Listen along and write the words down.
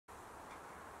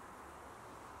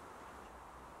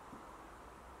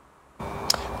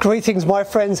Greetings my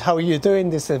friends, how are you doing?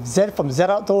 This is Zed from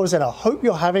Zed Outdoors and I hope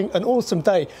you're having an awesome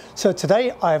day. So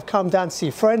today I have come down to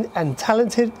see friend and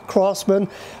talented craftsman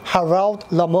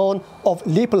Harald Lamon of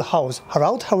Lepelhaus.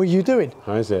 Harald, how are you doing?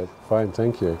 Hi Zed, fine,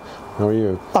 thank you. How are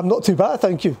you? I'm not too bad,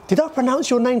 thank you. Did I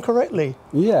pronounce your name correctly?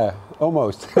 Yeah,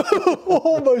 almost.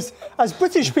 Almost. As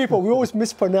British people, we always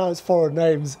mispronounce foreign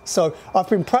names. So I've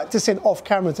been practicing off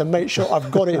camera to make sure I've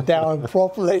got it down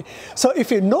properly. So if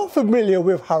you're not familiar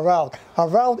with Harald,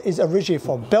 Harald is originally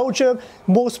from Belgium,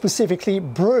 more specifically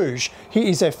Brugge. He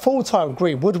is a full-time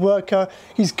green woodworker.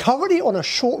 He's currently on a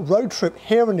short road trip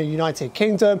here in the United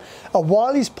Kingdom. And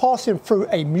while he's passing through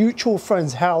a mutual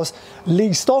friend's house, Lee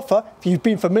Stoffer, if you've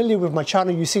been familiar with my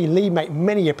channel, you see Lee make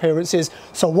many appearances.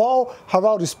 So while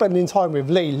Harald is spending time with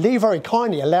Lee, Lee very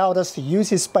kindly allowed us to use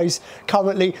his space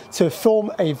currently to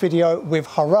film a video with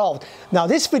Harald. Now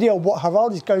this video, what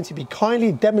Harald is going to be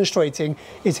kindly demonstrating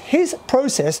is his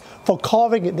process for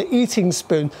carving the eating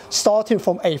spoon, starting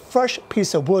from a fresh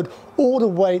piece of wood all the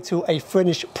way to a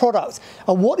finished product.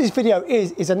 And what this video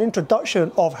is an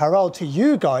introduction of Harald to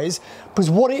you guys, because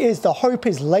what it is, the hope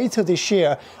is later this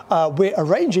year, we're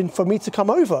arranging for me to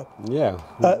come over. Yeah,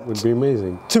 it would be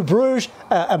amazing. To Bruges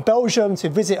and Belgium to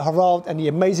visit Harald and the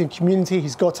amazing community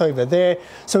he's got over there.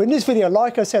 So in this video,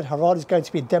 like I said, Harald is going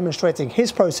to be demonstrating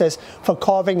his process for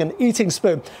carving an eating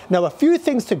spoon. Now, a few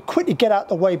things to quickly get out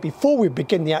the way before we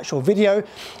begin the actual video.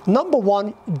 Number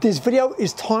one, this video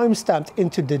is time-stamped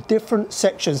into the different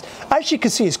sections. As you can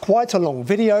see, it's quite a long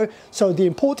video. So the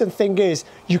important thing is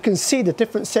you can see the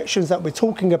different sections that we're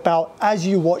talking about as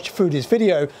you watch through this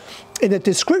video. In the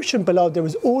description below, there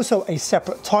is also a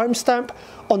separate timestamp.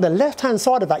 On the left-hand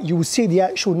side of that, you will see the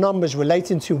actual numbers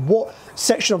relating to what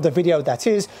section of the video that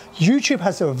is. YouTube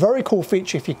has a very cool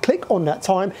feature. If you click on that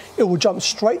time, it will jump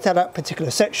straight to that particular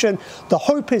section. The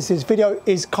hope is this video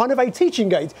is kind of a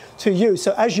teaching aid to you.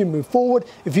 So as you move forward,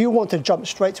 if you want to jump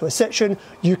straight to a section,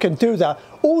 you can do that.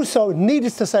 Also,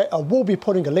 needless to say, I will be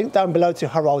putting a link down below to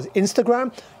Harald's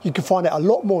Instagram. You can find out a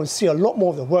lot more and see a lot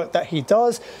more of the work that he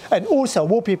does. And also,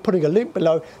 we'll be putting a link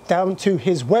below down to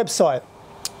his website.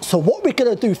 So what we're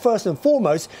going to do first and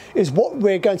foremost is what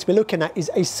we're going to be looking at is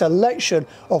a selection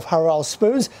of Harald's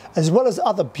spoons, as well as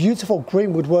other beautiful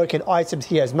green woodworking items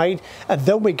he has made. And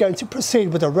then we're going to proceed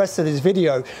with the rest of this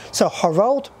video. So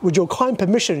Harald, with your kind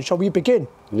permission, shall we begin?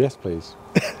 Yes, please.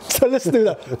 So let's do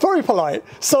that. Very polite.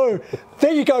 So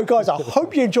there you go, guys. I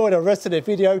hope you enjoy the rest of the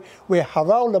video where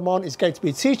Harald Lamon is going to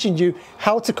be teaching you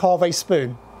how to carve a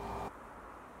spoon.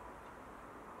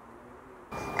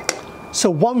 So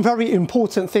one very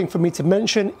important thing for me to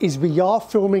mention is we are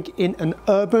filming in an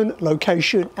urban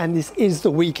location and this is the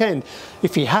weekend.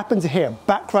 If you happen to hear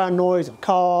background noise of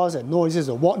cars and noises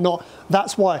or whatnot,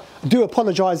 that's why. I do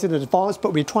apologize in advance,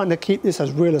 but we're trying to keep this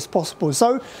as real as possible.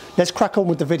 So let's crack on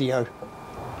with the video.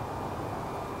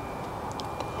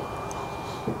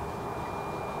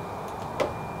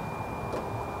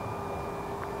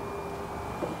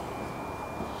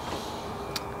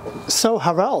 So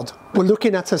Harald, we're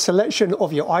looking at a selection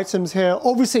of your items here.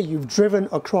 Obviously you've driven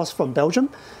across from Belgium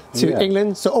to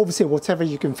England, so obviously whatever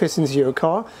you can fit into your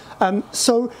car.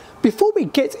 So before we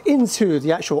get into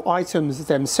the actual items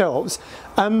themselves,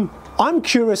 I'm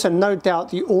curious, and no doubt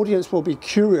the audience will be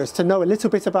curious to know a little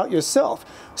bit about yourself.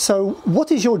 So what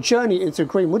is your journey into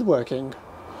green woodworking?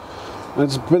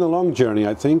 It's been a long journey,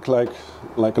 I think.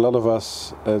 Like a lot of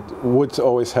us, wood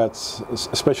always had a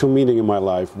special meaning in my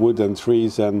life, wood and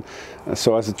trees. And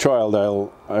so as a child,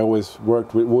 I always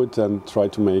worked with wood and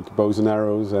tried to make bows and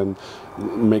arrows and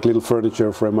make little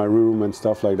furniture for my room and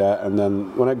stuff like that. And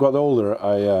then when I got older,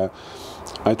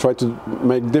 I tried to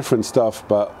make different stuff,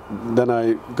 but then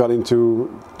I got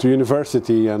into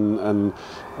university and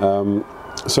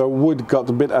so wood got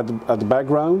a bit at the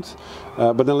background,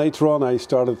 but then later on I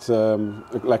started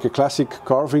like a classic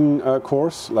carving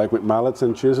course, like with mallets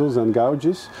and chisels and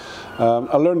gouges.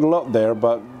 I learned a lot there,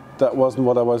 but that wasn't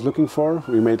what I was looking for.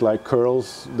 We made like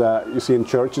curls that you see in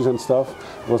churches and stuff.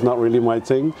 It was not really my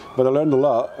thing, but I learned a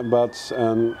lot. But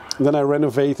then I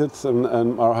renovated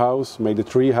our house, made a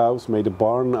tree house, made a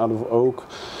barn out of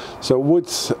oak. So wood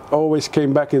always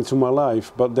came back into my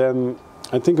life, but then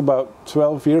I think about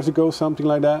 12 years ago, something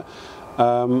like that,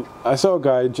 I saw a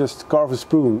guy just carve a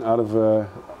spoon out of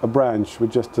a branch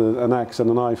with just an axe and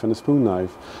a knife and a spoon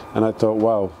knife, and I thought,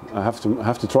 wow, I have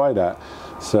to try that.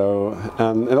 So,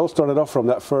 and it all started off from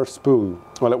that first spoon.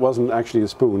 Well, it wasn't actually a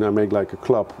spoon. I made like a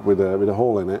club with a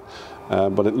hole in it,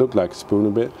 but it looked like a spoon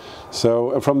a bit.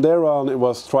 So from there on, it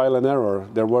was trial and error.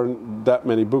 There weren't that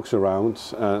many books around,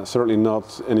 certainly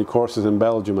not any courses in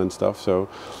Belgium and stuff. So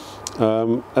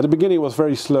At the beginning it was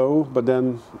very slow, but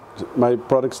then my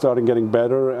product started getting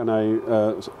better, and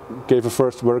I gave a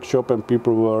first workshop and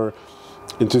people were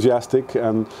enthusiastic,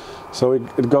 and so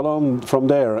it got on from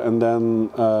there. And then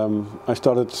I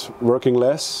started working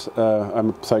less. I'm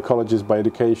a psychologist by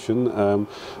education.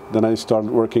 Then I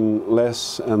started working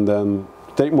less, and then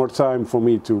take more time for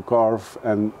me to carve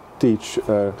and teach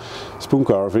spoon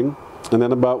carving. And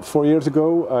then about 4 years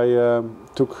ago I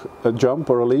took a jump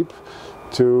or a leap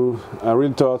to, I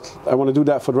really thought I want to do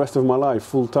that for the rest of my life,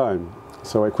 full time.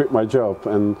 So I quit my job,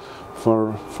 and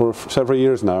for several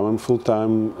years now I'm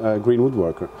full-time green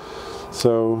woodworker.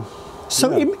 So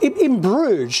yeah. in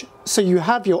Brugge, so you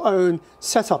have your own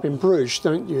setup in Brugge,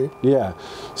 don't you? Yeah,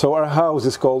 so our house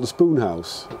is called the Spoon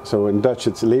House. So in Dutch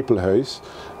it's Lepelhuis.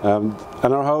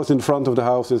 And our house, in front of the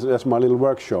house, that's my little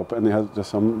workshop, and it has just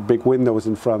some big windows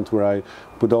in front where I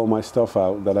put all my stuff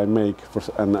out that I make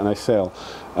and I sell.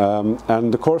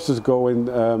 And the courses go in,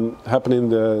 happen in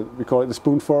we call it the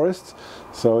Spoon Forest.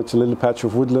 So it's a little patch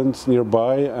of woodland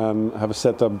nearby, and I have a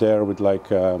setup there with like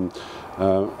a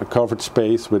covered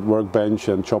space with workbench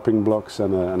and chopping blocks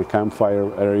and a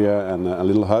campfire area and a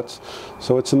little hut.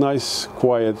 So it's a nice,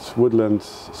 quiet woodland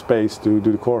space to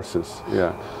do the courses.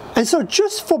 Yeah. And so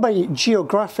just from a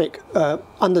geographic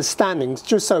understanding,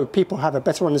 just so people have a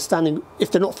better understanding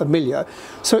if they're not familiar.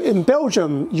 So in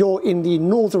Belgium, you're in the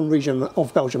northern region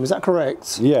of Belgium, is that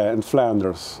correct? Yeah, in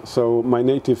Flanders. So my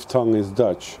native tongue is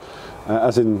Dutch,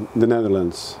 as in the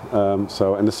Netherlands. And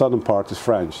the southern part is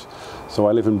French. So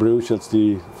I live in Bruges, that's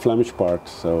the Flemish part.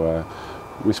 So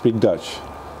we speak Dutch.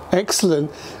 Excellent.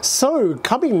 So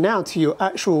coming now to your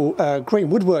actual green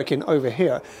woodworking over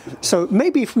here. So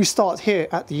maybe if we start here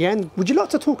at the end, would you like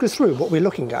to talk us through what we're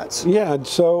looking at? Yeah,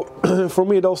 so for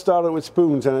me it all started with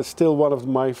spoons, and it's still one of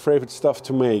my favorite stuff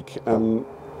to make and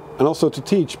also to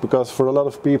teach, because for a lot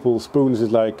of people spoons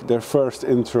is like their first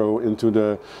intro into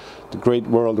the great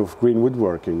world of green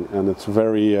woodworking, and it's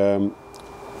very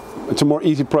it's a more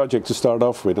easy project to start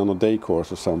off with on a day course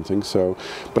or something. So,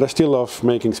 but I still love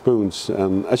making spoons,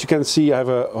 and as you can see I have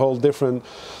a whole different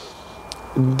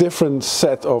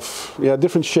set of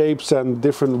different shapes and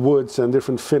different woods and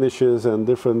different finishes and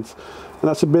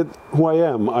that's a bit who I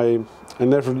am. I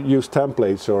never use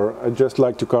templates, or I just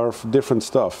like to carve different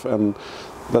stuff, and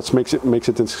that makes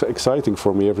it exciting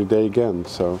for me every day again.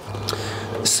 So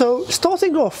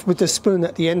starting off with the spoon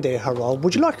at the end there, Harald,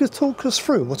 would you like to talk us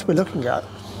through what we're looking at?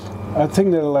 I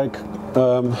think they're like,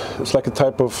 it's like a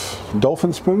type of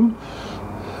dolphin spoon.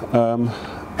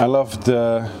 I love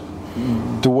the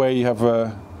way you have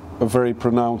a very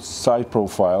pronounced side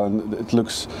profile, and it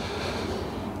looks,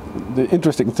 the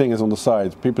interesting thing is on the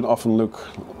side. People often look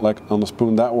like on the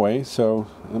spoon that way, so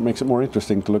it makes it more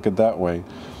interesting to look at that way.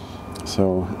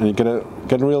 So, and you get a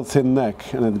real thin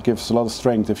neck, and it gives a lot of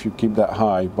strength if you keep that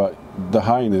high, but the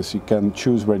highness, you can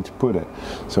choose where to put it.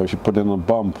 So if you put it on a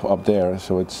bump up there,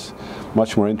 so it's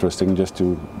much more interesting just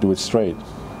to do it straight.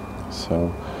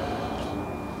 So.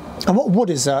 And what wood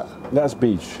is that? That's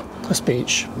beech. That's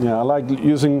beech. Yeah, I like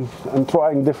I'm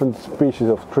trying different species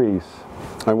of trees.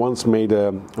 I once made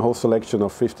a whole selection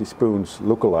of 50 spoons,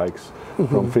 lookalikes,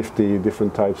 from 50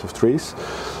 different types of trees,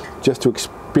 just to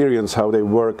experience how they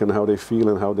work and how they feel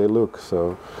and how they look.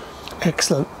 So.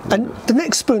 Excellent. And the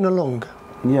next spoon along?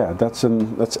 Yeah, that's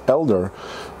elder.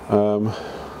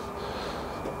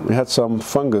 We had some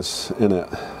fungus in it,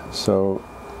 so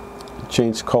it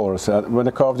changed colors. When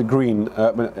I carved the green,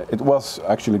 it was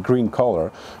actually green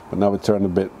color, but now it turned a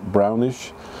bit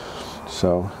brownish.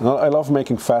 So I love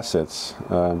making facets.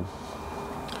 And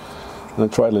I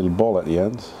tried a little ball at the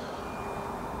end.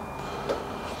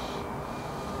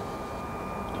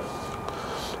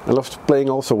 I love playing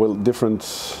also with different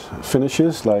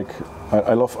finishes. Like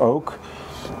I love oak.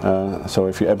 So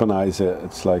if you ebonize it,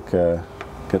 it's like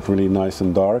get really nice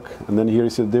and dark. And then here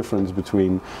is the difference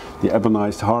between the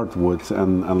ebonized hardwood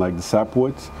and like the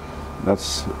sapwood.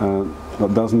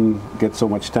 That doesn't get so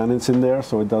much tannins in there,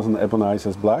 so it doesn't ebonize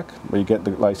as black, but you get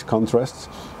the nice contrasts.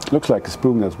 It looks like a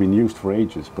spoon that's been used for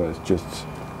ages, but it's just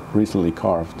recently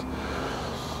carved.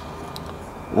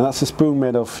 And that's a spoon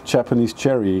made of Japanese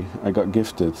cherry I got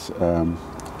gifted. And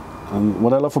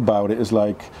what I love about it is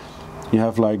like you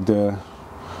have like the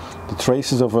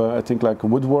traces of I think like a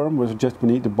woodworm was just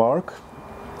beneath the bark.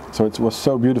 So it was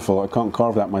so beautiful. I can't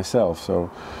carve that myself. So,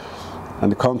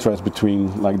 and the contrast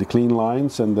between like the clean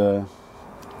lines and I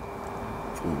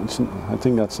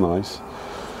think that's nice.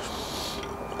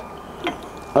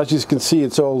 As you can see,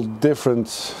 it's all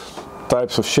different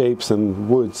types of shapes and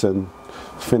woods and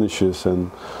finishes, and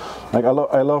like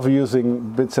I love using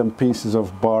bits and pieces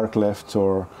of bark left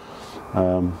or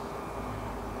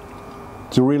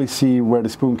to really see where the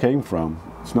spoon came from.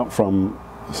 It's not from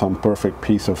some perfect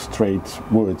piece of straight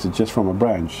wood, it's just from a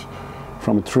branch,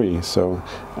 from a tree. So,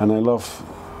 and I love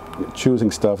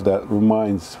choosing stuff that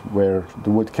reminds where the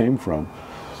wood came from.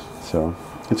 So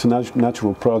it's a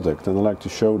natural product, and I like to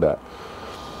show that.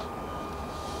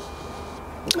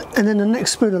 And then the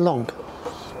next spoon along.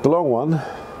 The long one,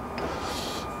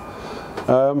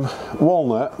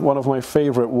 walnut, one of my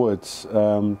favorite woods.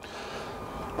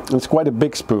 It's quite a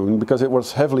big spoon because it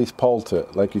was heavily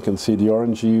spalted, like you can see the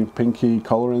orangey, pinky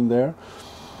color in there.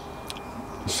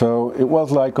 So it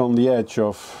was like on the edge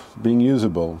of being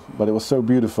usable, but it was so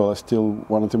beautiful I still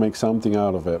wanted to make something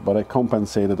out of it, but I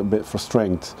compensated a bit for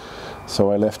strength.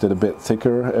 So I left it a bit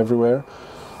thicker everywhere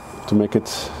to make it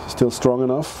still strong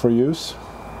enough for use.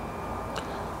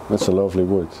 That's a lovely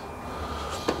wood.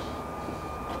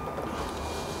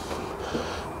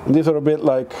 And these are a bit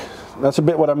like, that's a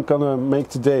bit what I'm gonna make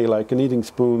today, like an eating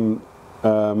spoon,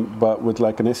 but with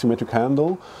like an asymmetric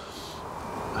handle.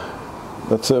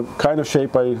 That's a kind of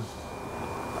shape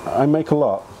I make a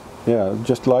lot. Yeah,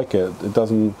 just like it. It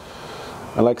doesn't.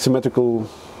 I like symmetrical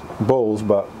bowls,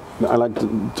 but I like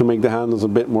to make the handles a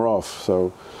bit more off.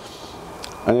 So,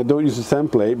 and I don't use a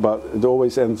template, but it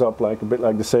always ends up like a bit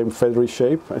like the same feathery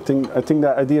shape. I think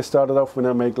that idea started off when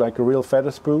I make like a real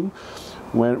feather spoon,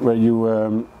 where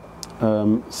you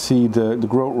see the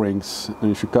growth rings,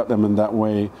 and if you cut them in that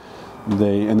way,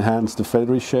 they enhance the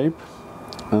feathery shape.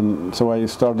 And so I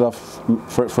started off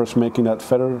first making that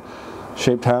feather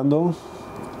shaped handle,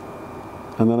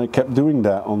 and then I kept doing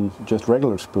that on just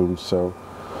regular spoons. So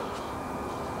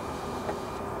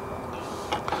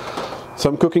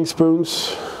some cooking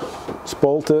spoons,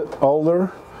 spalted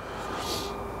alder.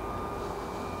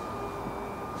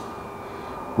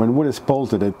 When wood is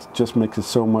spalted, it just makes it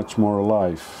so much more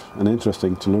alive and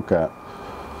interesting to look at,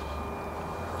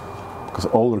 because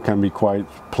alder can be quite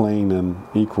plain and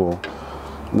equal.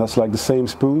 And that's like the same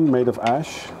spoon made of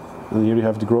ash, and here you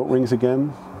have the growth rings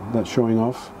again, that's showing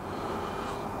off.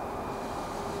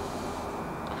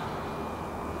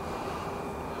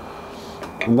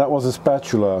 And that was a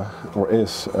spatula, or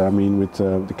is, I mean, with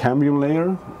the cambium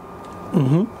layer.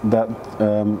 Mm-hmm. That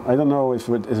I don't know if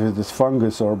it is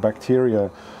fungus or bacteria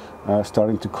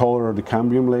starting to color the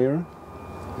cambium layer,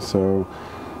 so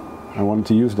I wanted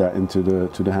to use that into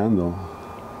the handle.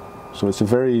 So it's a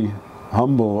very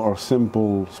humble or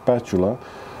simple spatula,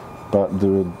 but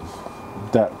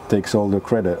that takes all the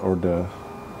credit or the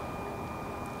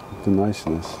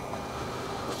niceness.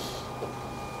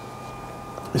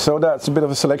 So that's a bit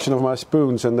of a selection of my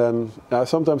spoons, and then I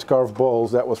sometimes carve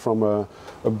bowls. That was from a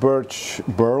birch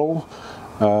burl.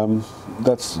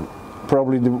 That's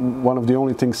probably one of the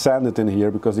only things sanded in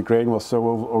here, because the grain was so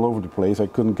all over the place I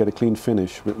couldn't get a clean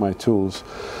finish with my tools,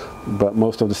 but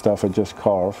most of the stuff I just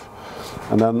carve.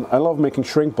 And then I love making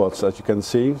shrink pots, as you can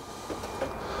see.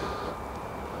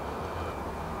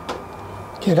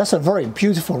 Yeah, that's a very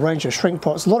beautiful range of shrink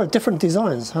pots. A lot of different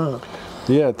designs, huh?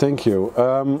 Yeah, thank you.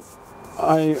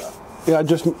 I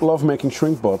just love making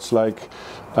shrink pots, like,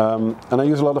 and I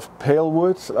use a lot of pale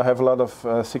wood. I have a lot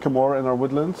of sycamore in our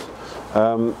woodlands,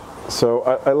 so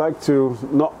I like to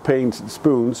not paint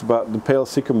spoons, but the pale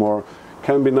sycamore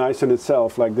can be nice in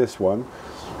itself, like this one,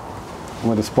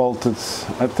 with a spalted,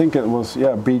 I think it was,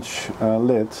 yeah, beech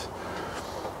lid.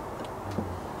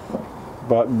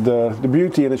 But the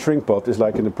beauty in a shrink pot is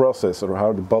like in the process, or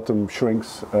how the bottom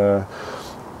shrinks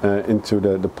into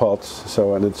the pots.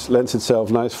 So, and it lends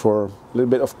itself nice for a little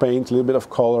bit of paint, a little bit of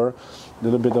color, a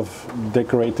little bit of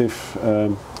decorative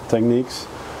techniques.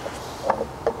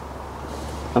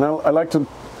 And I like to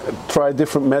try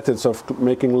different methods of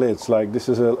making lids. Like this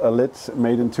is a lid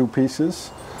made in two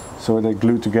pieces, so they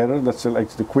glue together. That's like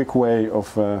the quick way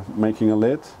of making a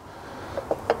lid.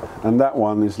 And that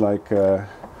one is like a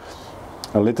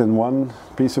lid in one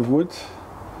piece of wood.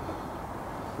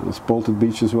 It's bolted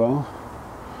beech as well.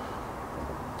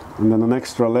 And then an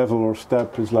extra level or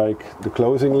step is like the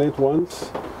closing lid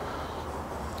ones.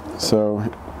 So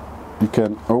you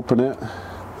can open it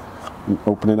and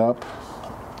open it up.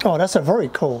 Oh, that's a very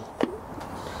cool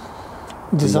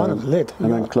design of the lid.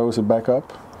 And then close it back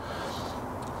up.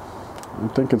 I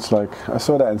think it's like, I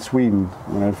saw that in Sweden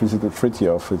when I visited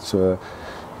Fritjof. It's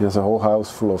he has a whole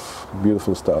house full of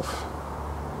beautiful stuff.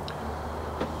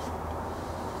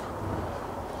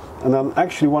 And then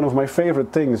actually one of my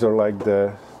favorite things are like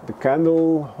the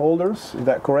candle holders, is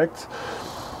that correct?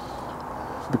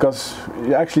 Because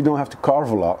you actually don't have to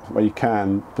carve a lot, but you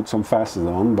can put some facets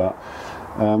on, but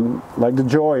like the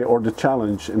joy or the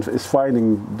challenge is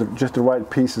finding just the right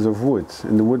pieces of wood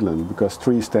in the woodland, because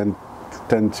trees tend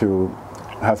to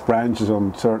have branches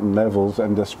on certain levels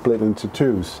and they're split into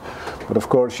twos. But of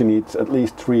course you need at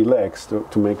least 3 legs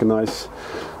to make a nice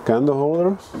candle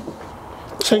holder.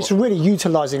 So it's really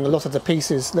utilizing a lot of the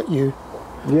pieces that you...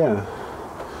 Yeah.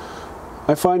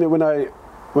 I find that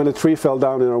when a tree fell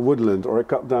down in our woodland, or I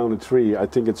cut down a tree, I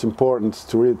think it's important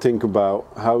to really think about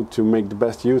how to make the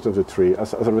best use of the tree,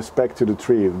 as a respect to the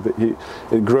tree.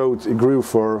 It grew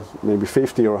for maybe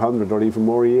 50 or 100 or even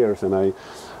more years, and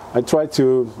I try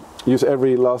to use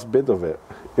every last bit of it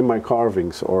in my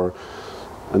carvings,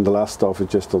 and the last stuff is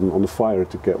just on the fire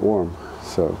to get warm.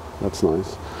 So that's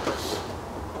nice.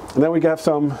 And then we have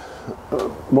some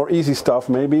more easy stuff,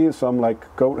 maybe some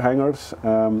like coat hangers.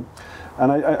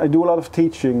 And I do a lot of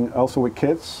teaching also with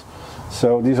kids.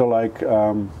 So these are like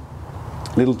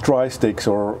little tri-sticks,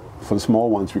 or for the small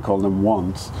ones we call them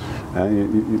wands.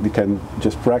 You can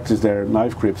just practice their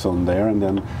knife grips on there, and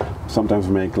then sometimes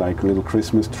make like little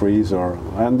Christmas trees,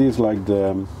 and these like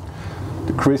the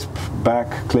crisp back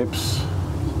clips,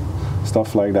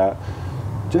 stuff like that.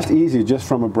 Just easy, just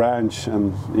from a branch,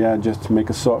 and yeah, just make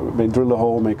drill a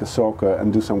hole, make a socket,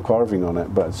 and do some carving on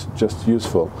it. But it's just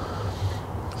useful.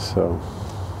 So.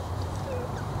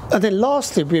 And then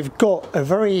lastly, we've got a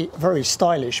very, very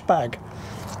stylish bag.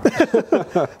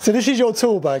 So this is your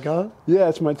tool bag, huh? Yeah,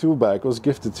 it's my tool bag. It was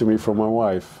gifted to me from my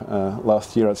wife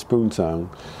last year at Spoontown.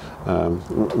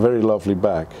 Very lovely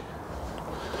bag.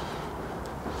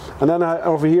 And then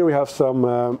over here we have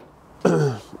some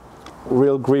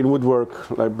real green woodwork,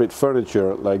 like bit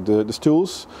furniture, like the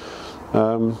stools.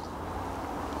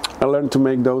 I learned to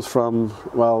make those from,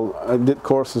 well, I did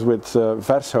courses with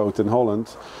Vershout in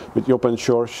Holland, with Job and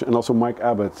George, and also Mike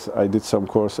Abbott. I did some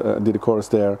course, did a course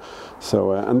there.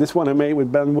 So, and this one I made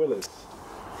with Ben Willis.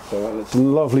 So it's a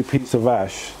lovely piece of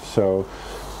ash. So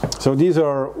these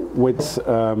are with,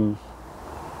 how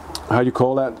do you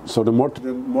call that? So the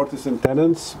mortise and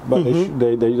tenons, but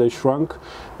they shrunk.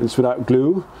 It's without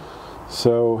glue.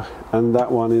 So, and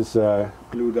that one is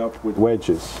glued up with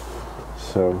wedges.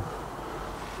 So.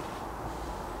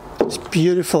 It's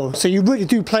beautiful. So you really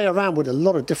do play around with a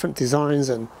lot of different designs,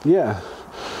 and yeah,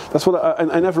 that's what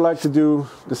I never like to do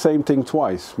the same thing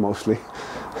twice. Mostly,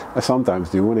 I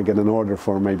sometimes do when I get an order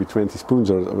for maybe 20 spoons,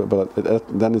 but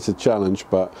then it's a challenge.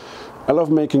 But I love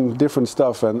making different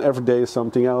stuff, and every day is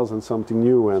something else and something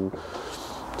new. And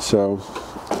so,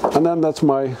 and then that's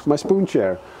my spoon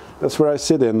chair. That's where I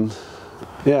sit in,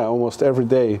 yeah, almost every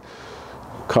day,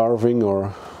 carving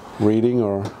or reading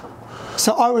or.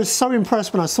 So I was so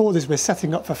impressed when I saw this. We're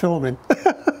setting up for filming.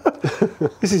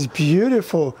 This is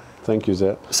beautiful. Thank you,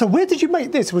 Zed. So where did you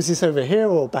make this? Was this over here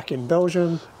or back in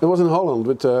Belgium? It was in Holland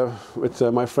with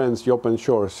my friends Job and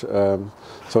George.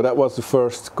 So that was the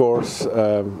first course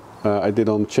I did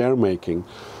on chair making,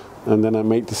 and then I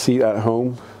made the seat at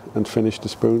home and finished the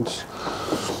spoons.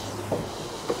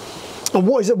 And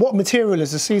what is it? What material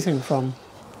is the seating from?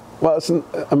 Well,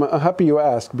 I'm happy you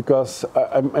asked, because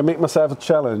I make myself a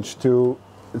challenge to.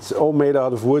 It's all made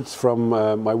out of woods from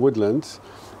my woodland,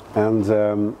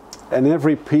 and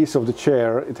every piece of the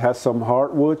chair it has some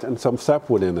hardwood and some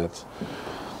sapwood in it.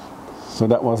 So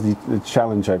that was the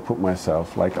challenge I put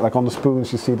myself. Like on the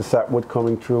spoons, you see the sapwood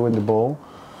coming through in the bowl,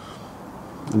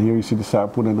 and here you see the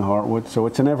sapwood and the hardwood. So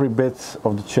it's in every bit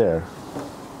of the chair.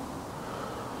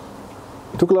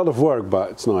 It took a lot of work,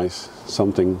 but it's nice.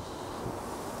 Something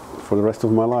for the rest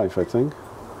of my life, I think.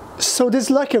 So there's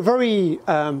like a very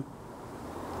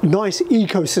nice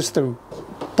ecosystem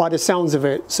by the sounds of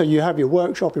it. So you have your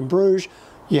workshop in Brugge,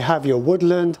 you have your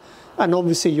woodland, and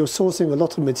obviously you're sourcing a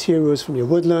lot of materials from your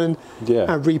woodland,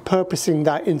 yeah, and repurposing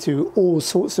that into all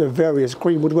sorts of various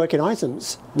green woodworking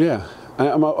items. Yeah,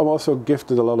 I'm also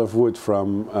gifted a lot of wood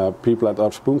from people at our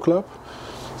Spoonclub.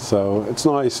 So it's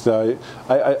nice.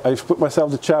 I've put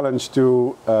myself the challenge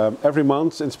to every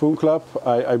month in Spoonclub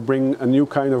I bring a new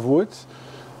kind of wood,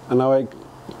 and now I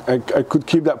could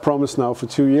keep that promise now for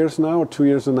 2 years now, or 2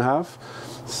 years and a half.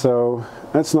 So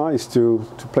that's nice to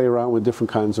play around with different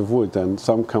kinds of wood, and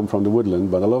some come from the woodland,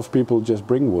 but a lot of people just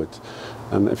bring wood.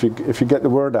 And if you get the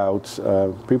word out,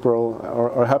 people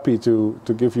are happy to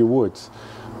give you wood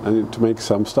and to make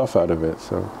some stuff out of it.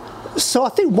 So I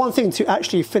think one thing to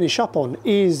actually finish up on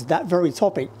is that very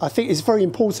topic. I think it's very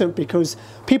important because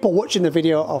people watching the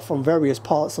video are from various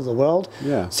parts of the world.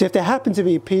 Yeah. So if there happen to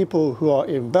be people who are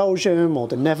in Belgium or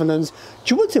the Netherlands,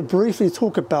 do you want to briefly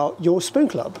talk about your spoon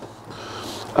club?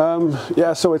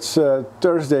 Yeah, so it's a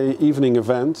Thursday evening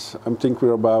event. I think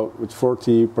we're about with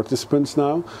 40 participants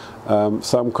now.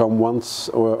 Some come once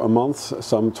or a month,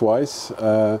 some twice.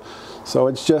 So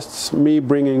it's just me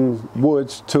bringing wood,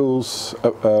 tools,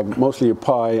 mostly a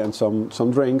pie and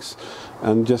some drinks,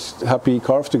 and just happy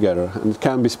carve together. And it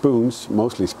can be spoons,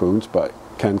 mostly spoons, but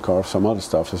can carve some other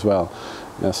stuff as well.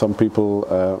 Some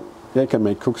people they can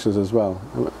make cookses as well.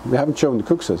 We haven't shown the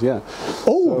cookses, yeah.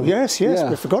 Oh, so, yes, yeah.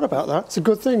 we forgot about that. It's a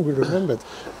good thing we remembered.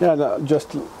 Yeah, no,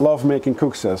 just love making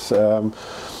cookses.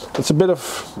 It's a bit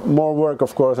of more work,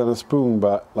 of course, than a spoon,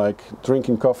 but like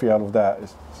drinking coffee out of that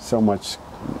is so much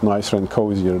nicer and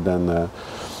cozier than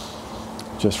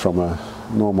just from a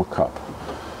normal cup.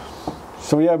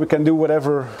 So yeah, we can do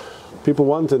whatever people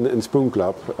want in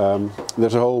Spoonclub.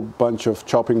 There's a whole bunch of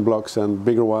chopping blocks and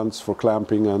bigger ones for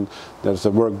clamping, and there's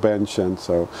a workbench. And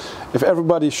so if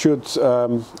everybody should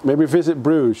maybe visit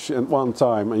Brugge at one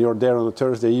time and you're there on a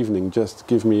Thursday evening, just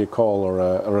give me a call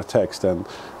or a text, and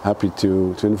happy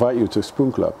to invite you to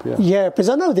Spoonclub. Yeah, because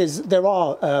I know there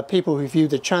are people who view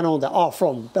the channel that are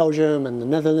from Belgium and the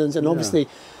Netherlands, and obviously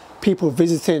people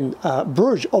visiting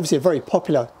Brugge, obviously a very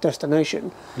popular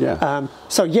destination. Yeah.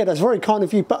 So yeah, that's very kind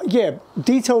of you. But yeah,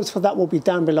 details for that will be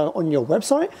down below on your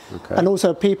website. Okay. And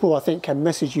also people, I think, can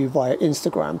message you via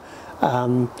Instagram.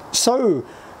 So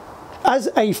as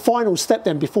a final step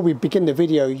then, before we begin the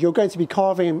video, you're going to be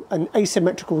carving an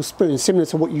asymmetrical spoon similar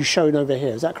to what you've shown over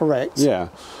here. Is that correct? Yeah.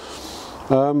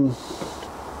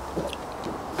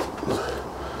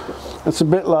 It's a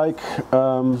bit like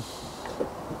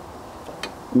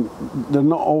they're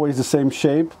not always the same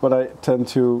shape, but I tend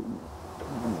to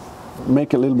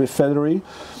make it a little bit feathery,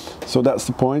 so that's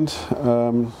the point.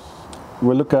 I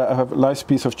have a nice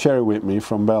piece of cherry with me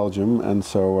from Belgium, and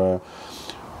so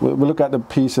we'll look at the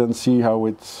piece and see how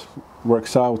it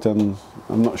works out, and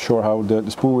I'm not sure how the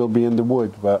spoon will be in the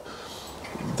wood, but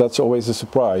that's always a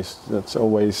surprise. That's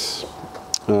always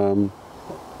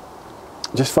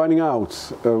just finding out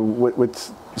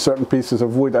with certain pieces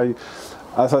of wood.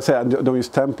 As I say, I don't use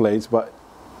templates, but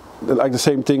like the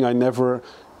same thing, I'm not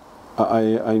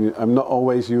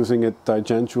always using it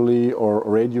tangentially or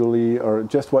radially, or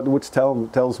just what the wood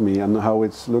tells me and how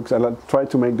it looks. And I try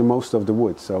to make the most of the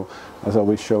wood, so as I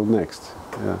will show next.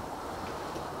 Yeah.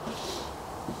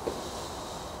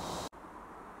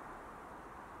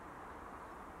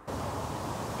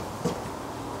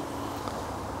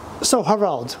 So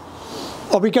Harald,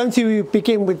 are we going to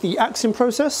begin with the axing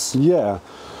process? Yeah.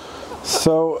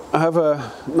 So I have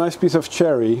a nice piece of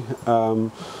cherry.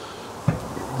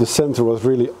 The center was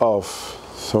really off,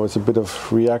 so it's a bit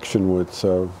of reaction wood.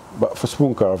 So, but for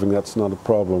spoon carving, that's not a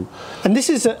problem. And this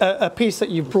is a piece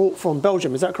that you brought from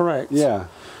Belgium, is that correct? Yeah.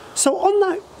 So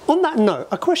on that note,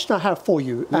 a question I have for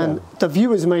you, and the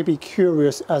viewers may be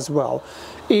curious as well,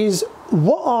 is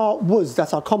what are woods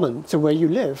that are common to where you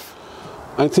live?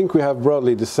 I think we have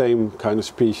broadly the same kind of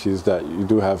species that you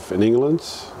do have in England,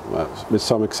 with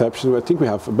some exceptions. I think we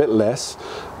have a bit less,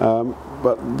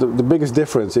 but the biggest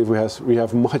difference is we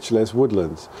have much less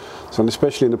woodland. So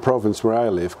especially in the province where I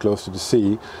live, close to the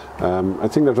sea, I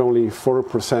think there's only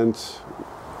 4%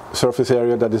 surface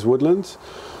area that is woodland.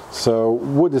 So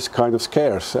wood is kind of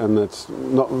scarce, and it's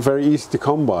not very easy to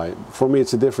come by. For me,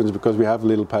 it's a difference because we have a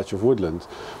little patch of woodland,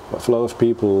 but for a lot of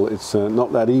people it's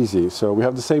not that easy. So we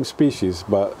have the same species,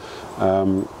 but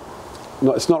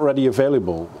it's not readily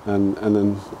available. And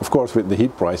then of course with the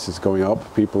heat prices going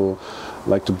up, people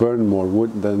like to burn more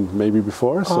wood than maybe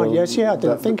before. So yes, yeah, I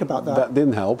didn't think about that. That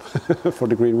didn't help for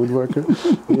the green woodworker.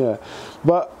 Yeah,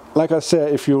 but like I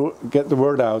said, if you get the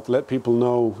word out, let people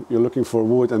know you're looking for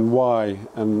wood and why,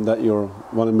 and that you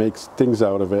want to make things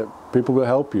out of it, people will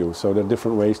help you. So there are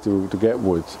different ways to get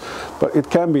wood. But it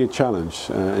can be a challenge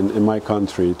in my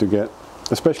country to get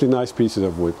especially nice pieces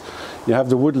of wood. You have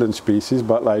the woodland species,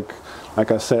 but like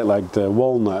I said, like the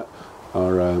walnut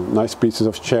or nice pieces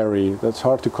of cherry, that's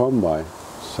hard to come by.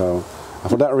 So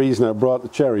for that reason I brought the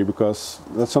cherry, because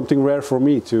that's something rare for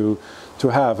me to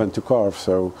have and to carve.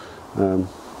 So I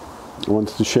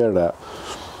wanted to share that.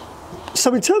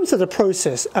 So in terms of the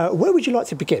process, where would you like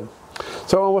to begin?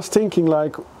 So I was thinking,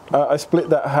 like, I split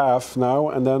that half now,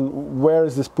 and then where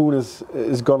is the spoon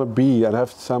is gonna be, and have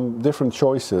some different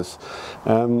choices.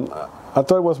 And I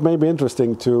thought it was maybe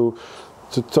interesting to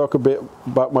talk a bit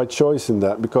about my choice in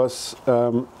that, because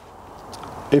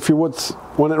if you would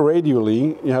want it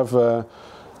radially, you have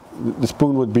the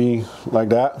spoon would be like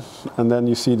that, and then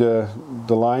you see the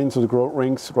lines or the growth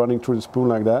rings running through the spoon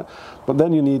like that. But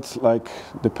then you need, like,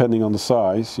 depending on the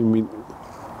size, you mean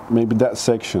maybe that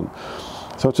section.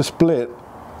 So to split,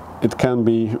 it can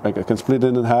be, like, I can split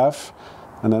it in half,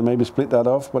 and then maybe split that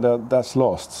off, but that's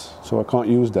lost, so I can't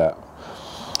use that.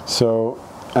 So,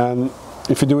 and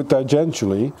if you do it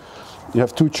tangentially, you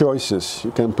have two choices.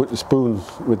 You can put the spoon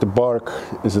with the bark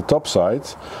as the top side,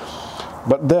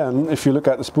 but then if you look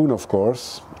at the spoon, of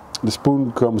course, the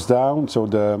spoon comes down, so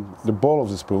the ball of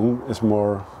the spoon is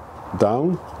more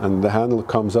down and the handle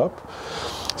comes up.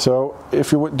 So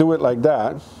if you would do it like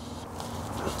that,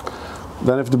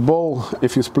 then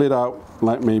if you split out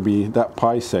like maybe that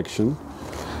pie section,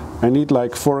 I need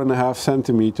like 4.5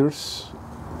 centimeters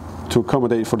to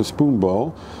accommodate for the spoon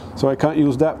ball, so I can't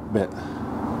use that bit.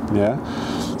 Yeah,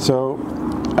 so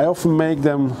I often make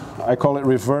them, I call it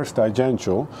reverse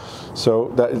tangential, so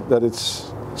that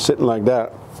it's sitting like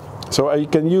that. So I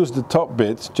can use the top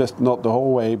bit, just not the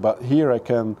whole way, but here I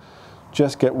can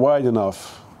just get wide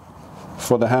enough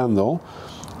for the handle,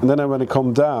 and then when I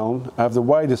come down, I have the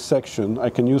widest section I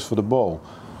can use for the ball.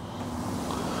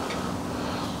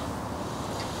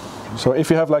 So if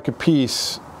you have like a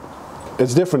piece,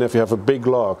 it's different if you have a big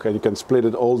log and you can split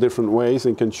it all different ways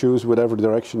and can choose whatever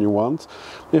direction you want.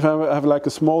 If I have like a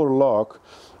smaller log,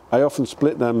 I often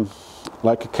split them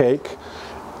like a cake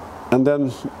and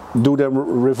then do them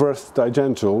reverse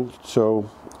tangential, so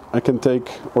I can take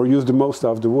or use the most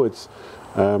of the wood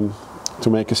to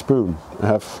make a spoon.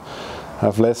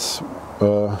 Have less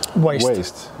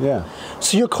waste. Yeah.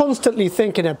 So you're constantly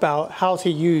thinking about how to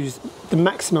use the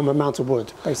maximum amount of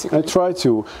wood, basically. I try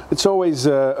to. It's always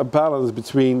a balance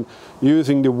between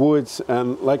using the wood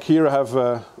and, like here I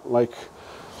have like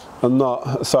a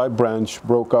knot, a side branch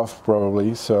broke off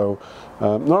probably. So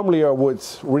normally I would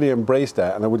really embrace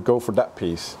that and I would go for that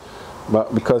piece,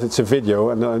 but because it's a video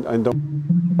and I don't,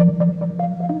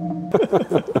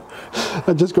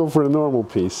 I just go for a normal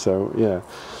piece. So yeah.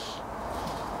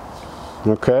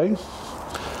 Okay.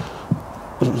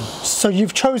 So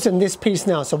you've chosen this piece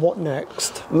now, so what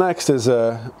next? Next is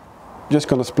just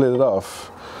going to split it off.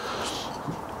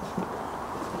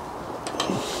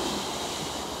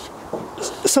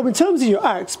 So in terms of your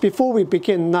axe, before we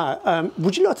begin that,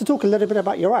 would you like to talk a little bit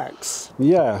about your axe?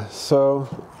 Yeah, so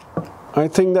I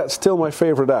think that's still my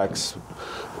favorite axe.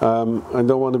 I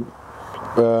don't want to,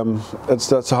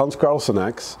 that's a Hans Carlsen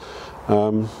axe.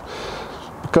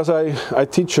 Because I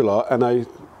teach a lot, and I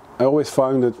always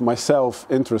found it myself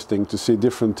interesting to see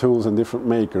different tools and different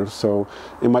makers. So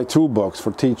in my toolbox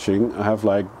for teaching, I have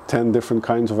like 10 different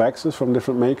kinds of axes from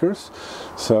different makers.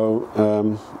 So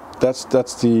that's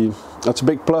a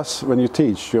big plus when you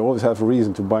teach. You always have a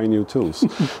reason to buy new tools.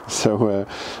 So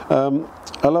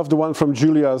I love the one from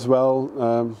Julia as well.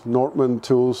 Nordman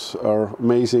tools are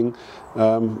amazing,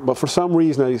 but for some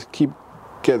reason I keep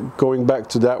going back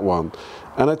to that one.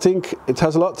 And I think it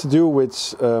has a lot to do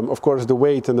with, of course, the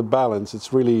weight and the balance.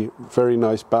 It's really very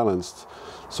nice balanced.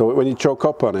 So when you choke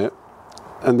up on it,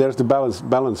 and there's the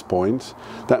balance point,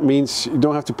 that means you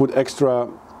don't have to put extra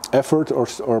effort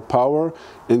or power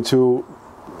into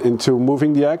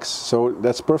moving the axe. So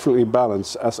that's perfectly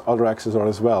balanced, as other axes are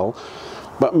as well.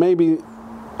 But maybe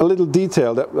a little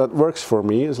detail that works for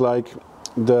me is like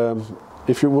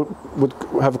if you would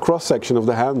have a cross section of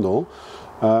the handle,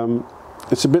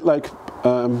 it's a bit like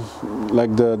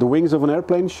the wings of an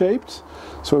airplane shaped,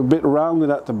 so a bit rounded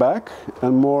at the back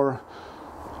and more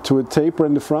to a taper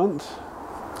in the front.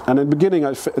 And in the beginning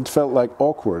it felt like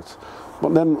awkward,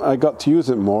 but then I got to use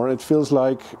it more. It feels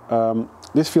like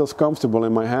this feels comfortable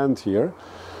in my hand here,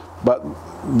 but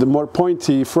the more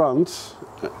pointy front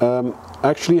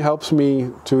actually helps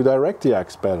me to direct the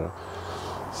axe better.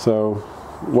 So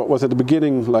what was at the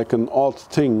beginning like an odd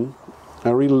thing, I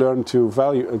really learned to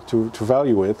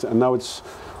value it, and now it's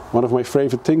one of my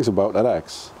favorite things about that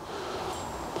axe.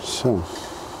 So.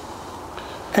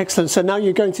 Excellent. So now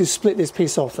you're going to split this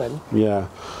piece off then? Yeah.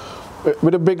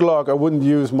 With a big log, I wouldn't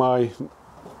use my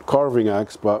carving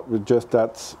axe, but with just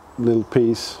that little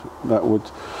piece, that would.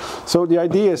 So the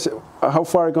idea is how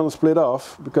far I'm going to split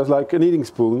off, because like an eating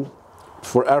spoon,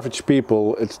 for average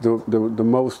people, it's the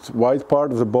most wide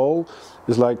part of the bowl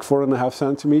is like 4.5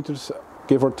 centimeters.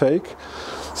 Give or take.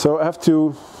 So I have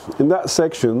to, in that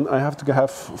section, I have to have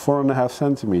 4.5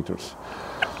 centimeters.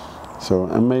 So,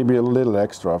 and maybe a little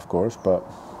extra, of course, but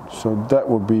so that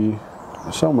would be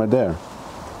somewhere there.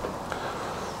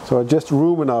 So I just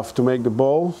room enough to make the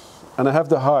bowl, and I have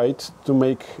the height to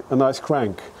make a nice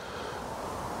crank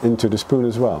into the spoon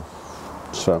as well.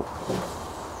 So.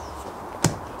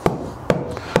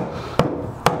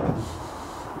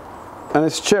 And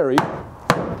it's cherry,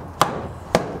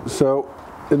 so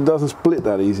it doesn't split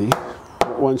that easy.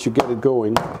 Once you get it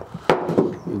going,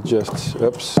 you just,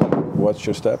 oops, watch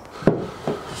your step.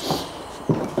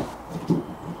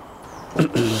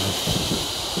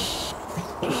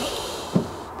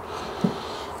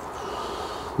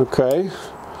 Okay,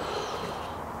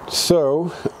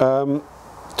 so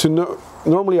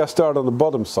normally I start on the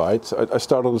bottom side. I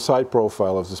start on the side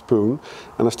profile of the spoon,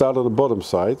 and I start on the bottom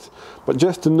side. But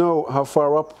just to know how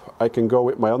far up I can go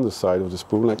with my underside of the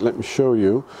spoon, like let me show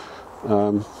you.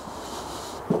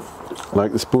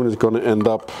 Like the spoon is going to end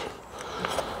up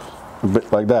a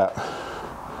bit like that.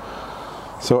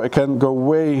 So I can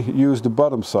use the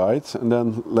bottom side and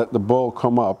then let the ball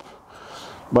come up.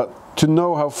 But to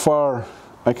know how far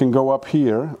I can go up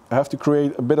here, I have to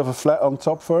create a bit of a flat on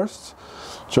top first.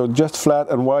 So just flat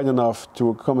and wide enough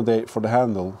to accommodate for the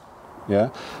handle.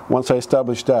 Yeah. Once I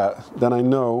establish that, then I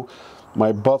know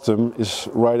my bottom is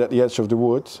right at the edge of the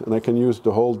wood, and I can use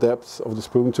the whole depth of the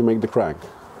spoon to make the crank.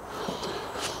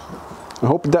 I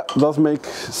hope that does make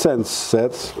sense,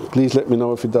 Seth. Please let me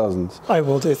know if it doesn't. I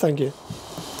will do, thank you.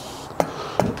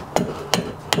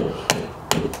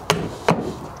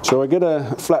 So I get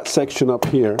a flat section up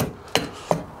here.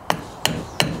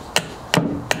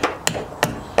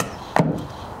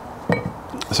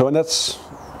 So, and that's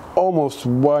almost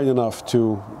wide enough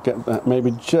to get that,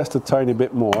 maybe just a tiny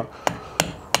bit more.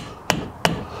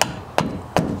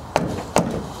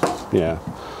 Yeah,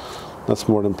 that's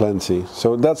more than plenty.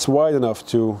 So that's wide enough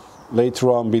to later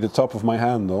on be the top of my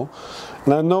handle.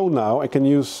 And I know now I can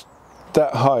use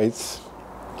that height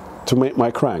to make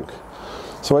my crank.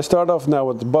 So I start off now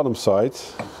at the bottom side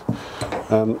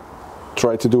and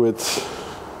try to do it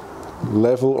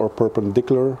level or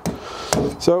perpendicular.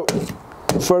 So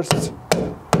first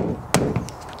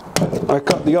I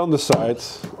cut the underside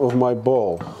of my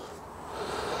ball.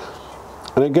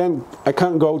 And again, I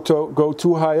can't go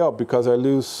too high up because I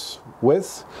lose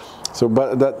width. So,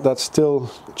 but that's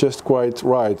still just quite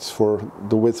right for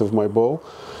the width of my ball.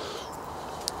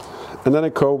 And then I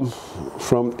come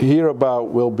from here about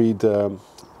will be the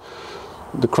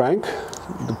crank,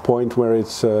 the point where it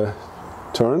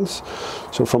turns.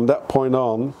 So from that point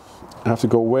on, I have to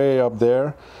go way up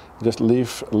there, just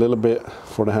leave a little bit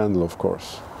for the handle, of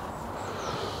course.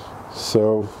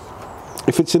 So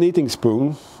if it's an eating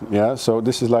spoon, yeah, so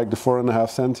this is like the 4.5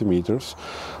 centimeters.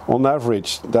 On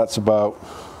average, that's about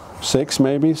 6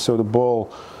 maybe. So the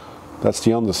ball, that's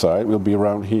the underside, will be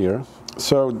around here.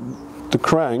 So the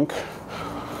crank,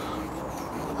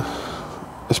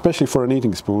 especially for an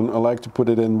eating spoon, I like to put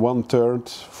it in 1/3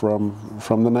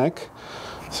 from the neck.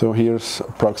 So here's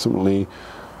approximately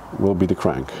will be the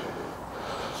crank.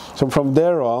 So from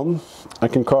there on, I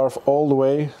can carve all the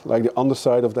way, like the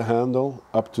underside of the handle,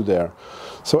 up to there.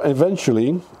 So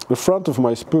eventually, the front of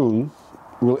my spoon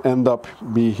will end up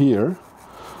be here.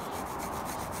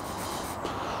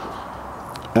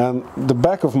 And the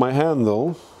back of my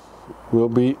handle will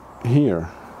be here.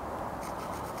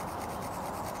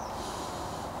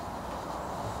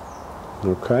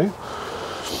 Okay.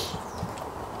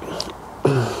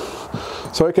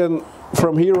 So I can,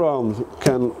 from here on,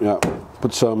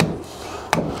 put some,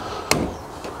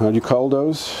 how do you call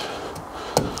those?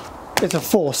 It's a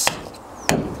force.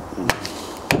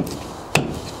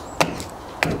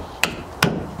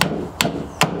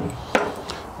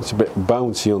 It's a bit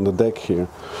bouncy on the deck here.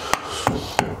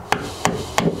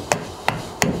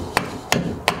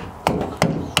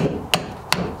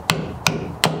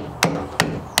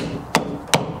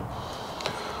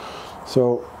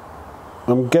 So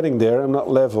I'm getting there, I'm not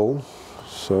level,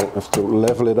 so I have to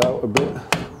level it out a bit.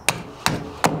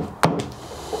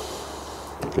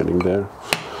 Getting there.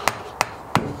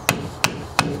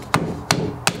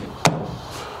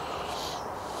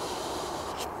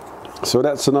 So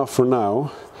that's enough for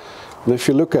now. And if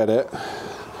you look at it,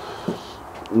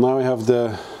 now I have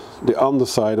the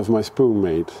underside of my spoon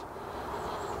made.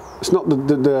 It's not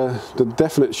the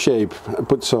definite shape. I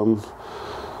put some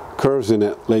curves in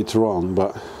it later on,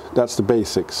 but that's the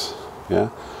basics. Yeah.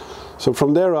 So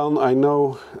from there on, I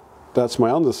know that's my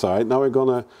underside. Now we're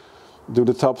gonna do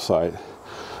the top side.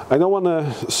 I don't want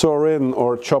to saw in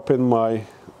or chop in my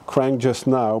crank just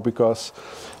now because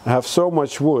I have so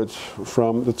much wood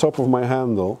from the top of my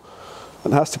handle.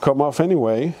 It has to come off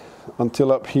anyway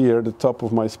until up here, the top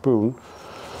of my spoon.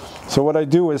 So what I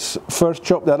do is first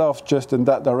chop that off just in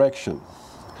that direction.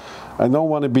 I don't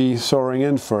want to be sawing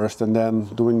in first and then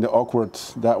doing the awkward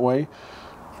that way,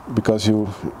 because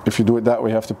if you do it that way,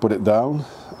 you have to put it down.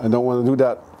 I don't want to do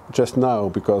that just now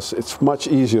because it's much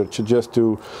easier to just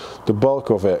do the bulk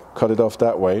of it, cut it off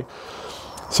that way.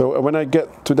 So when I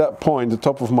get to that point, the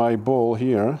top of my bowl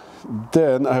here,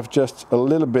 then I have just a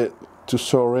little bit to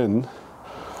saw in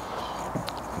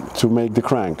to make the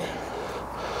crank.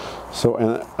 So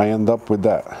and I end up with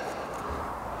that.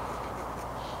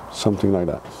 Something like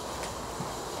that.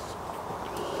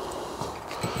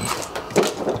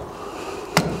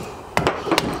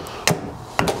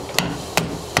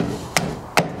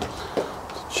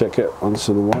 check it once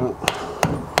in a while.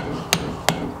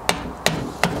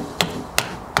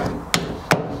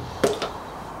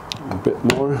 A bit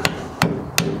more.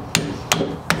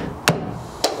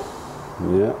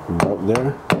 Yeah, about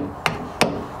there.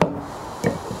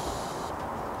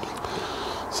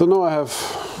 So now I have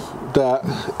that,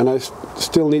 and I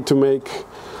still need to make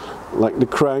like the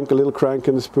crank, a little crank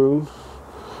in the spoon.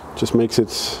 Just makes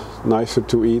it nicer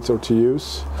to eat or to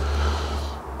use.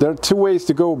 There are two ways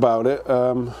to go about it.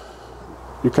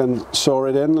 You can saw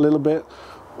it in a little bit,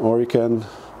 or you can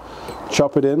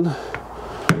chop it in.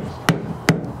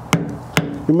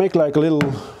 You make like a little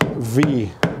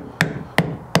V.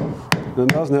 And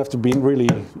it doesn't have to be really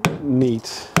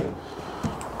neat.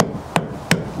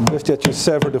 Just that you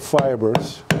sever the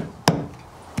fibers.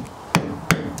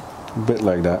 A bit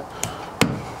like that.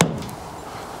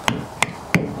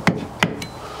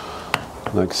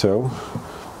 Like so.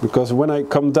 Because when I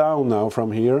come down now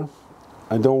from here,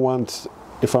 I don't want,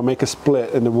 if I make a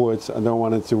split in the wood, I don't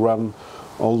want it to run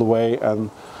all the way and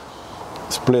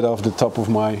split off the top of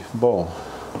my bowl.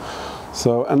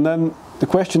 So, and then the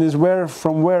question is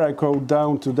from where I go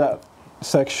down to that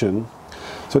section.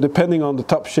 So depending on the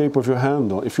top shape of your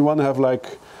handle, if you want to have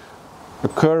like a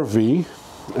curvy,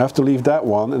 I have to leave that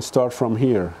one and start from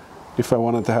here. If I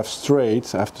wanted to have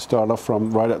straight, I have to start off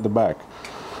from right at the back.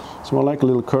 So I like a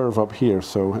little curve up here,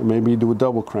 so maybe do a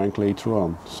double crank later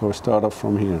on. So I start off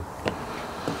from here.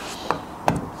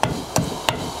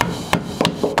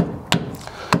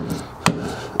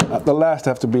 At the last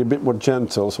I have to be a bit more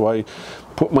gentle, so I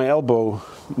put my elbow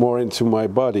more into my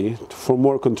body for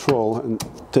more control and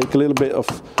take a little bit of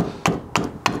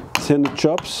thin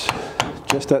chops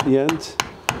just at the end.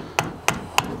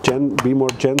 Be more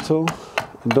gentle.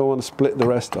 I don't want to split the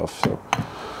rest off.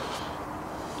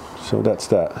 So that's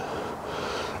that.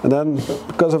 And then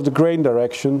because of the grain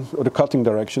direction or the cutting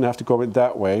direction, I have to go it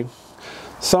that way.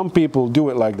 Some people do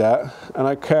it like that, and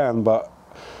I can, but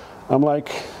I'm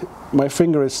like, my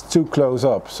finger is too close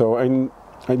up, so I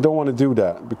don't want to do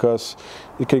that, because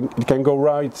it can go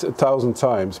right 1,000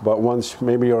 times, but once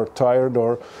maybe you're tired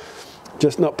or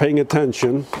just not paying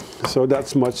attention, so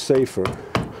that's much safer.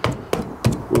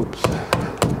 Oops.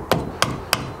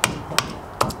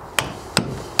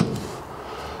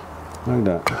 Like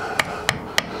that.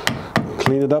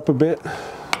 Clean it up a bit,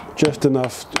 just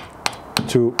enough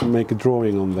to make a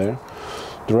drawing on there.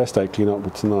 The rest I clean up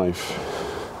with the knife.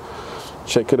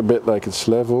 Check it a bit like it's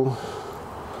level.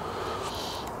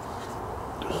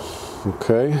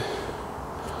 Okay.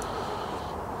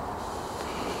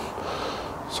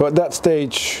 So at that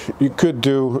stage you could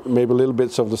do maybe little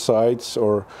bits of the sides,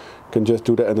 or you can just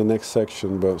do that in the next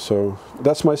section. But so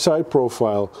that's my side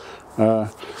profile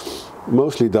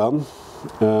mostly done.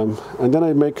 And then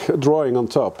I make a drawing on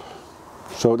top.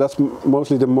 So that's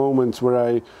mostly the moment where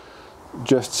I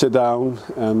just sit down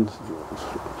and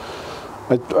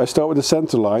I start with the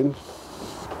center line,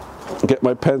 get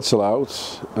my pencil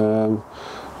out,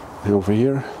 over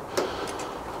here.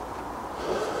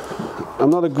 I'm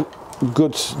not a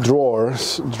good drawer,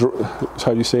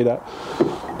 how do you say that?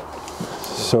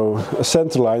 So a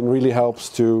center line really helps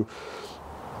to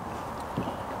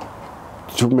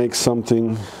make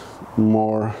something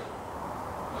more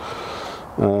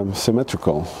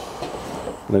symmetrical.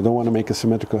 But I don't want to make a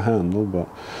symmetrical handle, but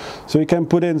so you can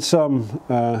put in some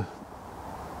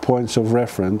points of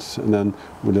reference, and then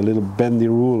with a little bendy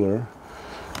ruler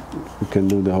you can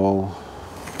do the whole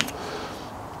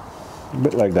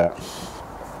bit like that.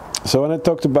 So when I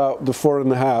talked about the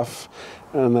 4.5,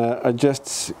 and I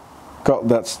just got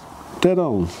that dead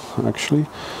on actually,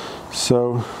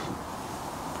 so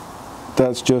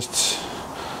that's just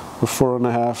the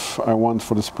 4.5 I want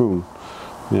for the spoon.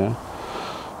 Yeah.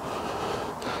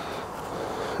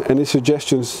 Any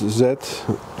suggestions, Zed,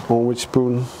 on which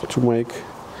spoon to make?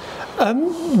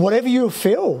 Whatever you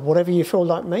feel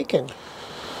like making.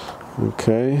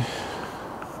 Okay.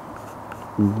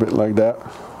 A bit like that.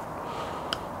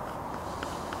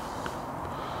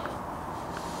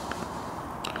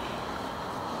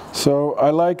 So I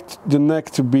like the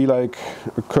neck to be like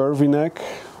a curvy neck.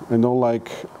 I don't like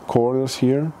corners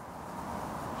here.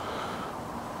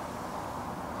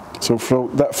 So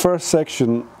from that first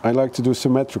section I like to do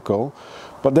symmetrical,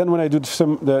 but then when I do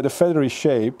the feathery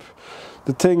shape,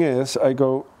 the thing is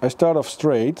I start off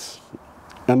straight,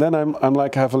 and then I'm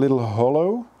like have a little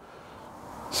hollow.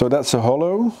 So that's a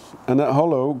hollow, and that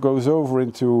hollow goes over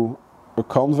into a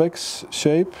convex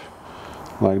shape,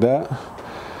 like that.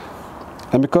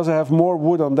 And because I have more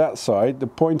wood on that side, the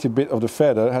pointy bit of the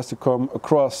feather has to come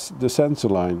across the center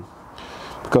line.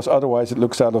 because otherwise it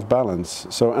looks out of balance.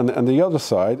 So and the other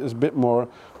side is a bit more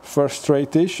first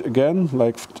straightish again,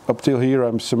 like up till here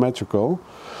I'm symmetrical,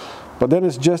 but then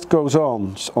it just goes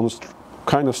on a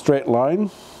kind of straight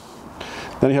line.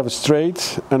 Then you have a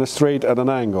straight and a straight at an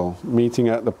angle, meeting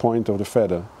at the point of the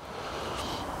feather.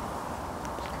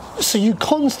 So you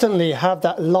constantly have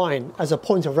that line as a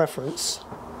point of reference?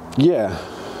 Yeah.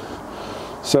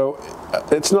 So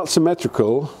it's not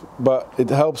symmetrical, but it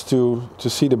helps to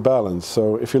see the balance.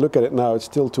 So if you look at it now, it's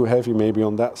still too heavy maybe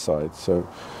on that side. So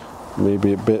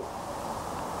maybe a bit,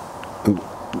 and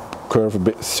curve a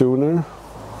bit sooner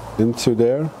into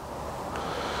there.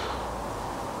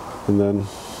 And then,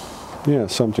 yeah,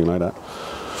 something like that.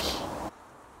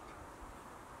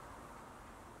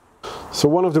 So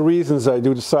one of the reasons I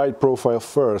do the side profile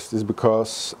first is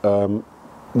because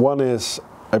one is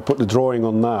I put the drawing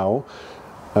on now,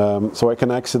 so I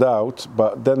can X it out,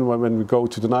 but then when we go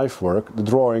to the knife work, the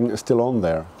drawing is still on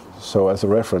there, so as a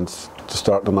reference to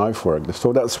start the knife work.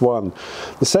 So that's one.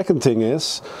 The second thing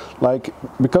is, like,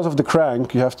 because of the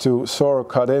crank, you have to saw or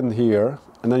cut in here,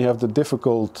 and then you have the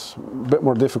bit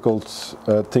more difficult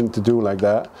thing to do like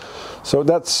that. So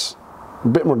that's a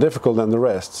bit more difficult than the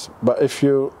rest. But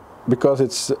because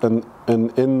it's an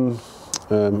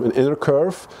inner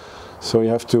curve, so you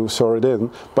have to saw it in.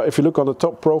 But if you look on the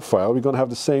top profile, we're going to have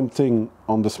the same thing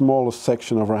on the smallest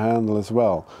section of our handle as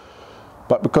well.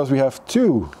 But because we have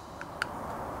two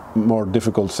more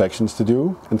difficult sections to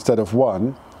do instead of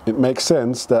one, it makes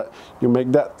sense that you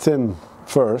make that thin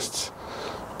first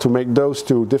to make those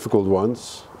two difficult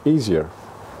ones easier.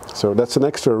 So that's an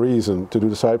extra reason to do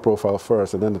the side profile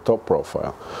first and then the top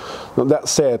profile. Now that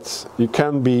said, you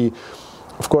can be,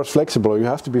 of course, flexible. You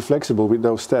have to be flexible with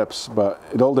those steps, but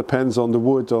it all depends on the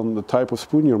wood, on the type of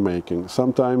spoon you're making.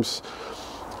 Sometimes,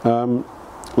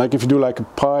 like if you do like a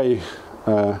pie,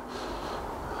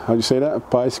 how do you say that? A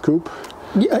pie scoop?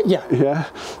 Yeah. Yeah.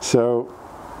 So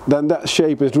then that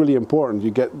shape is really important.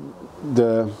 You get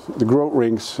the grout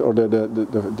rings or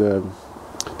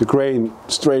the grain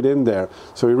straight in there,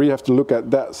 so you really have to look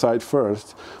at that side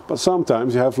first. But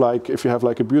sometimes you have, like, if you have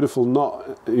like a beautiful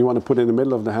knot you want to put in the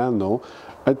middle of the handle,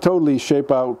 I totally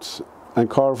shape out and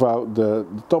carve out the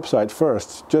top side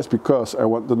first, just because I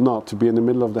want the knot to be in the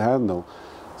middle of the handle.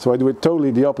 So I do it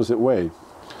totally the opposite way.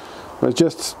 But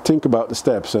just think about the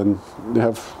steps, and you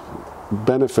have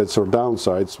benefits or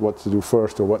downsides, what to do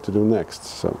first or what to do next.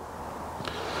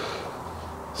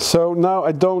 So now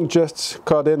I don't just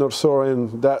cut in or saw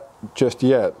in that just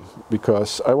yet,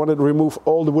 because I want to remove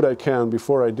all the wood I can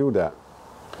before I do that.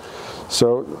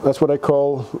 So that's what I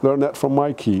learn that from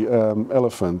Mikey,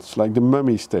 elephants, like the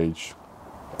mummy stage.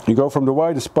 You go from the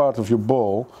widest part of your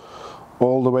ball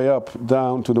all the way up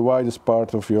down to the widest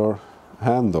part of your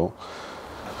handle.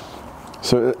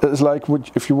 So it's like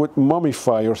if you would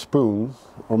mummify your spoon,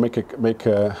 or make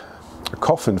a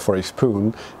coffin for a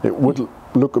spoon, it would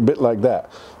look a bit like that.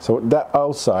 So that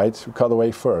outside you cut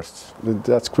away first.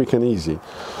 That's quick and easy.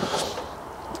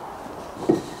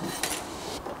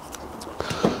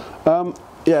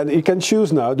 Yeah, you can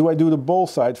choose now, do I do the ball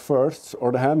side first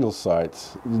or the handle side?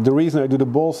 The reason I do the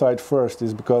ball side first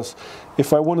is because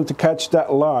if I wanted to catch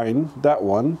that line, that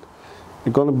one,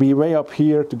 you're going to be way up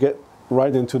here to get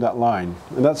right into that line.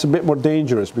 And that's a bit more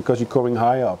dangerous because you're going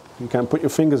high up. You can put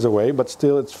your fingers away, but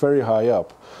still it's very high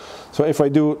up. So if I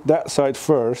do that side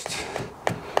first,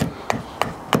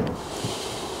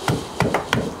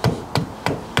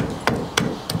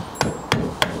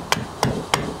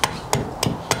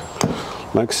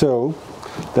 like so,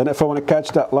 then if I want to catch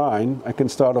that line, I can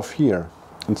start off here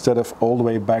instead of all the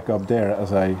way back up there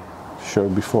as I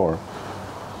showed before.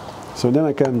 So then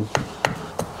I can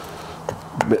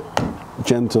a bit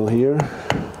gentle here.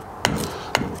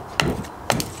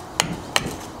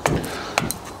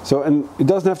 So, and it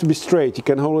doesn't have to be straight, you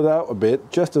can hold it out a bit,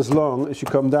 just as long as you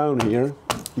come down here,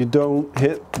 you don't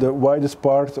hit the widest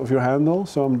part of your handle,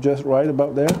 so I'm just right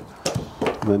about there.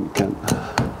 Then you can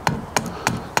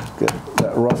get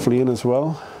that roughly in as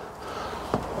well.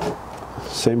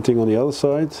 Same thing on the other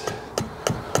side.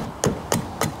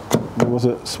 There was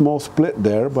a small split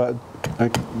there, but I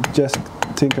just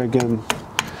think I can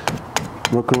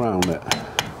work around it.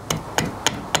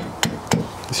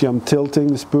 See, I'm tilting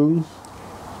the spoon.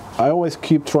 I always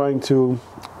keep trying to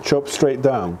chop straight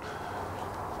down.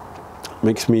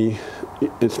 It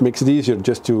makes it easier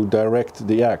just to direct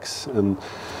the axe. And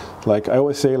like I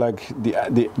always say, like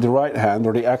the right hand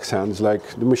or the axe hand is like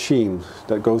the machine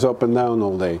that goes up and down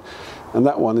all day, and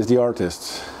that one is the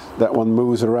artist. That one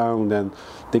moves around and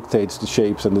dictates the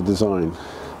shapes and the design.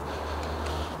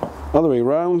 Other way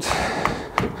around.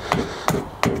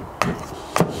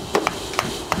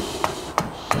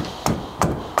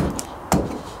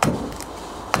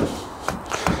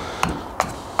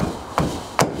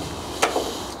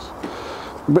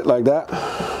 a bit like that.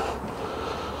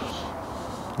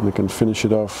 And I can finish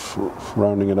it off,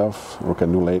 rounding it off, or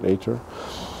can do later.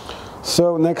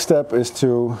 So next step is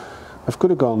to, I could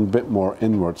have gone a bit more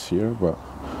inwards here, but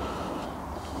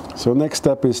so next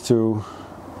step is to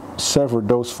sever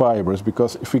those fibers,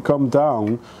 because if we come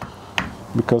down,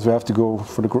 because we have to go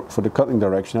for the cutting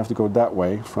direction, I have to go that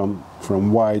way from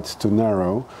wide to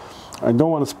narrow. I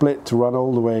don't want to split to run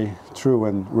all the way through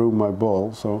and ruin my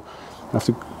ball, so I have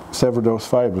to sever those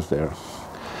fibers there.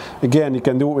 Again, you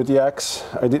can do it with the axe.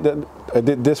 I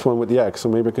did this one with the axe, so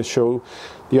maybe I can show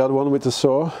the other one with the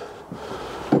saw.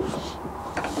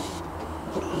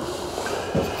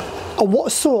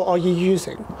 What saw are you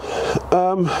using?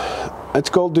 It's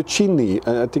called Duccini.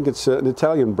 I think it's an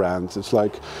Italian brand. It's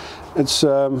like it's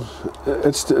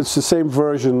the same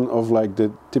version of like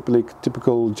the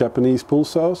typical Japanese pool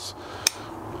saws,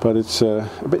 but it's a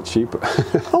bit cheaper.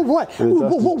 Oh right.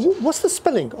 What's the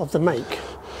spelling of the make?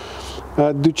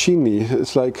 Duccini.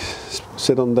 It's like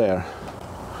sit on there.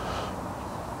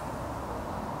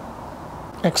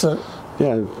 Excellent.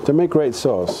 Yeah, they make great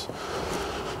saws.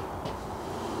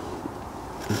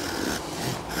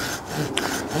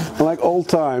 Like old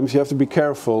times, you have to be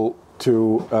careful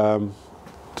to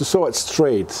saw it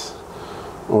straight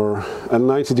or at a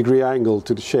 90-degree angle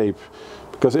to the shape,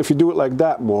 because if you do it like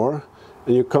that more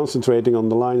and you're concentrating on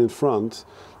the line in front,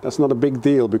 that's not a big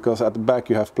deal, because at the back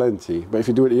you have plenty. But if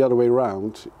you do it the other way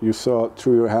around, you saw it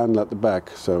through your handle at the back.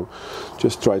 So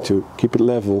just try to keep it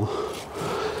level.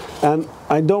 And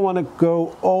I don't want to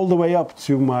go all the way up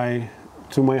to my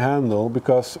handle,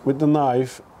 because with the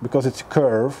knife, because it's a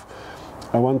curve,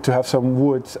 I want to have some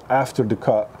wood after the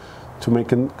cut to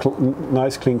make a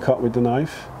nice clean cut with the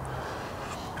knife.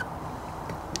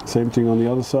 Same thing on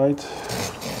the other side.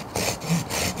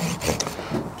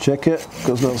 Check it,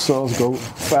 because those saws go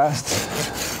fast.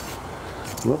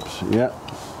 Whoops, yeah,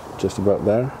 just about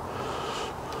there.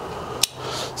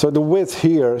 So the width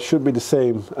here should be the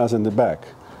same as in the back.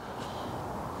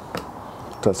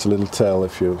 That's a little tell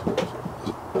if you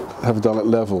have done it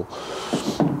level.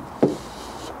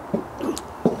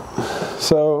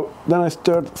 So then I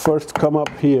first come up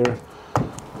here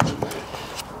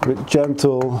with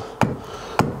gentle,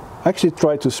 actually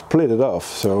try to split it off,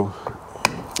 so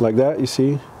like that, you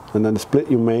see, and then the split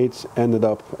you made ended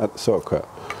up at the saw cut.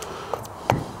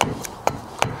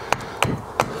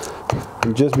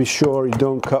 And just be sure you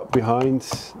don't cut behind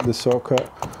the saw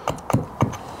cut,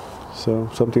 so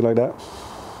something like that.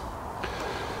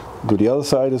 Do the other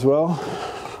side as well.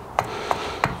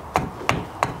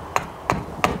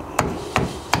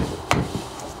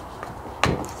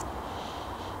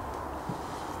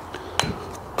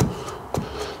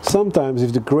 Sometimes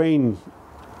if the grain,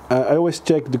 I always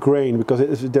check the grain, because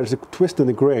if there's a twist in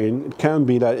the grain, it can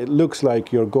be that it looks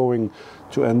like you're going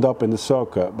to end up in the saw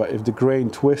cut, but if the grain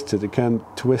twists it, it can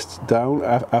twist down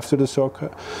after the saw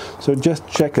cut. So just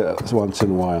check it once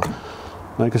in a while.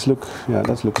 Like this, look, yeah,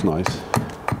 that looks nice.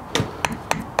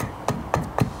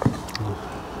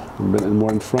 A bit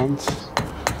more in front.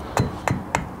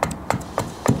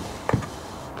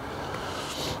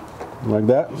 Like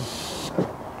that.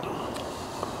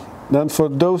 Then for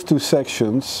those two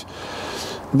sections,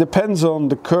 it depends on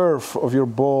the curve of your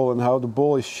ball and how the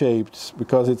ball is shaped,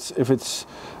 because if it's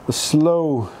a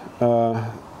slow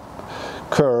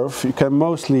curve, you can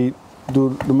mostly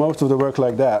do most of the work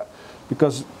like that,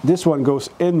 because this one goes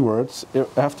inwards. I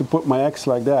have to put my axe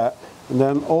like that, and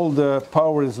then all the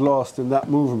power is lost in that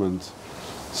movement.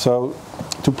 So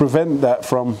to prevent that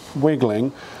from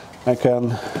wiggling, I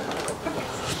can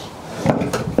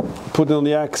put it on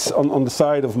the axe, on the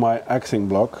side of my axing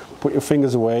block, put your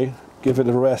fingers away, give it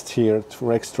a rest here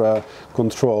for extra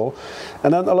control.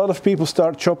 And then a lot of people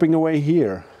start chopping away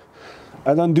here.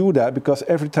 I don't do that, because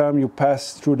every time you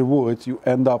pass through the wood, you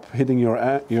end up hitting your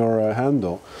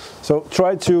handle. So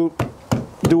try to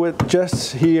do it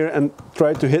just here and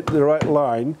try to hit the right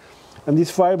line. And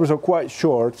these fibers are quite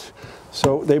short,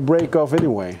 so they break off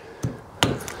anyway.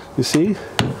 You see?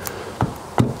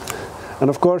 And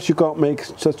of course you can't make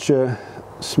such a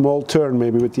small turn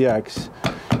maybe with the axe.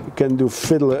 You can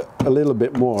fiddle it a little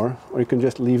bit more, or you can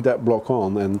just leave that block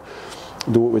on and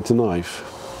do it with the knife.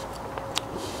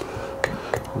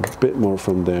 A bit more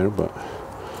from there, but...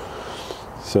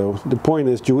 So the point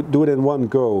is, do it in one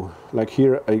go. Like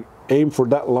here, I aim for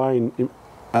that line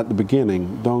at the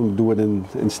beginning, don't do it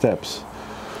in steps.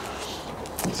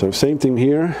 So same thing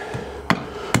here.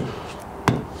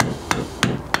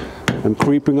 I'm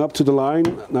creeping up to the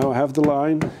line. Now I have the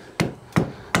line,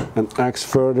 and axe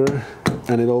further,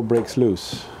 and it all breaks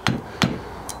loose.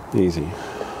 Easy.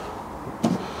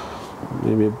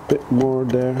 Maybe a bit more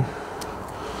there.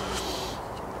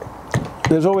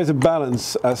 there's always a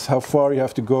balance as how far you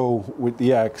have to go with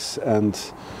the axe, and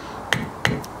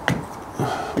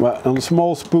well, on a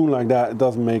small spoon like that, it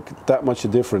doesn't make that much a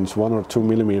difference. 1 or 2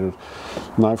 millimeter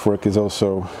knife work is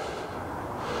also,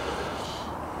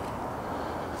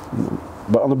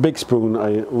 but on a big spoon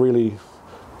I really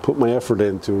put my effort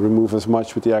in to remove as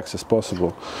much with the axe as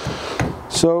possible.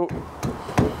 So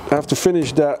I have to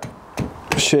finish that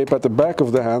shape at the back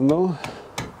of the handle,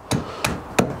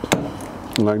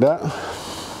 like that.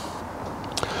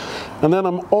 And then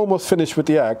I'm almost finished with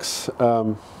the axe.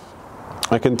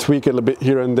 I can tweak it a bit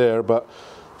here and there, but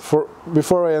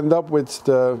before I end up with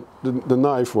the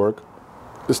knife work,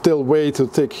 it's still way too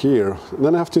thick here. And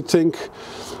then I have to think,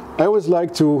 I always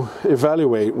like to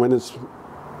evaluate when it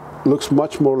looks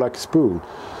much more like a spoon.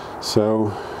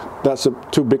 So that's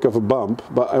too big of a bump,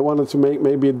 but I wanted to make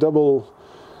maybe a double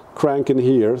crank in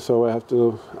here, so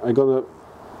I'm gonna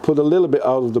put a little bit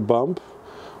out of the bump,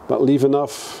 but leave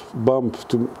enough bump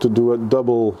to do a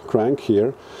double crank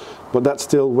here. But that's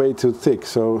still way too thick,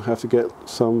 so I have to get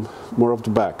some more of the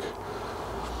back.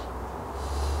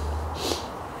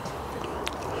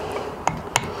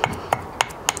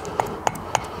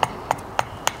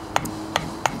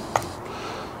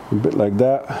 A bit like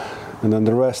that, and then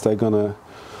the rest I'm gonna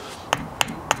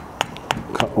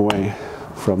cut away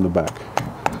from the back.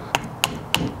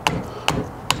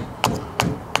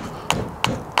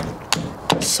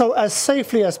 So as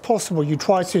safely as possible, you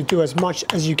try to do as much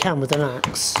as you can with an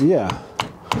axe. Yeah,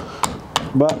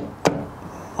 but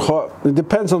it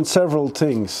depends on several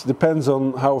things. Depends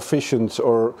on how efficient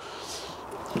or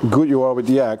good you are with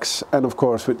the axe, and of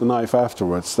course with the knife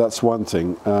afterwards. That's one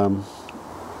thing.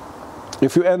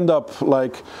 If you end up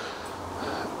like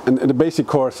in the basic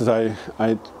courses,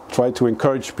 I try to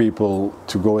encourage people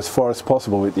to go as far as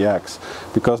possible with the axe,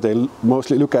 because they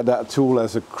mostly look at that tool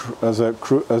as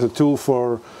a tool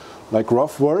for like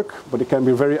rough work, but it can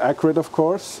be very accurate, of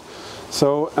course.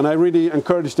 So, and I really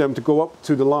encourage them to go up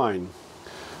to the line.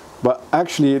 But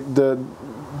actually, the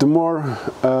more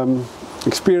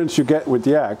experience you get with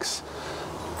the axe,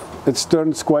 it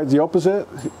turns quite the opposite.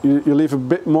 You leave a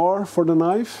bit more for the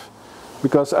knife,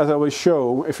 because as I will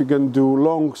show, if you can do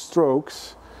long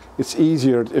strokes, it's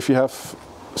easier if you have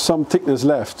some thickness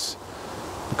left.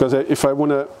 Because if I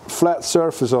want a flat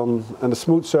surface and a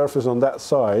smooth surface on that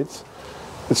side,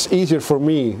 it's easier for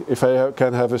me if I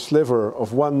can have a sliver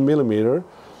of 1 millimeter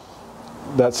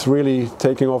that's really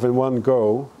taking off in one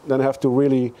go, then I have to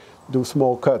really do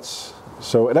small cuts.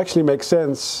 So it actually makes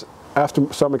sense,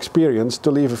 after some experience,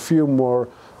 to leave a few more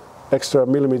extra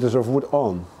millimeters of wood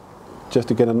on, just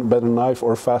to get a better knife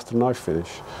or faster knife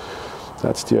finish.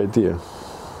 That's the idea.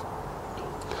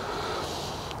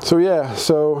 So yeah,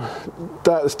 so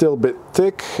that is still a bit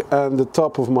thick, and the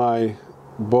top of my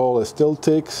ball is still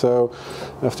thick, so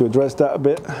I have to address that a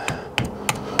bit.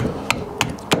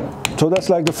 So that's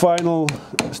like the final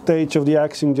stage of the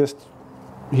axing, just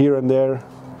here and there.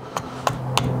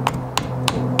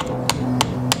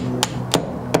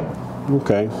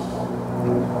 Okay.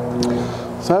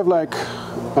 So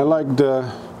I like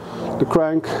the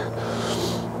crank.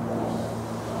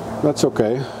 That's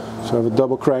okay. So I have a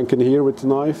double crank in here with the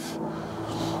knife.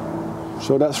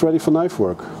 So that's ready for knife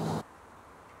work.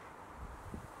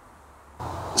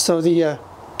 So the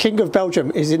King of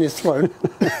Belgium is in his throne.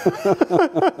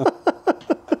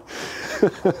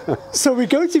 So we're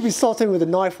going to be starting with the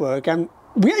knife work, and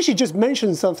we actually just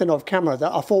mentioned something off camera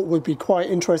that I thought would be quite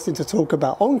interesting to talk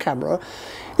about on camera.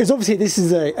 Is obviously this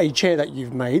is a chair that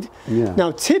you've made. Yeah.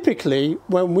 Now typically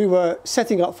when we were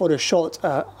setting up for the shot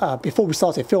before we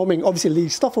started filming, obviously Lee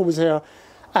Stoffer was here,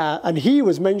 and he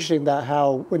was mentioning that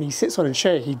how when he sits on a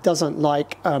chair he doesn't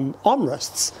like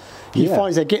armrests. He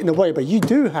finds they're getting away, but you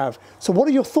do have. So what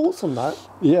are your thoughts on that?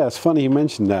 Yeah, it's funny you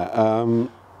mentioned that.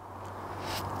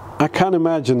 I can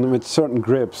imagine with certain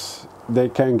grips they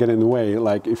can get in the way.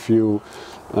 Like if you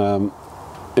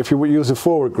would use a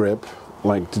forward grip,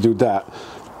 like to do that.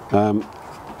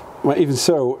 Well, even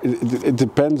so, it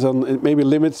depends on. It maybe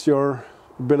limits your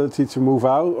ability to move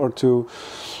out or to.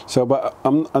 So, but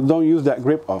I don't use that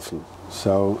grip often.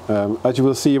 So as you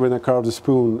will see when I carve the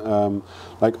spoon,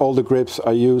 like all the grips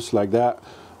I use like that,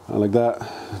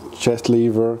 chest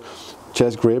lever,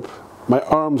 chest grip. My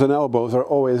arms and elbows are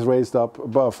always raised up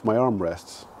above my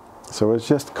armrests. So it's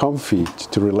just comfy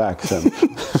to relax, and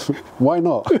why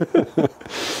not?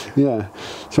 Yeah,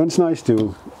 so it's nice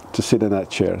to sit in that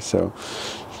chair. So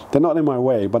they're not in my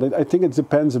way, but I think it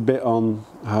depends a bit on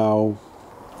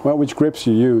which grips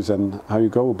you use and how you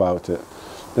go about it.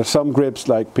 There's some grips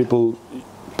like people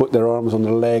put their arms on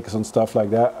their legs and stuff like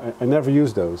that. I never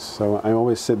use those, so I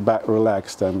always sit back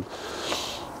relaxed, and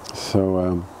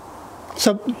so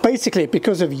So basically,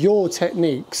 because of your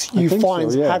techniques, you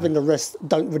find so, yeah. having the rest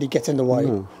don't really get in the way.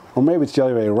 No. Or maybe it's the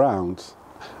other way around.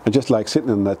 I just like sitting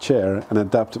in that chair and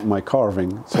adapt my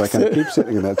carving so I can keep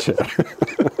sitting in that chair.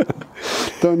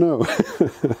 Don't know.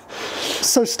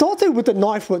 So starting with the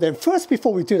knife work then, first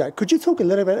before we do that, could you talk a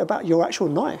little bit about your actual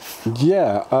knife?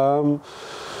 Yeah.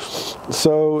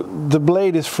 So the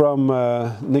blade is from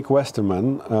Nick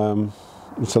Westerman.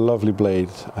 It's a lovely blade.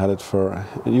 I had it for,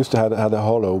 it used to had a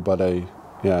hollow, but I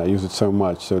use it so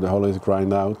much, so the hollow is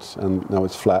grind out and now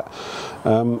it's flat.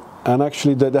 And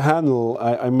actually the handle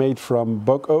I made from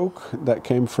bug oak that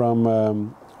came from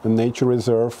a nature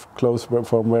reserve close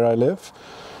from where I live.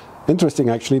 Interesting,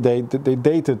 actually, they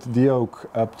dated the oak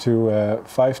up to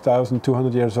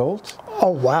 5,200 years old.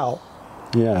 Oh, wow.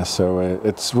 Yeah, so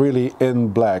it's really in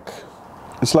black.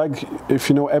 It's like, if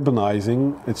you know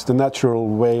ebonizing, it's the natural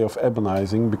way of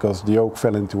ebonizing because the oak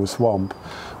fell into a swamp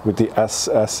with the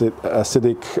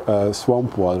acidic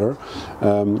swamp water.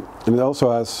 And it also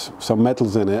has some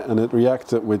metals in it and it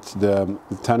reacted with the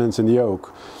tannins in the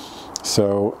oak.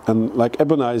 So, and like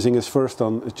ebonizing is first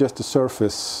on, it's just the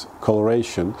surface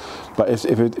coloration. But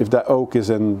if that oak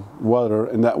is in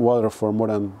that water for more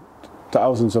than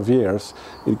thousands of years,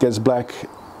 it gets black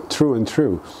through and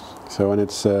through. So, and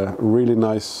it's a really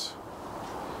nice,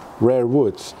 rare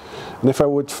wood. And if I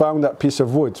would found that piece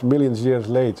of wood millions of years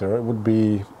later, it would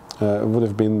be, it would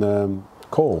have been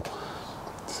coal.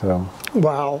 So.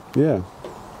 Wow. Yeah.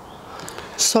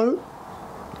 So,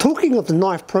 talking of the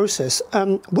knife process,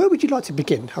 where would you like to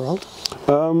begin, Harald?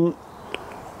 I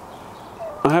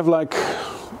have like,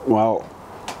 well,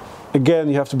 again,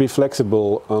 you have to be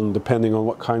flexible on depending on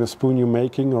what kind of spoon you're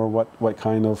making or what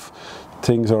kind of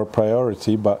things are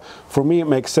priority. But for me, it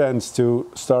makes sense to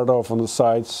start off on the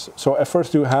sides. So I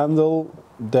first do handle,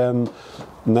 then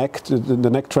neck, the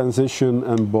neck transition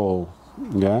and ball.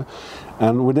 Yeah,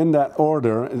 and within that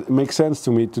order, it makes sense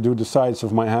to me to do the sides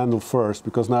of my handle first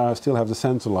because now I still have the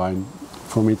center line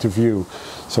for me to view.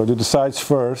 So I do the sides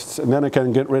first, and then I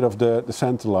can get rid of the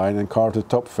center line and carve the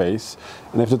top face.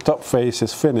 And if the top face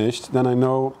is finished, then I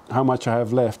know how much I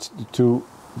have left to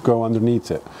go underneath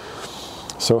it.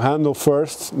 So handle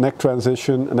first, neck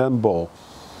transition, and then ball.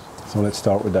 So let's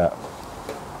start with that.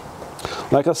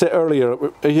 Like I said earlier,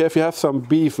 if you have some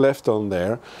beef left on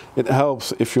there, it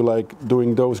helps if you like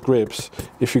doing those grips.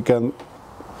 If you can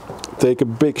take a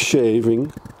big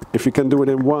shaving, if you can do it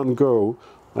in one go,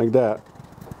 like that,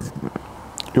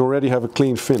 you already have a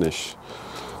clean finish.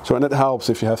 So, and it helps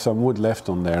if you have some wood left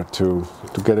on there to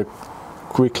get a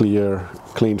quickly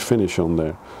clean finish on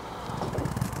there.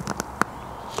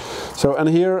 So, and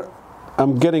here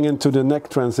I'm getting into the neck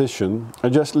transition. I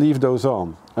just leave those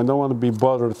on. I don't want to be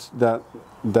bothered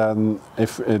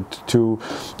to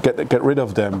get rid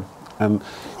of them and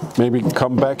maybe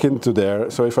come back into there.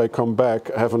 So if I come back,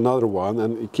 I have another one,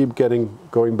 and you keep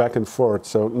going back and forth.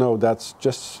 So no, that's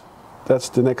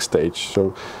the next stage.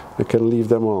 So I can leave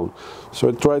them on. So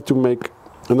I try to make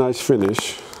a nice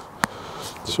finish.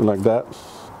 So like that.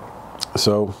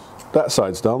 So that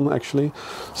side's done actually.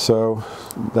 So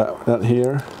that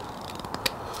here.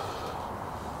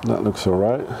 That looks all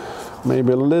right.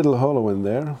 Maybe a little hollow in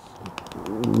there.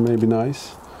 Maybe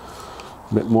nice.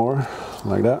 A bit more,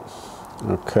 like that.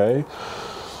 Okay.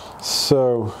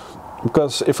 So,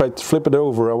 because if I flip it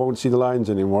over, I won't see the lines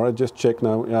anymore. I just check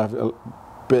now. I have a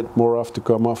bit more off to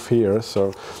come off here.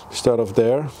 So, start off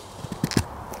there.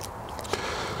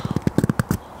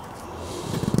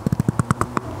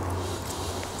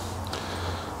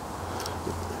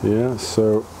 Yeah.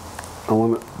 So, I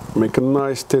want to make a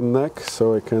nice thin neck,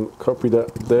 so I can copy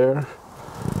that there.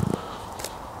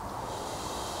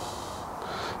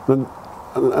 And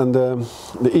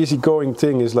the easygoing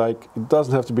thing is like, it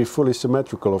doesn't have to be fully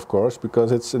symmetrical, of course,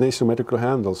 because it's an asymmetrical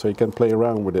handle, so you can play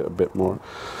around with it a bit more.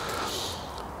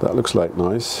 That looks like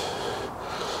nice.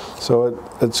 So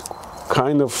it's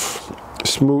kind of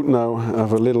smooth now. I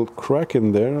have a little crack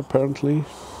in there, apparently.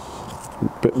 A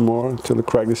bit more until the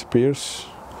crack disappears.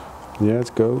 Yeah,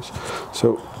 it goes.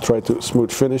 So try to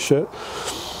smooth finish it.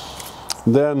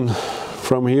 Then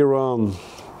from here on,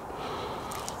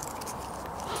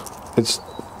 it's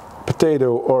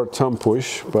potato or thumb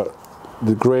push, but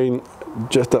the grain,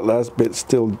 just that last bit,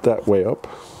 still that way up.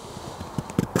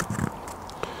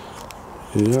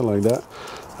 Yeah, like that.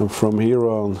 And from here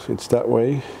on, it's that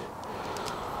way.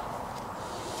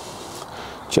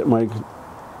 Check my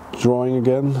drawing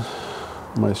again,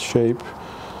 my shape.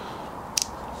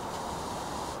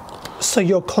 So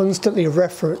you're constantly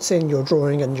referencing your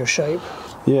drawing and your shape?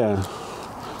 Yeah,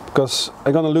 because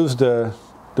I'm gonna lose the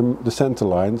center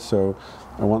line, so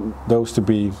I want those to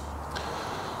be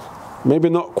Maybe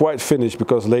not quite finished,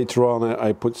 because later on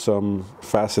I put some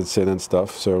facets in and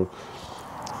stuff, so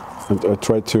I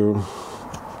try to,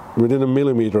 within a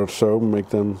millimeter or so, make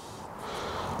them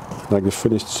like the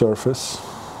finished surface.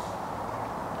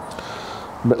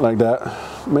 A bit like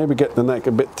that. Maybe get the neck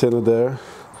a bit thinner there.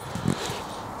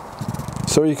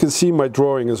 So you can see my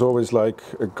drawing is always like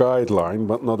a guideline,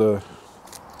 but not a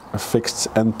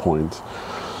fixed endpoint.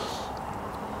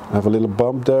 I have a little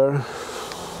bump there.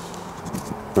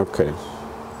 Okay.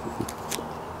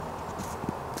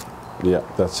 Yeah,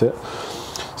 that's it.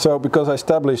 So because I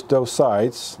established those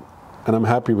sides and I'm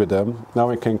happy with them, now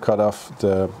I can cut off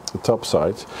the top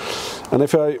side. And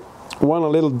if I want a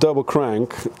little double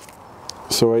crank,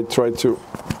 so I try to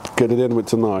get it in with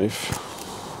the knife.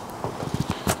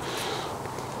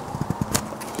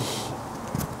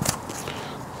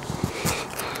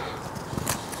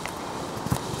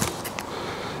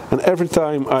 And every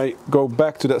time I go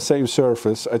back to that same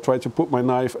surface, I try to put my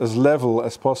knife as level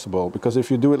as possible, because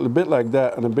if you do it a bit like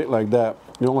that and a bit like that,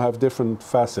 you all have different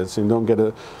facets and you don't get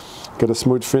a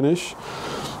smooth finish.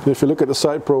 And if you look at the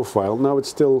side profile, now it's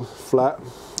still flat,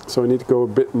 so I need to go a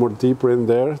bit more deeper in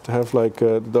there to have like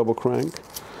a double crank.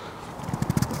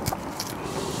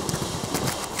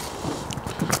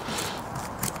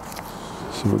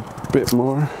 So a bit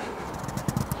more.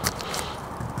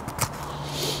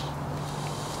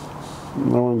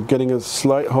 Now I'm getting a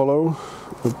slight hollow,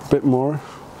 a bit more.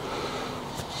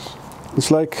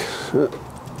 It's like,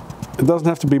 it doesn't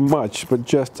have to be much, but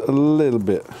just a little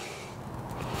bit.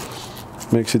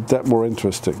 Makes it that more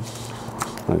interesting,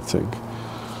 I think.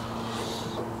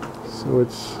 So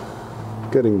it's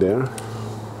getting there.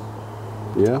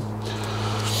 Yeah.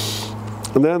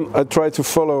 And then I try to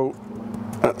follow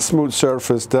a smooth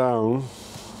surface down.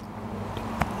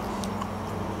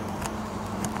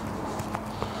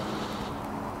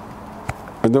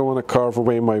 I don't want to carve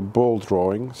away my ball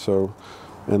drawing, so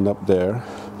end up there.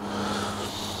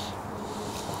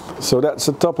 So that's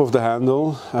the top of the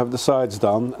handle. I have the sides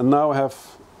done, and now I have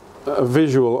a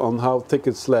visual on how thick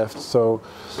it's left. So,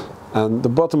 and the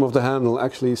bottom of the handle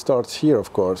actually starts here,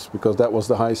 of course, because that was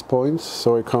the highest point.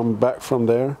 So I come back from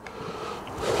there.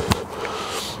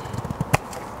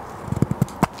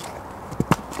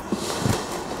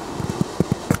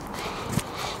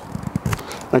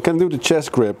 I can do the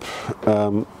chest grip,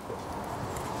 not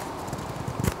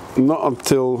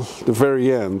until the very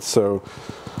end, so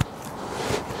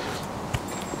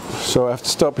I have to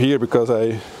stop here because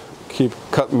I keep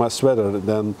cutting my sweater.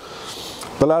 Then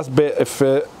the last bit, if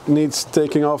it needs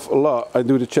taking off a lot, I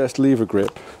do the chest lever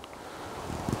grip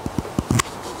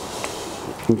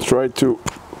and try to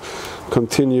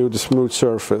continue the smooth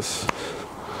surface.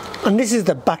 And this is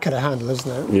the back of the handle,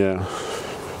 isn't it? Yeah.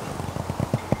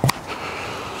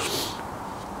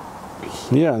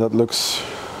 Yeah, that looks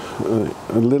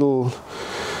a little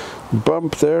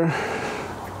bump there,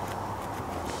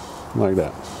 like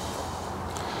that.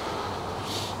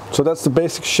 So that's the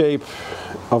basic shape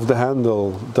of the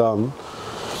handle done.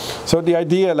 So the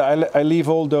idea that I leave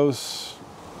all those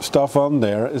stuff on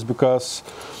there is because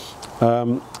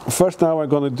first now I'm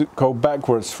going to go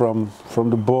backwards from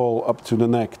the ball up to the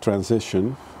neck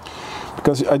transition,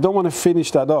 because I don't want to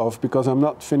finish that off, because I'm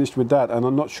not finished with that and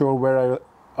I'm not sure where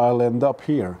I'll end up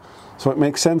here. So it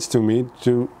makes sense to me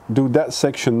to do that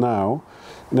section now,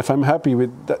 and if I'm happy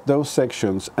with those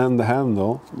sections and the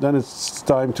handle, then it's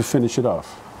time to finish it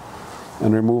off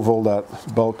and remove all that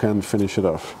bulk and finish it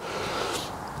off.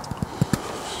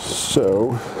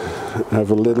 So I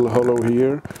have a little hollow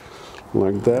here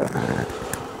like that,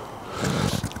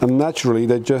 and naturally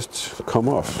they just come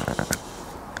off.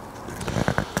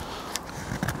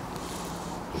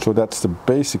 So that's the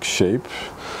basic shape.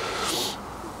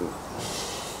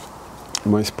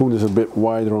 My spoon is a bit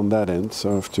wider on that end,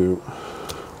 so I have to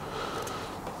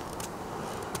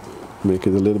make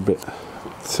it a little bit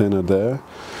thinner there.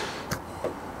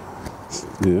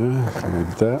 Yeah,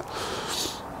 like that.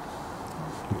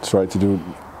 Try to do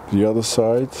the other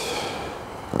side.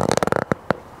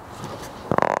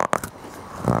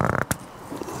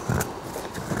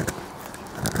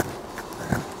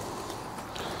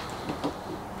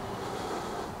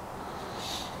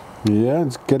 Yeah,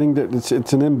 it's getting there. It's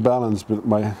an imbalance, but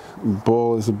my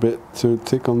ball is a bit too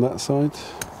thick on that side.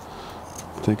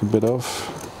 Take a bit off.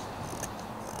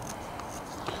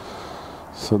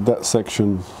 So that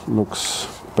section looks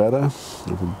better. I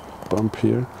have a bump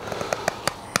here.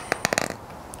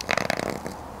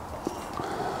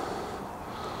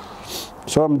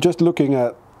 So I'm just looking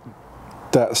at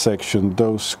that section,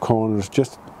 those corners,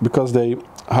 just because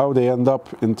how they end up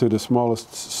into the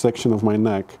smallest section of my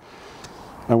neck.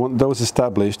 I want those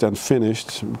established and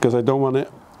finished, because I don't want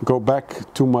go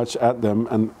back too much at them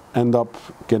and end up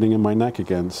getting in my neck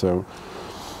again. So,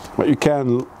 but you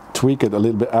can tweak it a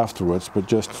little bit afterwards, but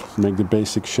just make the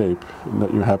basic shape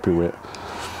that you're happy with.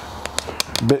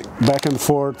 Bit back and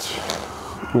forth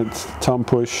with thumb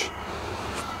push.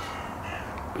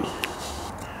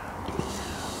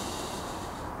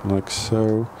 Like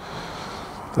so.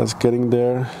 That's getting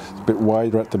there. A bit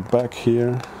wider at the back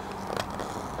here.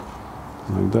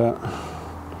 Like that.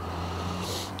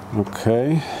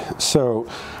 Okay, so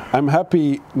I'm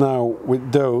happy now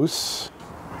with those,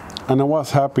 and I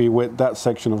was happy with that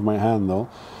section of my handle.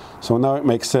 So now it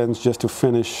makes sense just to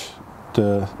finish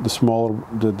the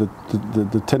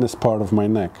thinnest part of my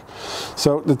neck.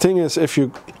 So the thing is,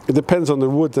 it depends on the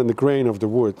wood and the grain of the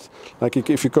wood. Like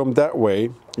if you come that way,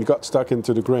 you got stuck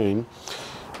into the grain,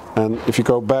 and if you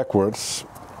go backwards,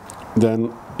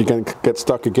 then you can get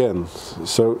stuck again.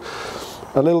 So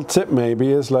a little tip maybe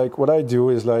is like, what I do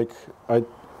is like,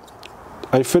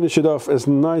 I finish it off as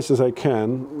nice as I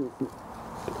can,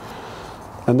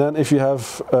 and then if you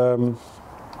have,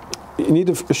 you need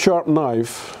a sharp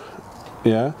knife,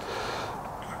 yeah,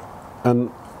 and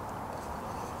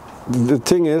the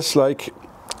thing is like,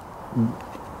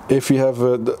 if you have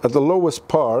at the lowest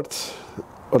part,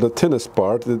 or the thinnest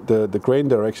part, the grain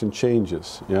direction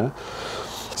changes, yeah.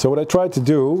 So what I try to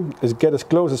do is get as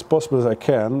close as possible as I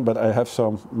can, but I have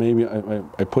some, maybe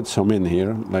I put some in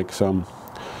here, like some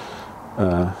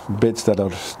bits that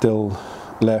are still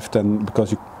left, and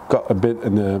because you got a bit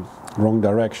in the wrong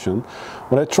direction.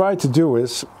 What I try to do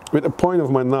is, with the point of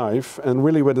my knife, and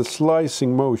really with a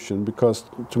slicing motion, because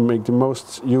to make the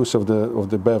most use of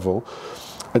the bevel,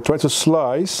 I try to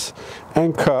slice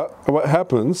and cut. What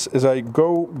happens is I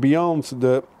go beyond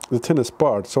the thinnest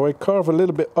part, so I carve a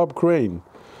little bit up grain.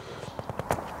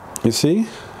 You see,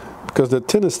 because the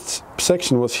thinnest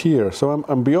section was here, so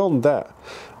I'm beyond that,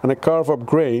 and I carve up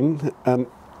grain, and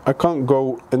I can't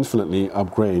go infinitely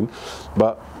up grain,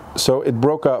 but so it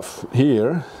broke off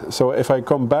here. So if I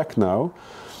come back now,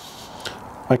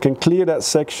 I can clear that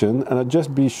section, and I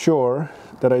just be sure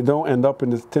that I don't end up in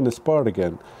the thinnest part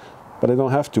again, but I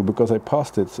don't have to because I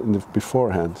passed it in the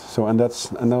beforehand. So and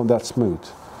now that's smooth.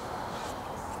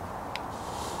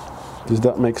 Does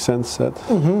that make sense, Seth?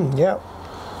 Mm-hmm, yeah.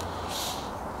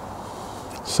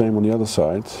 Same on the other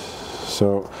side.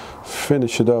 So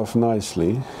finish it off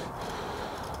nicely,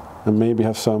 and maybe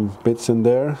have some bits in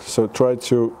there. So try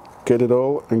to get it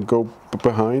all and go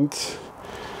behind.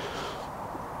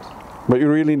 But you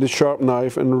really need a sharp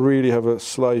knife and really have a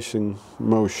slicing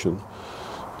motion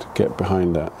to get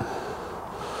behind that.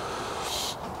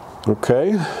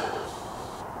 Okay.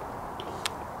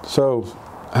 So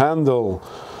handle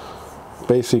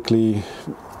basically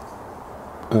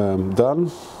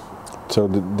done. So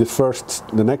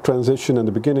the neck transition and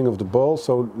the beginning of the ball.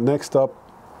 So next up,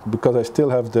 because I still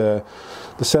have the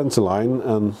center line,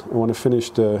 and I want to finish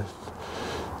the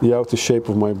outer shape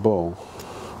of my ball.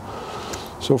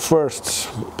 So first,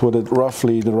 put it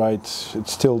roughly the right.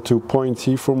 It's still too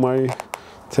pointy for my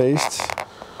taste.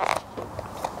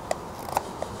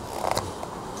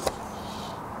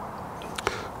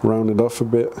 Round it off a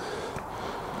bit.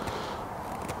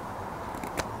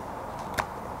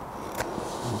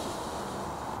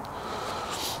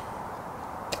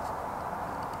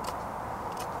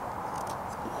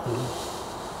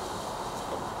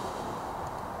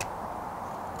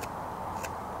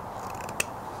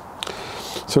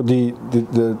 So the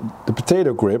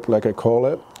potato grip, like I call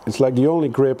it, it's like the only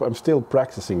grip. I'm still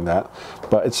practicing that,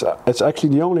 but it's actually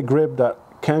the only grip that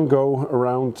can go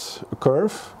around a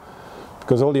curve,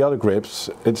 because all the other grips,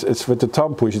 it's with the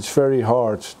thumb push, it's very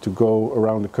hard to go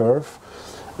around a curve,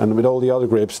 and with all the other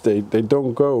grips, they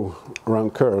don't go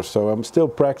around curves. So I'm still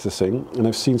practicing, and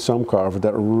I've seen some carvers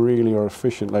that really are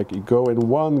efficient, like you go in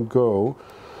one go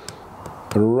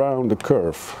around the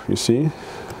curve, you see.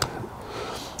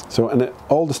 So, and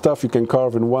all the stuff you can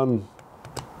carve in one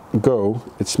go,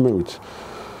 it's smooth.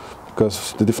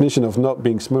 Because the definition of not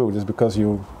being smooth is because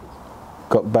you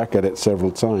got back at it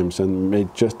several times and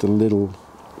made just a little,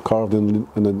 carved in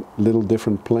a little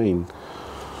different plane.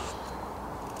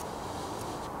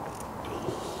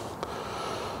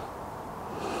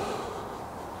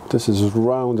 This is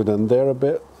rounded and there a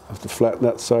bit. I have to flatten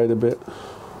that side a bit.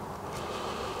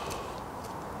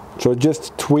 So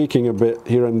just tweaking a bit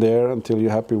here and there until you're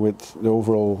happy with the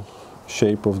overall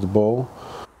shape of the ball.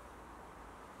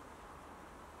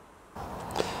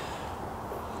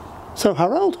 So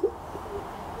Harald,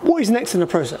 what is next in the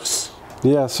process?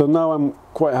 Yeah, so now I'm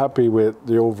quite happy with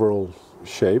the overall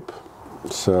shape.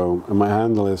 So and my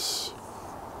handle is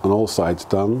on all sides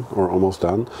done, or almost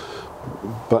done.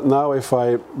 But now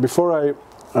before I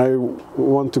I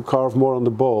want to carve more on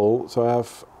the bowl, so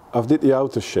I've did the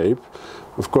outer shape.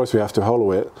 Of course, we have to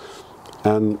hollow it,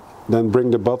 and then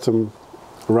bring the bottom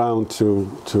round to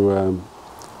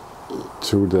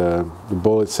the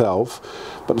bowl itself.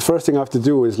 But the first thing I have to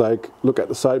do is like look at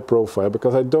the side profile,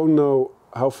 because I don't know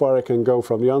how far I can go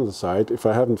from the underside if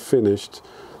I haven't finished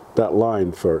that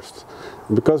line first.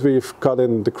 And because we've cut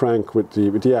in the crank with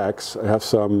the axe, I have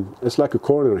some, it's like a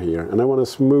corner here, and I want a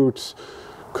smooth,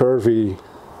 curvy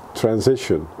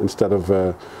transition instead of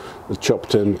a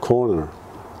chopped in corner.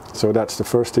 So that's the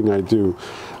first thing I do.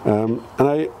 And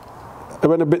I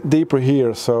went a bit deeper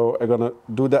here, so I'm gonna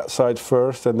do that side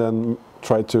first and then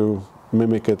try to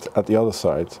mimic it at the other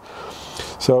side.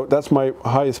 So that's my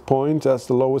highest point, that's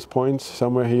the lowest point,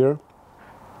 somewhere here.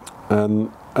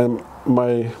 And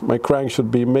my crank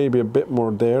should be maybe a bit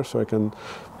more there, so I can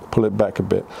pull it back a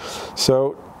bit.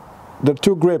 So there are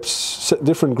two grips,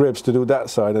 different grips to do that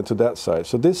side and to that side.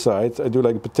 So this side I do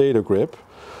like a potato grip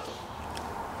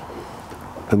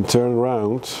and turn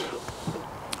around,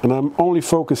 and I'm only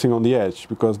focusing on the edge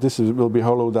because this will be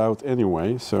hollowed out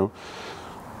anyway, so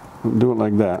I'll do it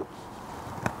like that.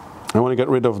 I want to get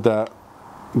rid of that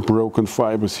broken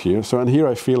fibers here. So, and here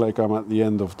I feel like I'm at the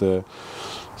end of the,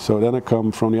 so then I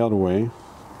come from the other way,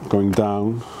 going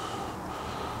down.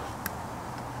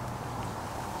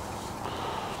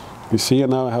 You see,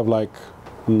 and now I have like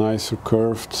a nicer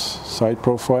curved side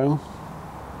profile.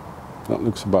 That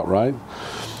looks about right.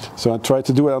 So I try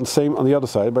to do it on the other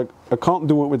side, but I can't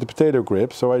do it with the potato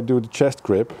grip, so I do the chest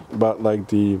grip, but like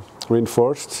the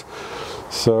reinforced.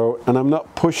 So, and I'm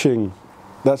not pushing,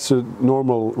 that's a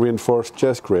normal reinforced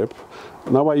chest grip.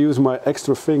 Now I use my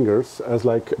extra fingers as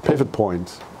like a pivot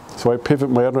point. So I pivot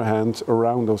my other hand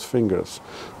around those fingers.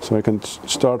 So I can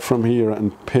start from here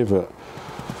and pivot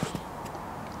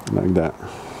like that.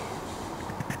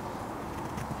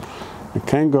 I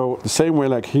can go the same way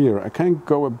like here. I can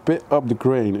go a bit up the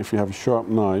grain if you have a sharp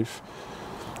knife.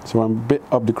 So I'm a bit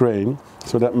up the grain,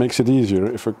 so that makes it easier.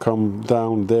 If I come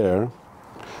down there,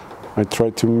 I try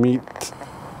to meet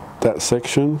that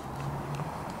section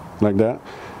like that,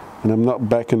 and I'm not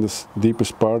back in this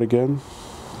deepest part again,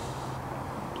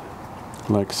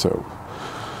 like so.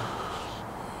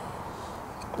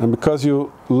 And because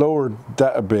you lowered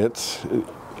that a bit,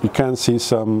 you can see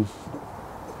some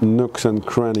nooks and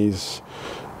crannies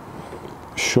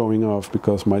showing off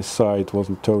because my side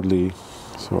wasn't totally,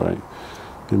 so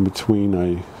in between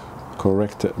I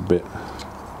correct it a bit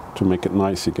to make it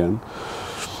nice again.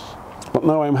 But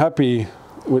now I'm happy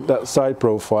with that side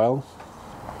profile,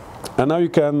 and now you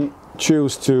can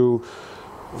choose to,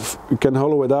 you can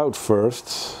hollow it out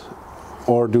first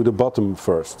or do the bottom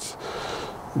first.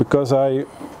 Because I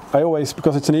always,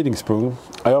 because it's an eating spoon,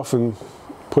 I often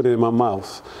put it in my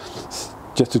mouth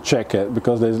just to check it,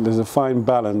 because there's a fine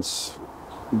balance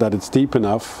that it's deep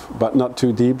enough but not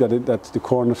too deep that the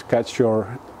corners catch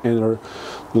your inner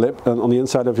lip and on the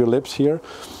inside of your lips here.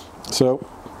 So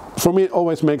for me it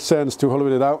always makes sense to hollow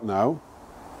it out now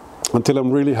until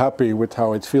I'm really happy with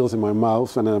how it feels in my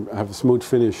mouth and I have a smooth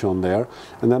finish on there,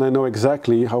 and then I know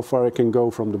exactly how far I can go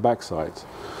from the back side,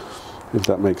 if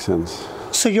that makes sense.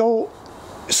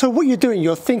 So what you're doing,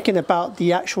 you're thinking about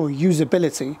the actual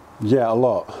usability? Yeah, a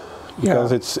lot.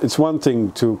 Because it's one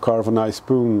thing to carve a nice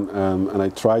spoon, and I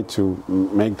try to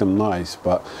make them nice,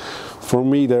 but for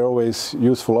me they're always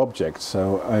useful objects.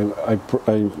 So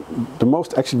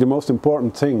the most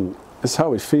important thing is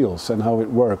how it feels and how it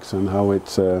works and how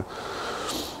it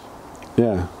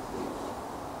it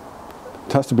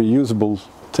has to be a usable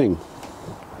thing.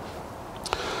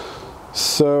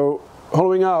 So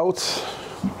hollowing out,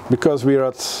 because we're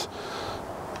at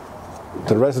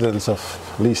the residence of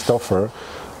Lee Stoffer,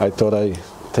 I thought I'd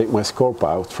take my scorp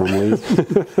out from Lee.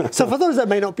 So for those that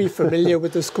may not be familiar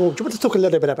with the scorp, do you want to talk a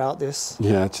little bit about this?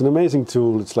 Yeah, it's an amazing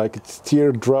tool. It's like a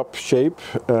teardrop shape.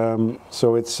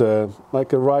 So it's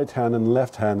like a right-handed and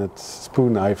left-handed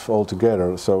spoon knife all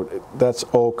together. So that's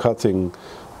all cutting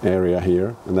area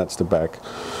here, and that's the back.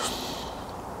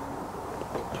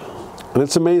 And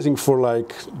it's amazing for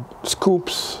like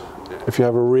scoops. If you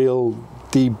have a real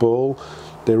deep bowl,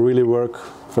 they really work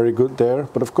very good there.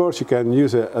 But of course you can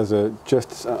use it as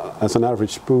as an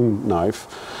average spoon knife,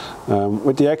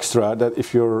 with the extra that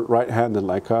if you're right-handed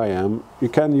like I am, you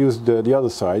can use the other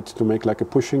side to make like a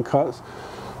pushing cut,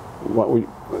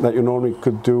 that you normally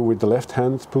could do with the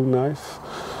left-hand spoon knife.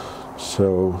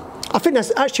 So I think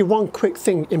that's actually one quick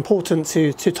thing important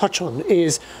to touch on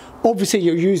is, obviously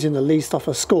you're using the Lee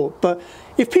Stoffer scorp, but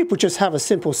if people just have a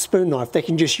simple spoon knife, they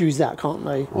can just use that, can't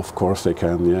they? Of course they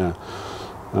can, yeah.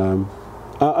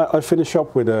 I finish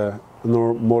up with a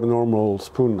more normal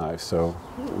spoon knife, so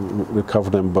we cover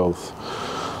them both.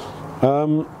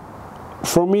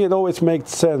 For me, it always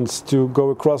makes sense to go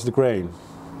across the grain.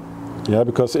 Yeah,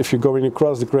 because if you're going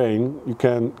across the grain, you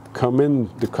can come in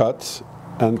the cut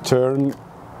and turn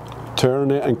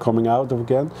it and coming out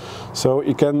again. So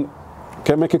you can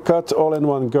make a cut all in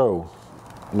one go,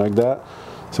 like that.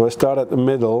 So I start at the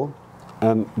middle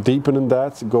and deepen in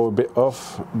that, go a bit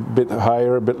off, a bit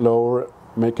higher, a bit lower,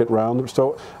 make it rounder.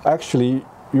 So actually,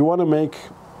 you want to make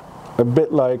a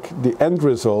bit like the end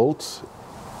result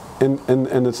in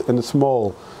a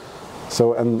small.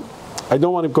 So, and I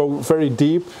don't want to go very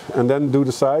deep and then do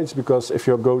the sides, because if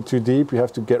you go too deep, you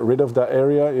have to get rid of that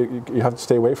area. You have to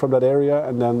stay away from that area,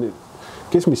 and then it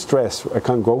gives me stress. I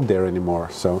can't go there anymore.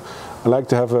 So I like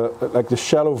to have like the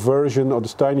shallow version or the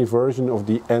tiny version of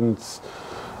the end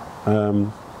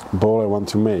ball I want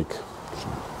to make.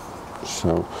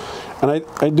 So, and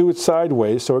I do it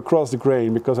sideways, so across the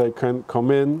grain, because I can come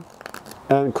in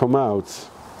and come out.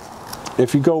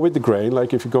 If you go with the grain,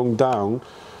 like if you're going down,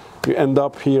 you end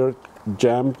up here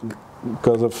jammed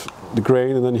because of the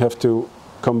grain, and then you have to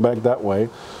come back that way.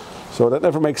 So that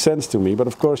never makes sense to me, but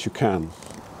of course you can.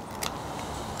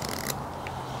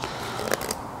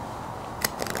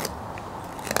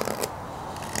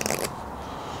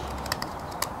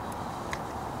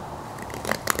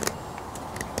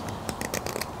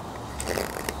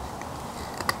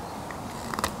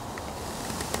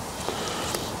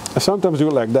 I sometimes do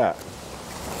it like that.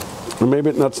 And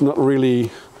maybe that's not really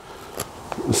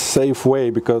a safe way,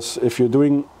 because if you're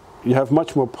doing, you have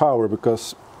much more power,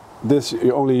 because this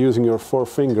you're only using your 4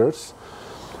 fingers,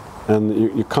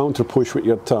 and you counter push with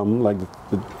your thumb, like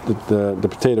the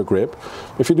potato grip.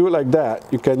 If you do it like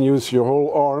that, you can use your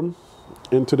whole arm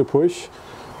into the push,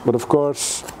 but of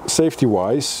course, safety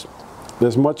wise,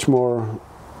 there's much more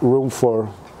room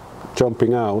for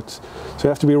jumping out. So you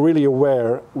have to be really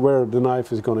aware where the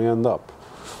knife is going to end up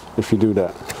if you do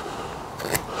that.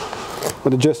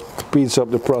 But it just speeds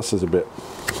up the process a bit.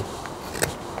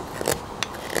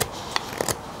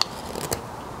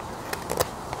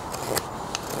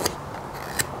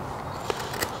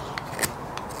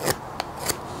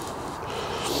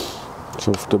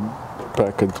 So if the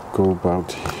packet go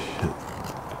about here.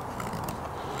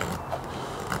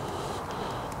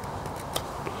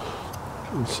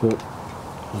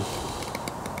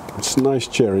 It's a nice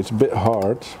chair. It's a bit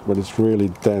hard, but it's really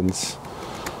dense.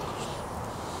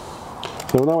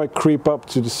 So now I creep up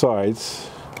to the sides,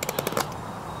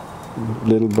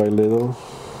 little by little.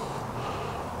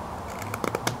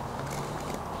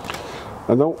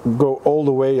 I don't go all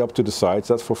the way up to the sides,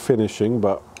 that's for finishing,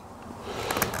 but...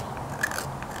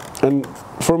 And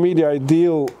for me, the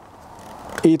ideal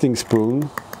eating spoon,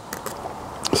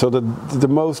 so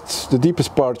the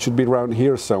deepest part should be around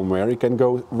here somewhere. You can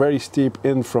go very steep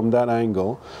in from that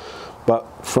angle, but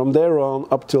from there on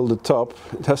up till the top,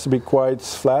 it has to be quite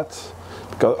flat,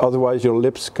 because otherwise your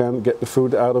lips can't get the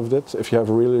food out of it if you have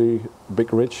a really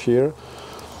big ridge here.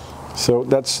 So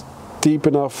that's deep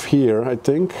enough here, I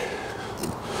think.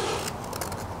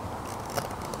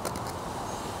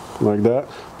 Like that,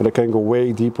 but I can go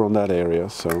way deeper on that area,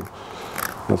 so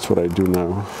that's what I do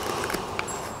now.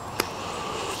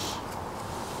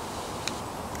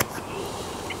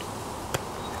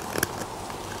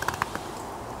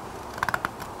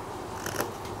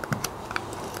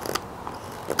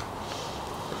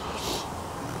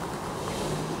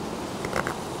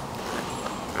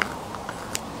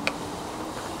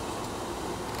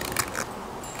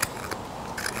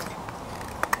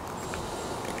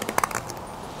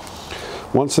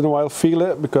 Once in a while feel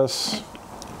it, because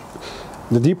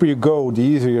the deeper you go, the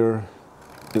easier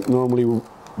it normally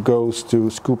goes to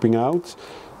scooping out.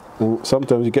 And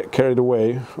sometimes you get carried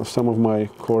away, or some of my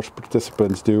course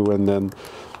participants do, and then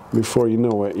before you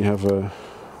know it, you have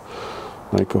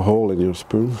like a hole in your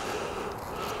spoon.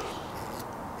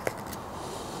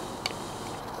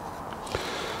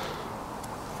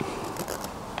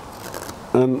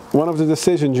 And one of the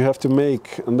decisions you have to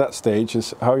make on that stage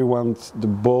is how you want the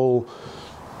bowl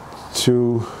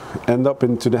to end up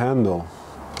into the handle.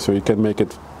 So you can make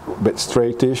it a bit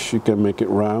straightish, you can make it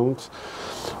round.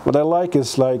 What I like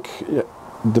is like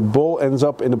the bowl ends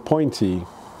up in a pointy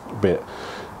bit,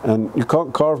 and you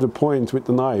can't carve the point with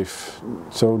the knife.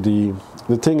 So the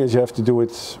thing is, you have to do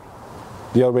it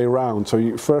the other way around. So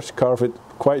you first carve it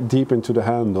quite deep into the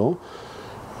handle,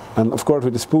 and of course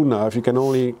with the spoon knife you can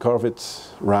only carve it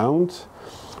round,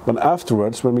 but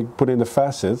afterwards when we put in the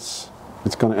facets,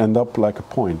 it's going to end up like a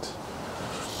point.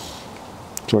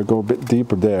 So I go a bit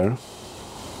deeper there.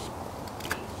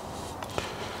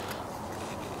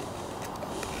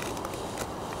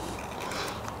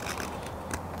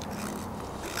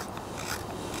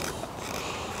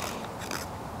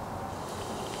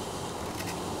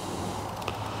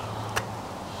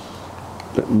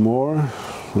 bit more,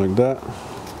 like that.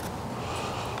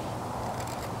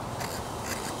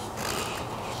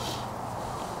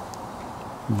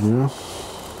 Yeah.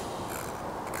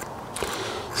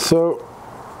 So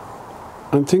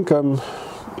I think I'm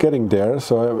getting there,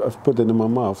 so I've put it in my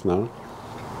mouth now.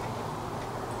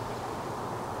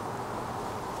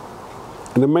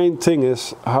 And the main thing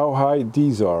is how high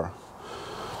these are.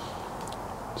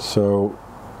 So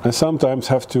I sometimes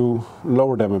have to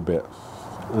lower them a bit.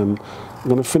 And I'm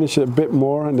going to finish it a bit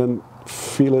more and then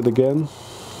feel it again.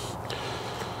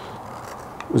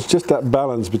 It's just that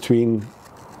balance between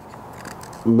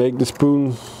make the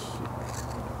spoon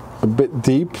a bit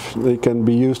deep. They can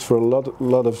be used for a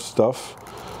lot of stuff,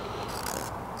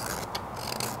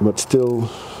 but still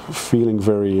feeling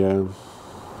very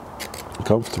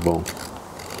comfortable.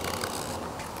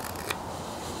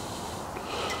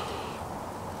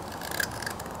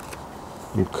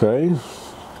 Okay,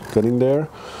 getting there,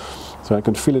 so I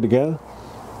can feel it again.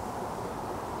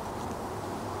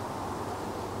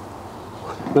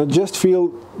 Now just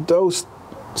feel those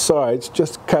sides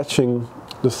just catching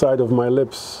the side of my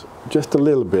lips just a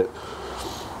little bit.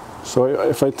 So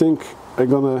if I think I'm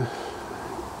gonna,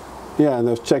 yeah, and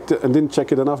I've checked it and didn't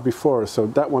check it enough before, so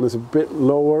that one is a bit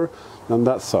lower than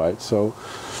that side, so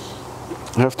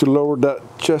I have to lower that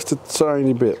just a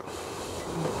tiny bit.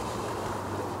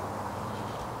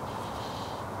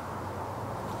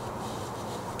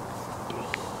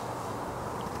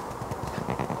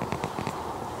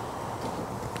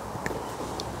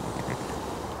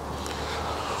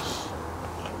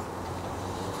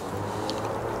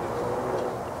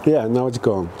 Yeah, now it's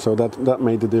gone, so that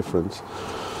made the difference.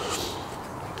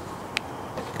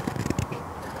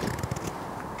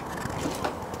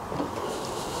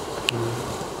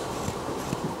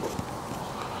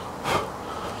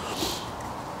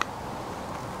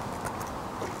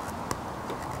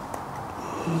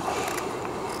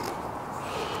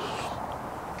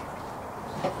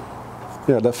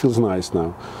 Yeah, that feels nice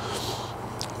now.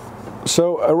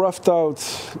 So I roughed out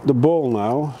the bowl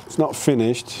now. It's not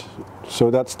finished. So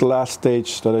that's the last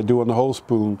stage that I do on the whole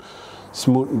spoon.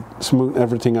 Smooth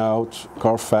everything out,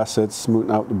 carve facets, smoothen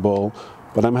out the bowl.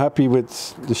 But I'm happy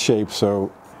with the shape,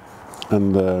 so,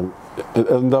 and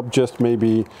it ended up just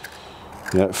maybe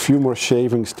a few more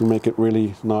shavings to make it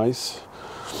really nice.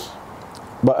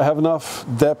 But I have enough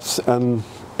depth and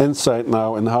insight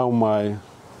now in how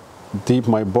deep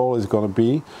my bowl is going to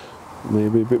be.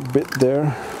 Maybe a bit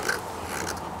there.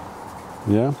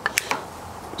 Yeah.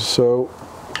 So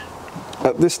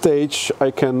at this stage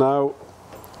I can now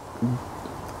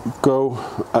go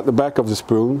at the back of the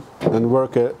spoon and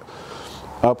work it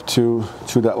up to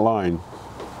that line.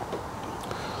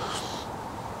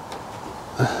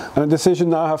 And the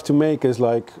decision now I have to make is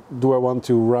like, do I want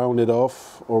to round it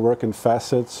off or work in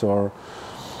facets, or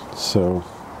so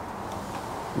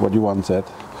what do you want, Ed?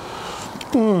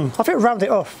 I think round it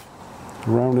off.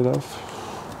 Round it off.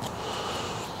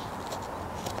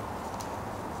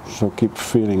 So keep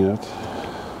feeling it.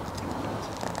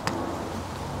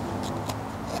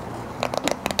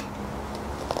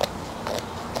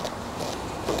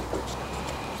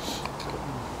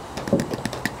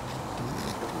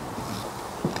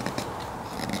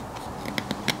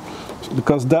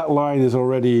 Because that line is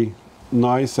already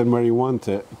nice and where you want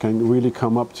it, you can really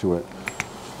come up to it.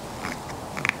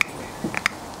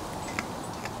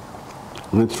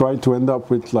 And I try to end up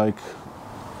with like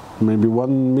maybe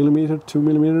 1 millimeter, 2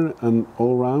 millimeter, and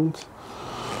all around.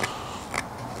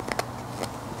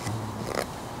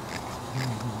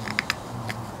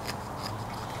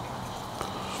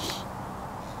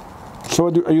 So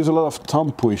I use a lot of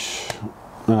thumb push.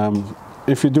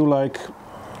 If you do like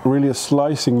really a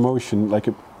slicing motion, like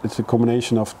it's a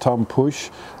combination of thumb push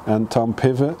and thumb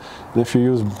pivot, and if you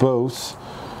use both,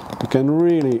 you can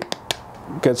really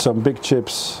get some big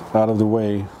chips out of the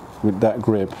way with that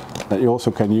grip that you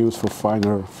also can use for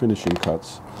finer finishing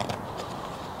cuts.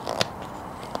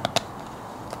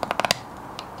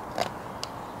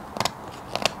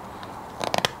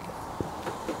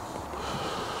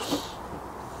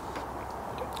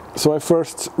 So I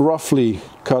first roughly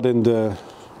cut in the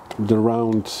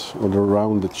round or the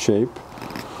rounded shape,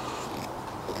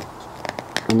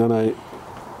 and then I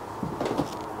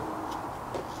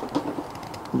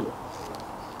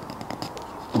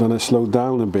slow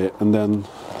down a bit and then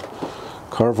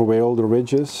carve away all the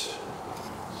ridges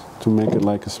to make it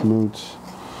like a smooth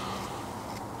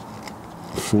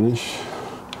finish.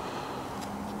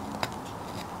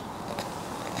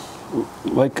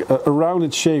 Like a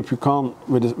rounded shape, you can't,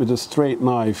 with a straight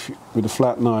knife, with a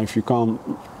flat knife, you can't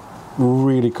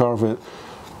really carve it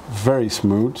very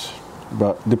smooth.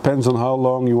 but depends on how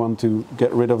long you want to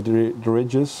get rid of the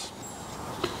ridges.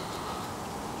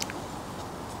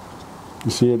 You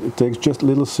see, it takes just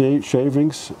little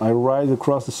shavings. I ride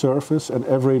across the surface and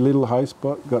every little high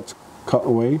spot gets cut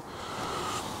away.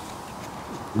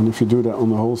 And if you do that on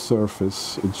the whole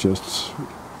surface, it just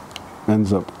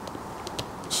ends up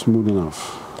smooth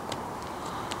enough.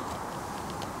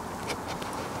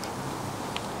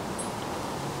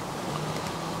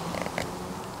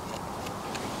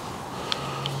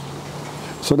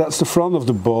 So that's the front of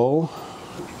the bowl.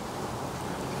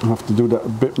 I have to do that a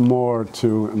bit more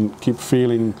too and keep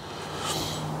feeling.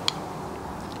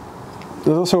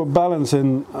 There's also a balance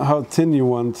in how thin you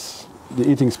want the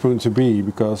eating spoon to be,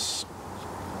 because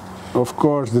of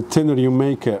course the thinner you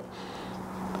make it,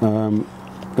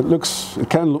 it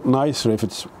can look nicer if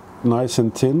it's nice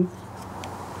and thin,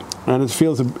 and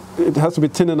it has to be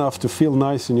thin enough to feel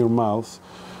nice in your mouth,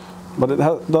 but it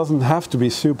doesn't have to be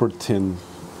super thin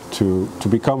to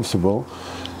be comfortable.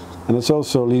 And it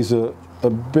also leaves a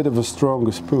bit of a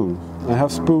stronger spoon. I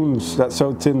have spoons that's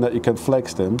so thin that you can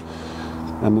flex them,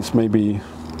 and it's maybe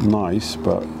nice,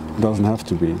 but it doesn't have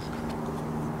to be.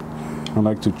 I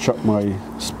like to chuck my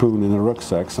spoon in a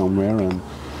rucksack somewhere, and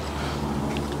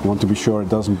I want to be sure it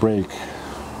doesn't break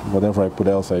whatever I put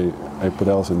else in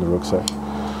the rucksack.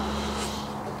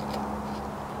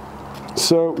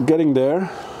 So getting there,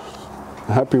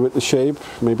 happy with the shape,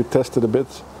 maybe test it a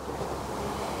bit.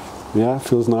 Yeah,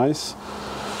 feels nice.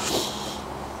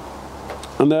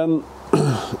 And then,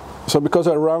 so because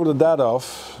I rounded that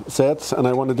off, and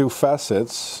I want to do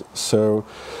facets, so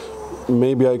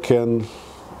maybe I can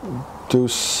do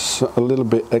a little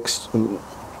bit extra,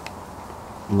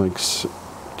 like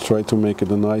try to make it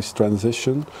a nice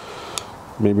transition,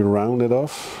 maybe round it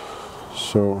off,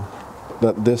 so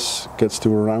that this gets to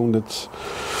a rounded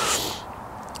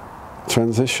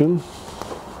transition,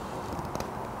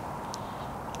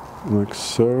 like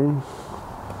so.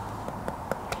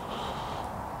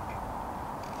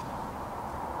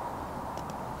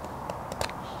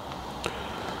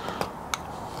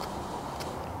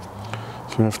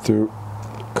 So I have to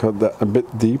cut that a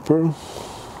bit deeper.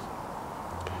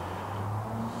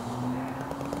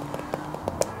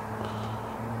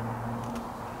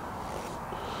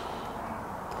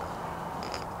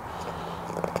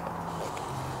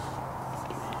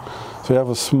 So you have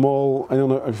a small, I don't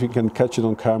know if you can catch it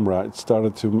on camera, it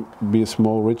started to be a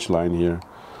small ridge line here.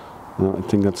 I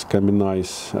think that can be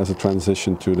nice as a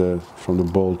transition from the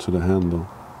bowl to the handle.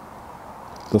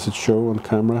 Does it show on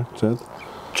camera, Ted?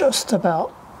 Just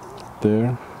about.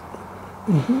 There.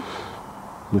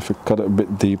 Mm-hmm. If I cut it a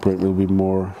bit deeper, it will be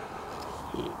more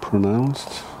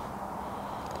pronounced.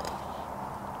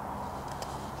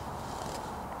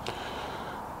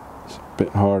 It's a bit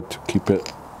hard to keep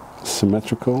it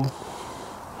symmetrical.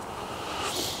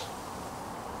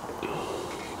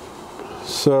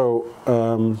 So,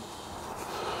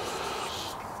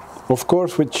 of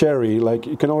course with cherry, like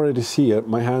you can already see it,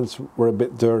 my hands were a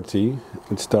bit dirty,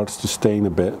 it starts to stain a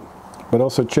bit. But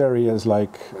also cherry is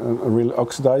like a real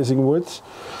oxidizing wood.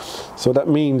 So that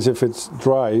means if it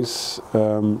dries,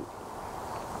 we'll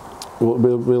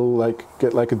like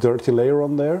get like a dirty layer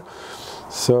on there.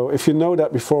 So if you know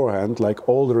that beforehand, like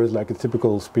alder is like a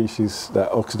typical species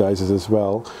that oxidizes as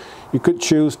well, you could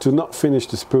choose to not finish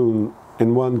the spoon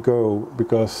in one go,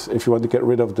 because if you want to get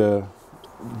rid of the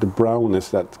brownness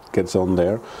that gets on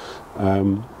there,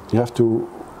 you have to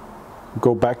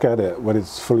go back at it when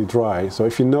it's fully dry. So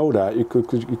if you know that, you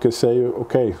could say,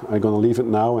 okay, I'm gonna leave it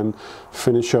now and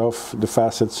finish off the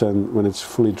facets and when it's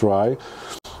fully dry.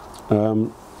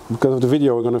 Because of the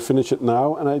video, we're gonna finish it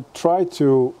now, and I try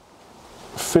to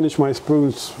finish my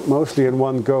spoons mostly in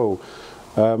one go.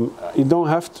 You don't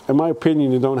have to, in my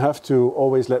opinion, you don't have to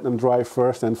always let them dry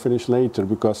first and finish later,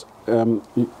 because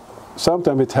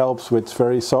sometimes it helps with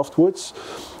very soft woods,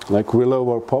 like willow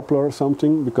or poplar or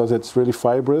something, because it's really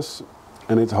fibrous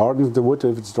and it hardens the wood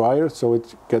if it's drier, so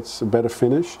it gets a better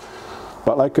finish.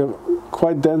 But like a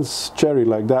quite dense cherry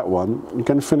like that one, you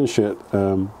can finish it,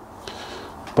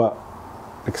 but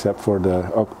except for the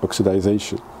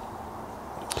oxidization.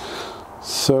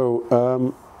 So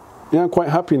yeah, I'm quite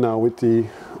happy now with the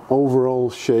overall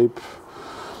shape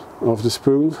of the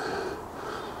spoon.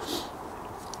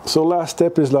 So last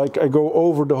step is like I go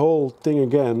over the whole thing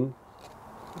again,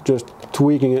 just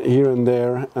tweaking it here and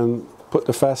there and put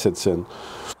the facets in.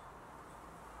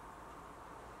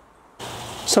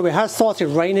 So it has started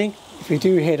raining, if you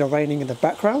do hear the raining in the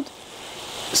background.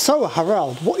 So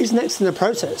Harald, what is next in the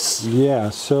process? Yeah,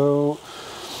 so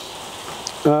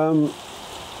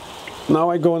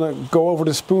now I'm gonna go over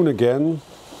the spoon again,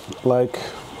 like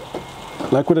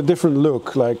like with a different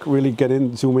look, like really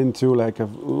zoom into like a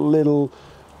little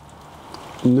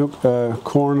nook,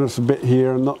 corners a bit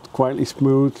here, not quite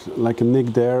smooth, like a nick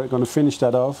there. I'm gonna finish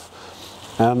that off,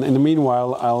 and in the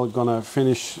meanwhile I'm gonna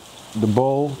finish the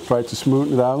bowl, try to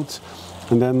smooth it out,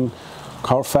 and then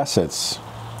carve facets.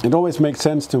 It always makes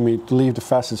sense to me to leave the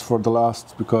facets for the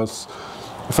last, because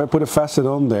if I put a facet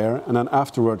on there and then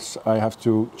afterwards I have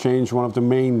to change one of the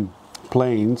main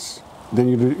planes, then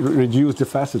you reduce the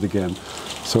facet again.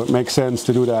 So it makes sense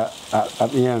to do that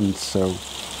at the end.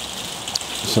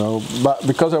 But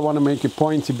because I want to make a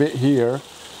pointy bit here,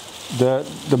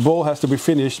 the bowl has to be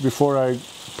finished before I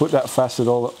put that facet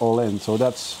all in. So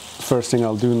that's the first thing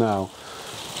I'll do now.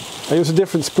 I use a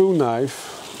different spoon knife.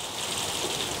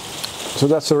 So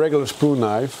that's a regular spoon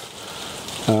knife.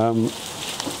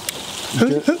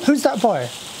 Who's that by?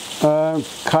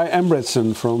 Kai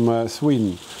Embretson from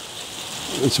Sweden.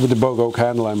 It's with the bog oak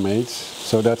handle I made.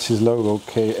 So that's his logo,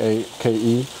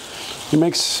 K-E. He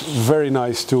makes very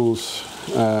nice tools,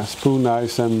 spoon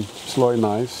knives and Sloyd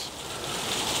knives.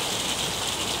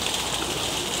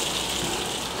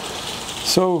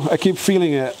 So I keep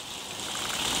feeling it,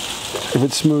 if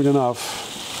it's smooth enough.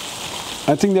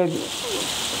 I think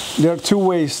there are two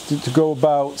ways to go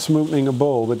about smoothing a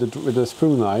bowl with a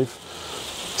spoon knife.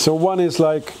 So one is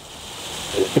like,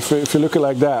 if you look at it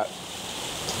like that,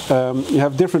 you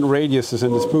have different radiuses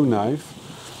in the spoon knife,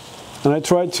 and I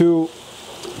try to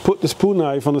put the spoon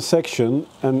knife on a section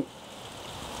and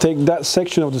take that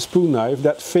section of the spoon knife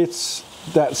that fits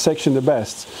that section the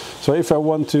best. So if I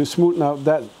want to smoothen out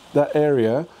that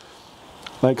area,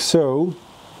 like so,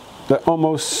 that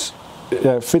almost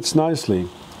fits nicely.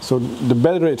 So the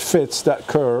better it fits that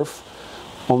curve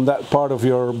on that part of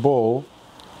your bowl,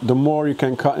 the more you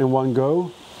can cut in one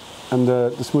go, and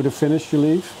the smoother finish you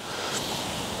leave.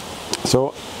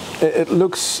 So it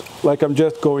looks like I'm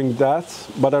just going that,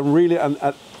 but I'm really,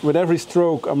 with every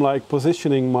stroke, I'm like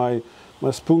positioning my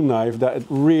spoon knife that it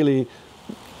really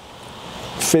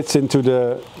fits into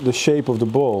the shape of the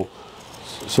bowl.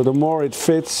 So the more it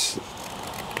fits,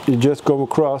 you just go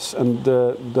across, and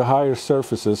the higher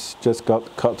surfaces just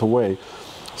got cut away.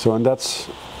 So, and that's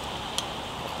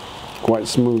quite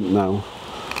smooth now.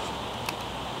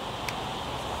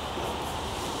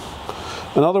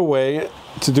 Another way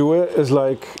to do it is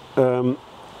like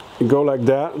go like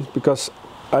that, because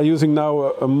I'm using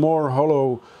now a more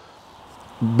hollow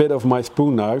bit of my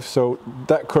spoon knife, so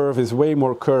that curve is way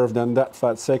more curved than that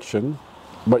fat section,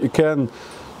 but you can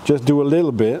just do a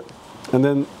little bit, and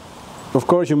then of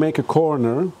course you make a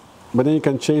corner, but then you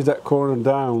can change that corner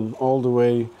down all the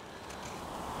way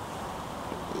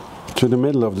to the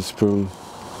middle of the spoon,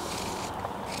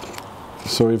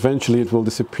 so eventually it will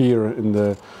disappear in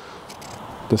the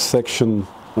section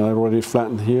I already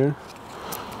flattened here.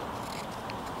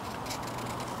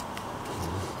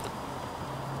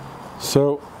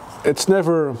 So it's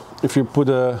never, if you put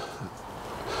a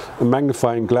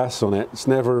magnifying glass on it, it's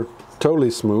never totally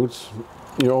smooth.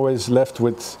 You're always left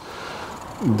with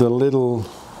the little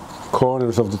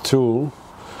corners of the tool,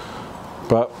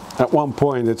 but at one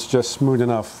point it's just smooth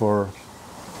enough to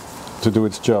do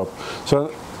its job.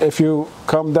 So if you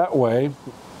come that way,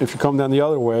 if you come down the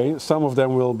other way, some of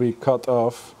them will be cut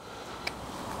off,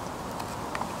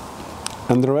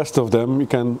 and the rest of them you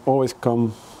can always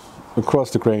come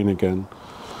across the grain again.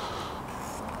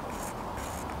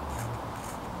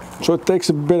 So it takes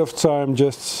a bit of time,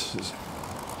 just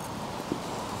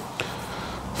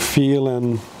feel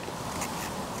and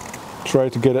try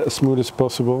to get it as smooth as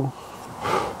possible.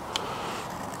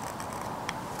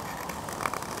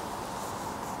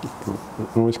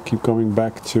 I always keep coming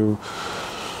back to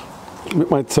with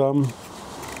my thumb,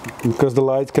 because the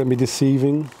light can be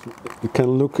deceiving. It can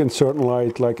look in certain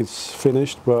light like it's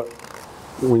finished, but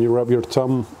when you rub your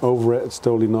thumb over it, it's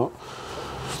totally not.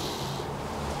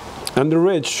 And the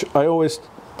ridge, I always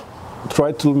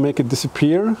try to make it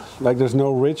disappear, like there's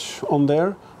no ridge on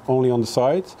there, only on the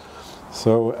side.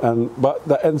 So, but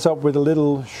that ends up with a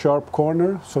little sharp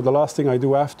corner. So the last thing I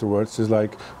do afterwards is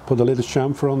like put a little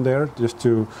chamfer on there, just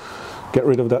to get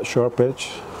rid of that sharp edge.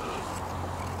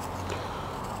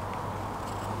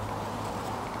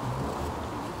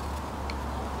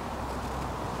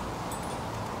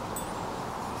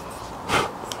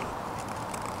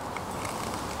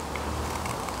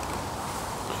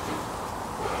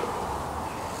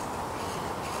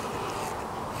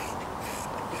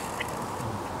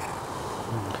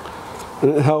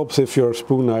 And it helps if your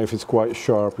spoon knife is quite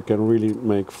sharp, you can really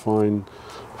make fine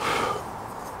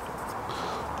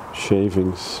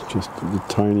shavings, just the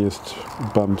tiniest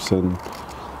bumps, and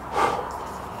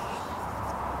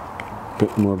a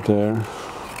bit more there.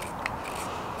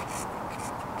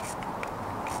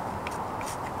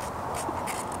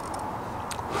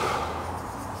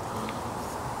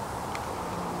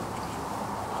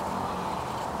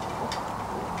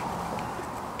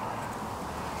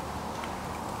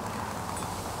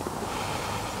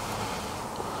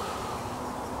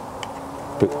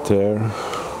 bit there.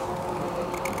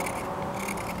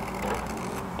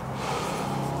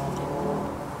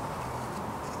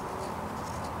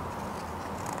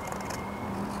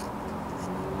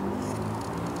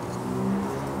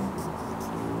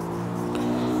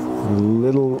 A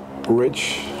little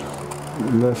ridge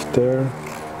left there.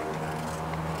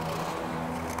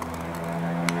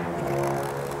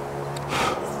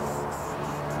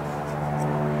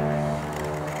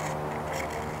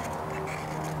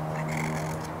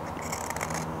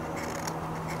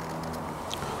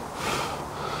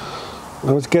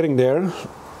 I was getting there.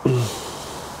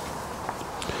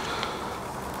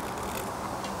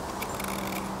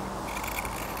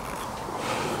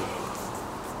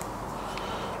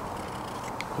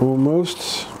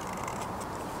 Almost.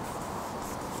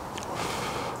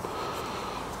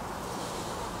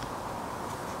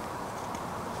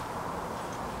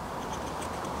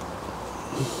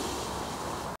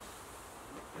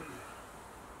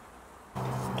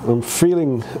 I'm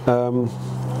feeling,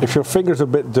 if your fingers are a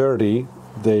bit dirty,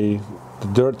 the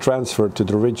dirt transferred to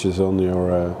the ridges on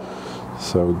your,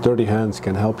 so dirty hands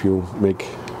can help you make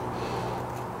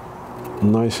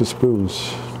nicer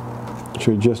spoons.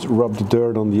 So you just rub the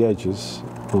dirt on the edges,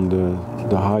 on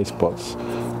the high spots,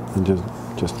 and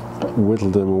just whittle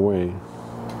them away.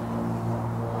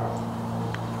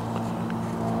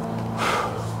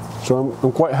 So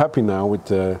I'm quite happy now with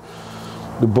the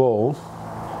bowl.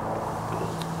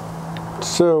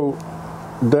 So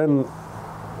then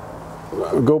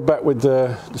go back with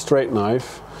the straight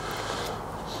knife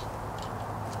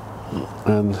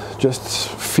and just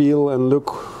feel and look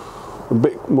a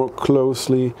bit more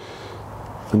closely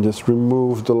and just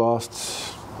remove the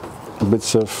last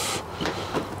bits of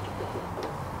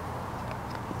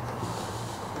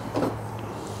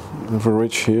a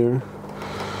ridge here.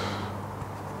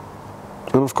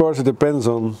 And of course it depends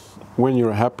on when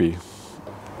you're happy.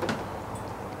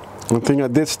 I think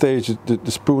at this stage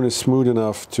the spoon is smooth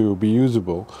enough to be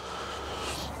usable.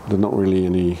 There's not really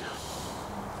any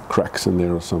cracks in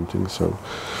there or something. So,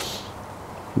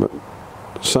 but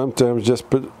sometimes just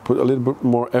put a little bit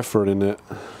more effort in it.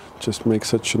 Just make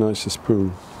such a nice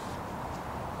spoon.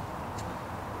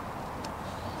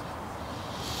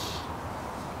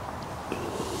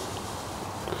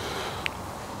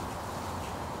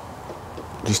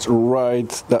 Just ride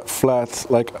that flat,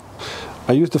 like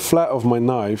I use the flat of my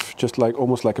knife just like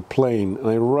almost like a plane, and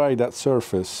I ride that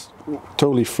surface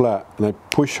totally flat and I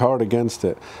push hard against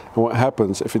it. And what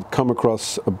happens if it come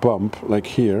across a bump like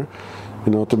here,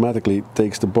 and automatically it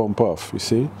takes the bump off, you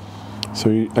see? So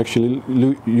you actually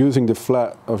using the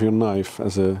flat of your knife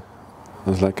as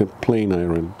like a plane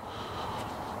iron.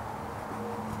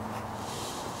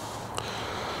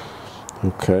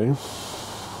 Okay.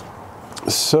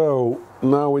 So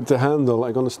now with the handle,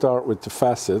 I'm going to start with the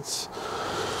facets.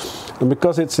 And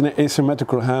because it's an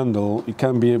asymmetrical handle, you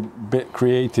can be a bit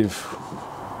creative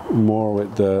more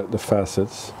with the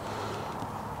facets.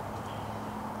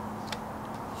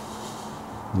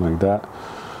 Like that.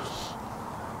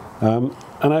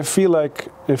 And I feel like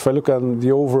if I look at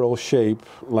the overall shape,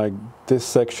 like this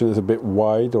section is a bit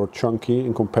wide or chunky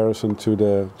in comparison to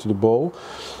the bowl.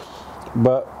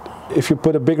 But if you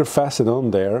put a bigger facet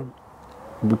on there,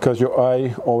 because your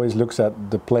eye always looks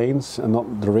at the planes and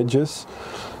not the ridges,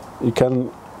 you can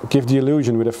give the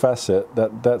illusion with a facet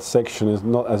that that section is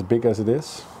not as big as it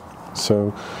is.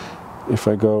 So if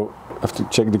I go, I have to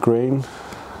check the grain,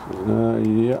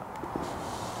 yeah,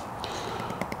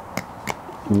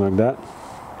 like that.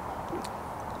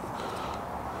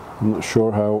 I'm not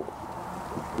sure how,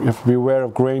 you have to be aware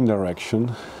of grain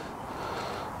direction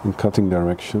and cutting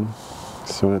direction.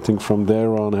 So I think from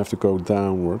there on I have to go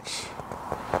downwards.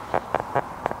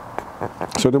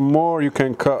 So the more you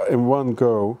can cut in one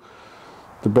go,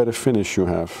 the better finish you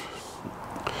have.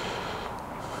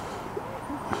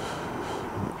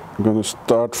 I'm going to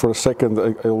start for a second,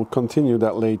 I will continue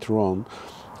that later on.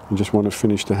 I just want to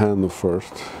finish the handle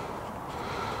first.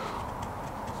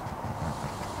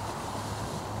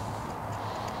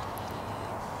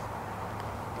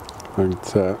 Like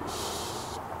that.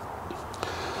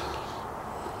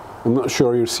 I'm not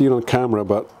sure you see it on camera,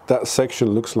 but that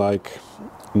section looks like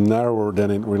narrower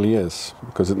than it really is,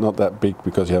 because it's not that big,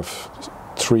 because you have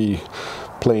 3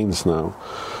 planes now.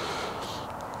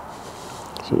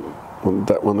 So I want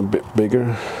that one a bit bigger.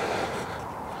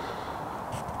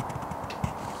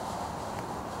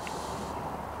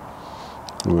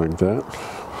 Like that.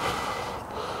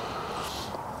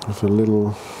 With a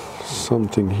little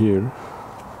something here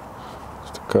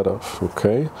just to cut off,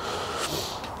 okay.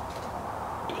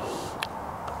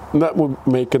 And that would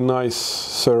make a nice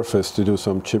surface to do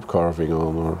some chip carving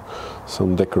on or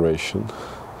some decoration.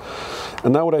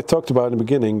 And now what I talked about in the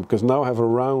beginning, because now I have a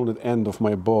rounded end of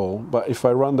my ball, but if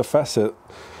I run the facet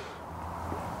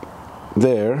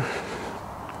there,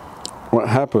 what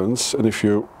happens, and if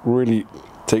you really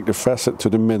take the facet to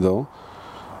the middle,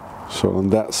 so on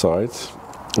that side,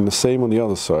 and the same on the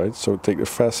other side, so take the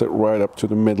facet right up to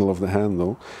the middle of the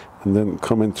handle and then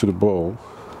come into the bowl,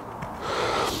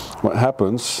 what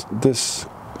happens, this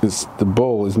is, the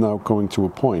bowl is now going to a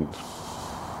point.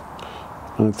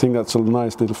 And I think that's a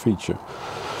nice little feature.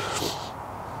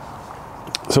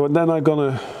 So then I'm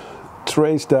gonna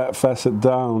trace that facet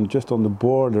down just on the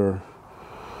border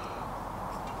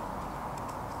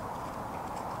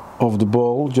of the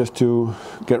bowl, just to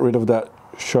get rid of that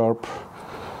sharp,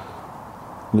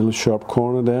 little sharp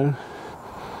corner there.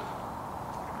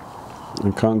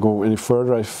 I can't go any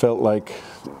further. I felt like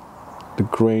the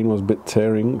grain was a bit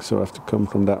tearing, so I have to come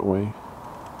from that way.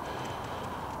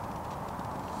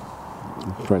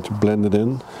 Try to blend it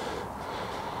in.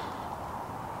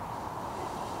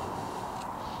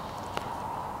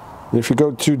 And if you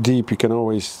go too deep, you can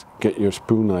always get your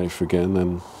spoon knife again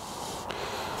and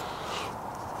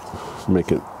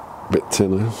make it a bit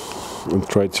thinner. And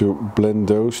try to blend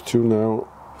those two now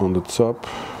on the top.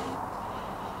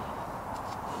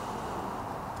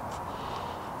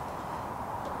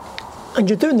 And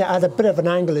you're doing that at a bit of an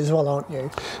angle as well, aren't you?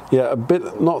 Yeah, a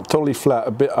bit, not totally flat,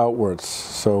 a bit outwards.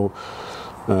 So,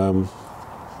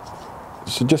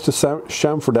 so just to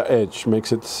chamfer that edge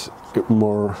makes it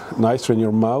more nicer in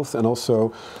your mouth, and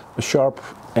also a sharp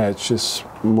edge is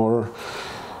more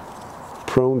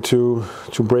prone to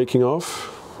breaking off.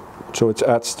 So it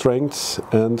adds strength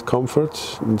and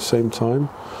comfort at the same time.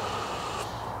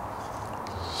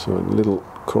 So a little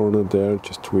corner there,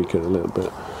 just tweak it a little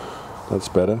bit. That's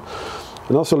better.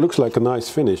 And also looks like a nice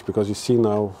finish, because you see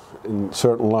now in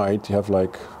certain light you have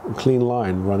like a clean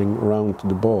line running around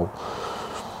the bowl.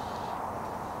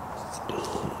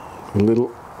 A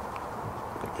little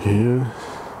here.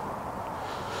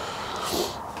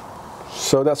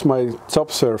 So that's my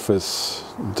top surface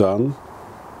done.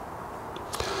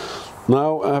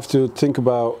 Now I have to think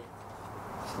about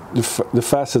the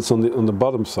facets on the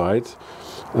bottom side.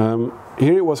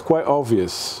 Here it was quite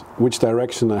obvious which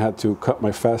direction I had to cut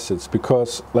my facets,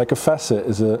 because like a facet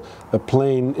is a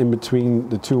plane in between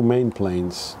the two main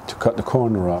planes to cut the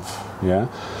corner off, yeah?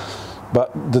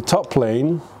 But the top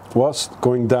plane was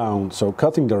going down, so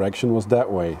cutting direction was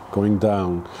that way, going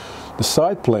down. The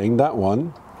side plane, that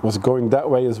one, was going that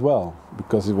way as well,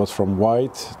 because it was from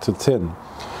wide to thin.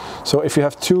 So if you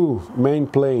have two main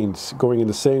planes going in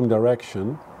the same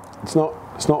direction, it's not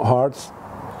hard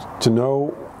to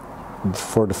know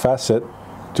for the facet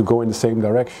to go in the same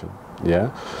direction, yeah?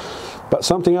 But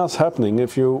something else happening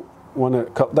if you want to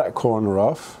cut that corner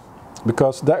off,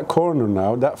 because that corner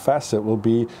now, that facet will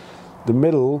be the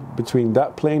middle between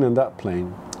that plane and that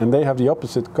plane, and they have the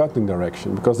opposite cutting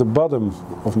direction, because the bottom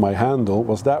of my handle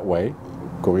was that way,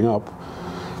 going up,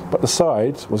 but the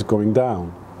side was going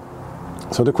down.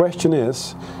 So the question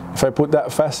is, if I put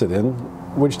that facet in,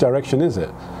 which direction is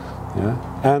it? Yeah?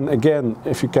 And again,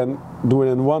 if you can do it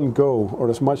in one go, or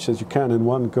as much as you can in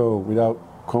one go without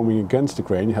coming against the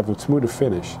grain, you have a smoother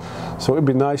finish. So it'd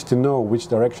be nice to know which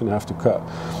direction I have to cut.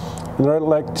 And there are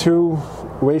like two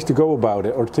ways to go about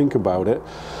it, or think about it.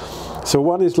 So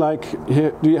one is like,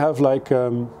 here, do you have like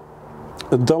a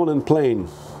dominant plane?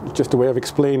 Just a way of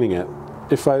explaining it.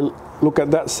 If I look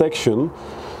at that section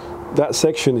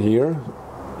here,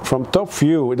 from top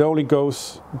view, it only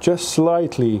goes just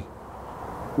slightly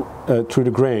through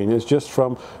the grain. It's just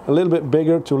from a little bit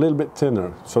bigger to a little bit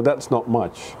thinner, so that's not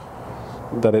much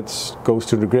that it goes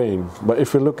through the grain. But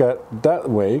if we look at that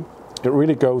way, it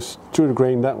really goes through the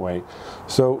grain that way.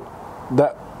 So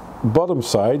that bottom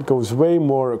side goes way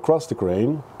more across the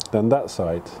grain than that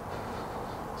side.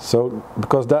 So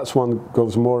because that one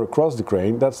goes more across the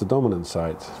grain, that's the dominant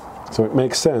side. So it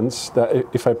makes sense that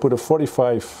if I put a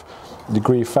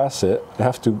 45-degree facet, I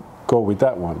have to go with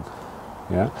that one,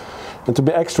 yeah? And to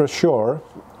be extra sure,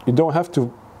 you don't have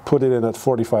to put it in at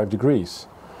 45 degrees.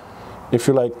 If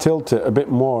you like tilt it a bit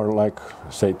more, like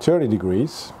say 30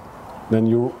 degrees, then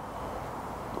you're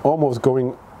almost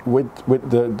going with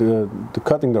the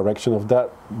cutting direction of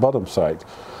that bottom side.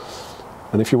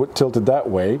 And if you would tilt it that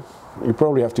way, you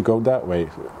probably have to go that way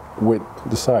with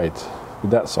the side, with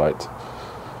that side.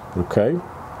 Okay.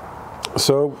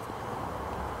 So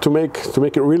to make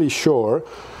it really sure,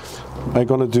 I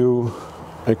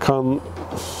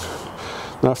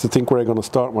have to think where I'm gonna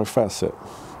start my facet.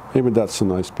 Maybe that's a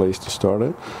nice place to start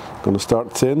it. I'm gonna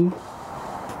start thin,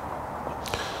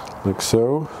 like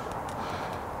so.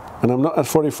 And I'm not at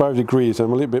 45 degrees,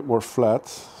 I'm a little bit more flat,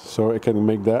 so I can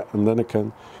make that, and then I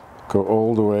can go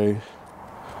all the way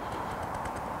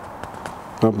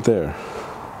up there.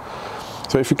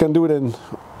 So if you can do it in,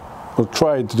 or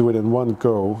try to do it in one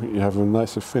go, you have a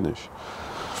nicer finish.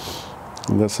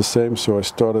 And that's the same, so I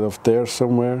started off there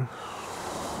somewhere.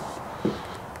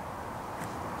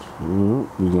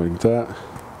 Like that.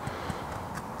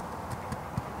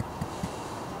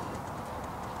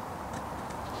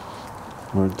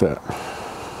 Like that.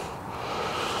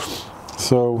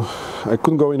 So I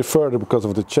couldn't go any further because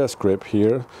of the chest grip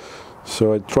here,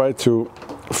 so I tried to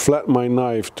flatten my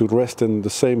knife to rest in the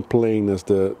same plane as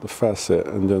the facet,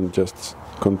 and then just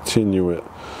continue it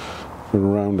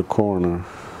around the corner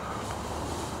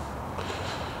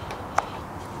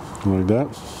like that.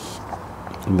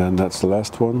 And then that's the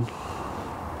last one.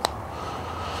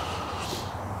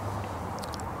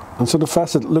 And so the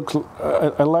facet looks,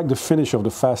 I like the finish of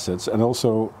the facets, and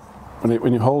also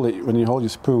when you hold your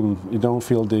spoon, you don't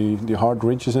feel the hard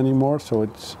ridges anymore, so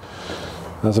it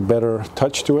has a better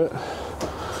touch to it.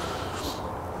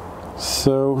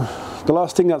 So the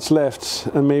last thing that's left,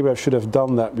 and maybe I should have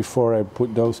done that before I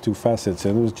put those two facets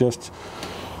in, was just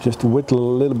whittle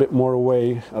a little bit more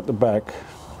away at the back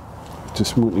to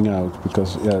smoothing out,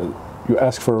 because yeah, you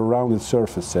ask for a rounded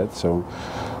surface set, so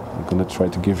I'm gonna try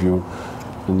to give you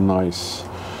a nice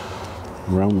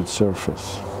rounded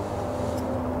surface.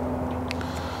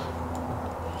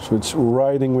 So it's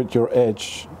riding with your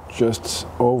edge just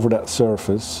over that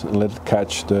surface and let it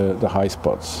catch the high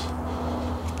spots.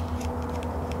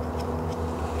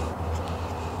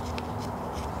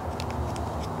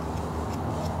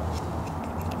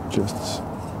 Just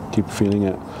keep feeling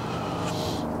it.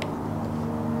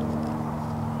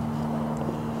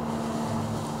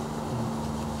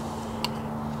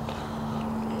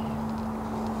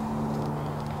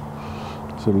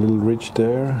 So a little ridge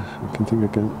there. I can think I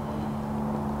can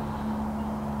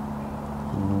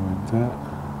like that.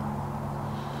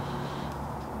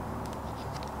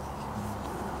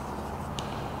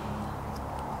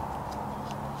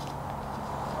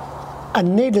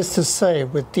 And needless to say,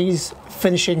 with these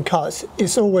finishing cuts,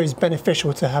 it's always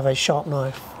beneficial to have a sharp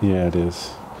knife. Yeah, it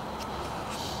is.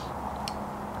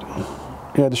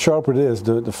 Yeah, the sharper it is,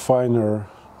 the finer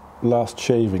last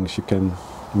shavings you can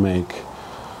make.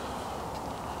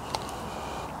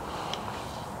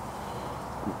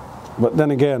 But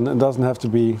then again, it doesn't have to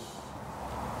be.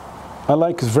 I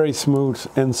like a very smooth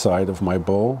inside of my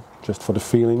bowl, just for the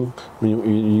feeling when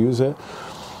you use it.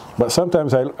 But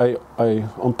sometimes I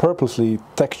on purposely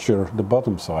texture the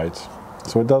bottom side,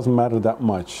 so it doesn't matter that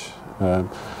much. But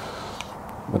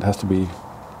it has to be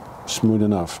smooth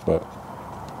enough. But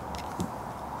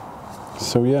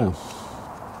so yeah,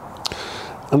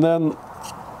 and then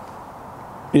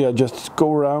yeah, just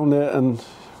go around it and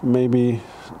maybe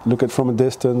look at from a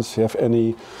distance. You have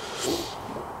any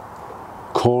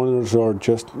corners or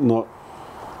just not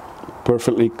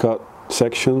perfectly cut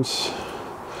sections.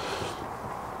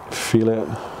 Feel it,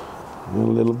 a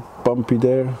little bumpy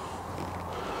there.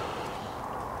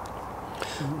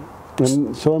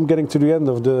 And so I'm getting to the end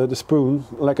of the spoon.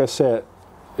 Like I said,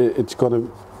 it's going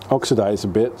to oxidize a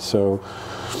bit, so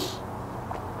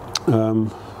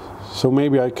so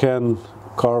maybe I can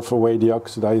carve away the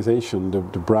oxidization,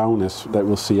 the brownness that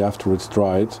we'll see after it's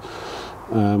dried.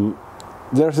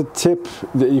 There's a tip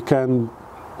that you can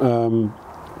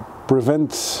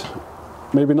prevent,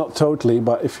 maybe not totally,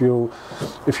 but if you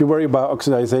worry about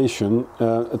oxidization,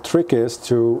 a trick is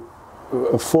to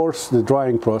force the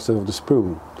drying process of the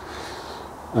spoon.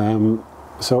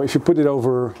 So if you put it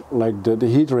over like the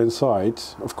heater inside,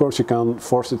 of course you can't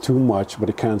force it too much, but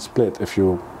it can split if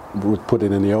you would put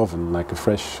it in the oven like a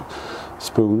fresh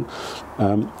spoon.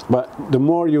 But the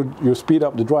more you speed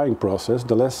up the drying process,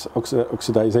 the less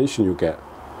oxidization you get.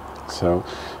 So,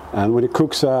 and when it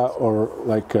cooks or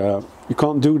like you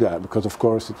can't do that, because of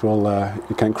course it will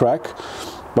it can crack.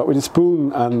 But with a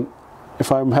spoon, and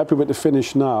if I'm happy with the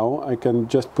finish now, I can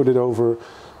just put it over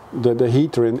the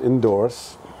heater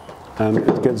indoors, and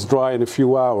it gets dry in a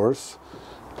few hours,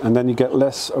 and then you get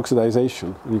less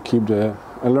oxidization. And you keep the.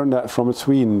 I learned that from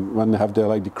Sweden when they have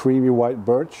the creamy white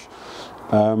birch,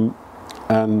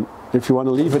 and if you want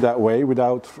to leave it that way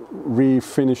without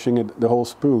refinishing it the whole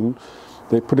spoon,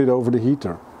 they put it over the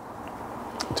heater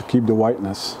to keep the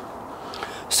whiteness.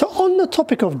 So on the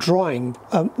topic of drying,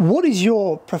 what is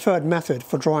your preferred method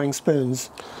for drying spoons?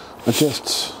 I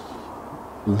just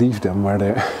leave them where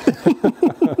they're.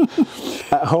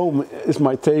 At home is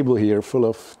my table here full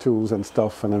of tools and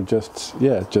stuff, and I'm just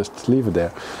leave it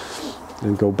there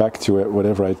and go back to it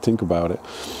whatever I think about it.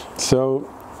 So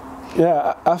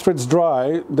yeah, after it's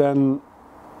dry, then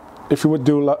if you would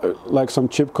do like some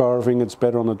chip carving, it's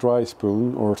better on a dry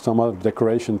spoon, or some other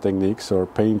decoration techniques, or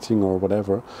painting, or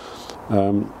whatever.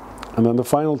 And then the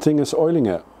final thing is oiling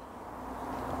it.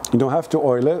 You don't have to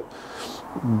oil it,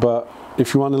 but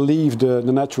if you want to leave the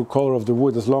natural color of the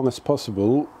wood as long as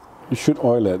possible, you should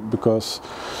oil it, because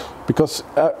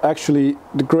actually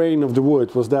the grain of the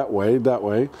wood was that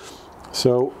way.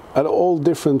 So at all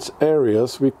different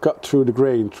areas we cut through the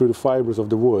grain, through the fibers of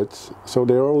the wood. So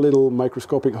there are little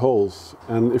microscopic holes,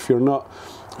 and if you're not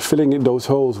filling in those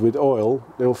holes with oil,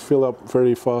 they'll fill up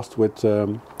very fast with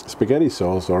spaghetti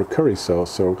sauce or curry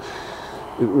sauce. So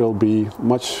it will be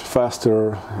much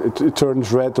faster. It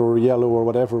turns red or yellow or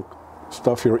whatever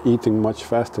stuff you're eating much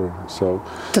faster. So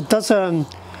does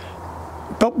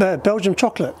Belgian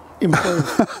chocolate improve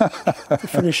to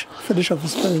finish off the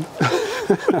spoon?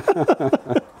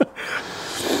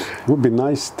 Would be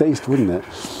nice taste, wouldn't it?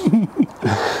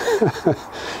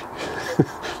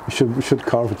 we should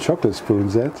carve a chocolate spoon,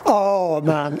 Zed. Oh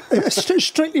man,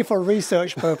 strictly for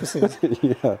research purposes.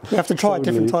 Yeah, we have to try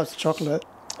different types of chocolate.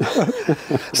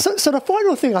 So the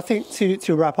final thing I think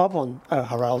to wrap up on,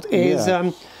 Harald, is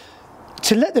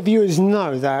to let the viewers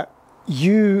know that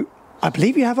I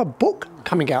believe you have a book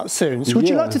coming out soon. So would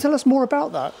you like to tell us more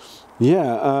about that?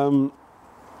 Yeah,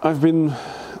 I've been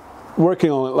working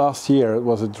on it last year. It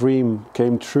was a dream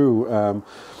came true, and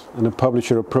a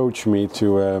publisher approached me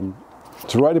to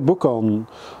write a book on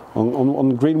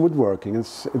green woodworking.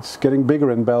 It's getting bigger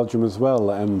in Belgium as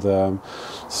well, and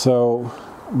so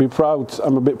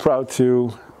I'm a bit proud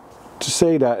to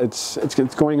say that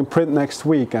it's going in print next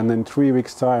week, and in 3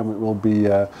 weeks' time it will be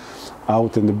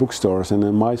out in the bookstores and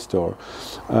in my store.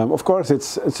 Of course,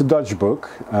 it's a Dutch book,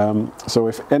 so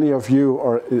if any of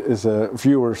you is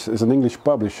an English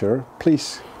publisher,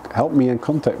 please help me and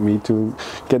contact me to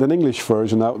get an English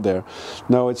version out there.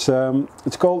 No, it's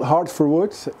called Hard for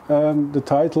Wood, the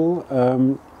title.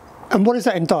 And what is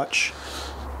that in Dutch?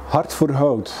 Hard voor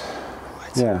hout.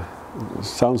 Right. Yeah, it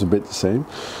sounds a bit the same.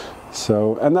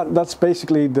 So, and that's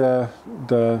basically the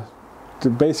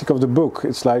basic of the book.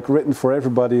 It's like written for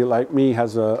everybody like me,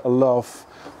 has a love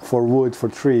for wood, for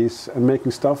trees, and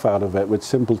making stuff out of it with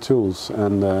simple tools.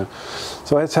 And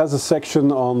so it has a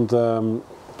section on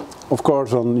of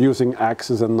course, on using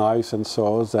axes and knives and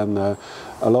saws, and a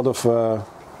lot of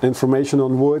information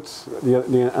on wood,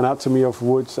 the anatomy of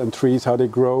woods and trees, how they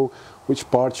grow, which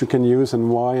parts you can use and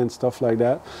why, and stuff like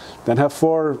that. Then have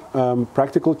 4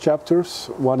 practical chapters.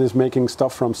 One is making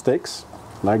stuff from sticks,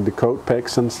 like the coat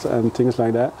picks and things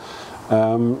like that.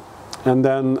 And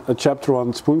then a chapter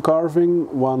on spoon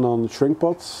carving, one on shrink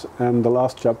pots, and the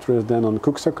last chapter is then on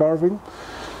cookstop carving.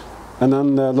 And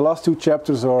then the last 2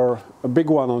 chapters are a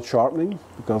big one on sharpening,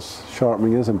 because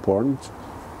sharpening is important.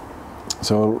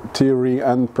 So theory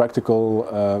and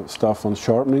practical stuff on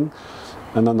sharpening.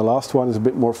 And then the last one is a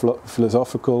bit more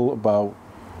philosophical about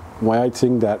why I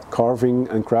think that carving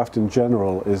and craft in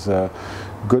general is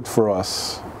good for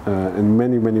us in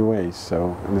many, many ways.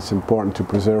 So, and it's important to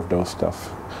preserve those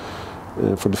stuff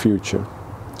for the future.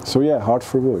 So yeah, Hard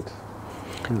for Wood.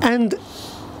 Yeah. And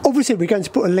obviously we're going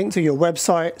to put a link to your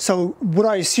website. So would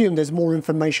I assume there's more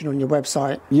information on your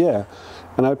website? Yeah.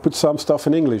 And I put some stuff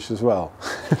in English as well.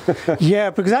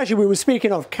 Yeah, because actually we were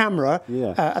speaking off camera.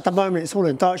 Yeah. At the moment it's all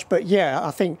in Dutch, but yeah,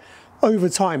 I think over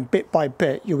time, bit by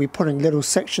bit, you'll be putting little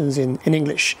sections in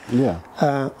English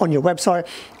on your website.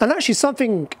 And actually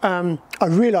something I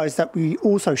realised that we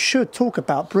also should talk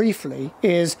about briefly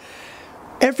is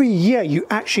every year you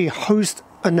actually host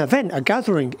an event, a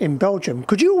gathering in Belgium.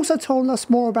 Could you also tell us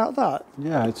more about that?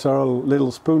 Yeah, it's our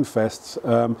little spoon fest.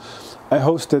 I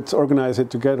organize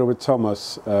it together with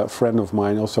Thomas, a friend of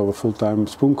mine, also a full-time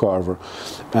spoon carver.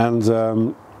 And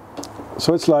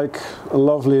so it's like a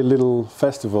lovely little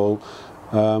festival.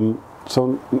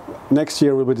 So next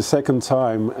year will be the 2nd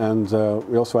time, and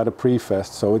we also had a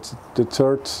pre-fest. So it's the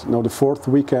 4th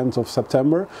weekend of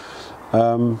September.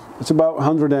 It's about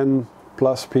 100+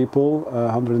 people,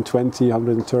 120,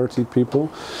 130 people.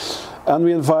 And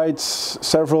we invite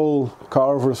several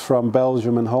carvers from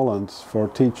Belgium and Holland for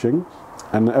teaching.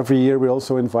 And every year we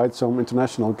also invite some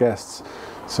international guests.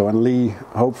 So, and Lee,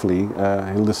 hopefully,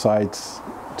 he'll decide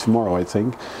tomorrow, I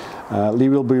think. Lee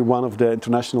will be one of the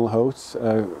international hosts,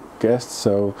 guests,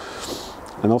 so,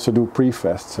 and also do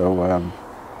pre-fest. So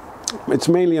it's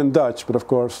mainly in Dutch, but of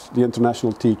course the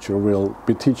international teacher will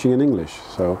be teaching in English.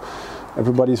 So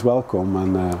everybody's welcome.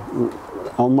 And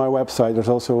on my website there's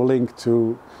also a link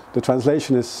to the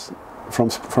translation is from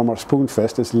our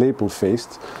Spoonfest, is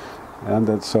Lepelfeest. And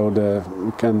that, so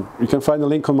you can find a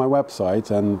link on my website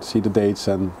and see the dates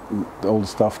and all the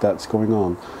stuff that's going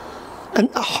on. And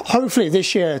hopefully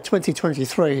this year,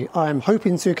 2023, I'm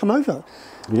hoping to come over.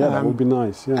 Yeah, that would be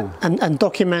nice, yeah. And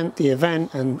document the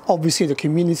event, and obviously the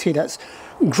community that's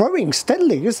growing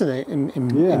steadily, isn't it?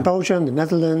 In Belgium, the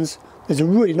Netherlands, there's a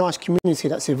really nice community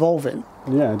that's evolving.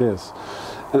 Yeah, it is.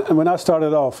 And when I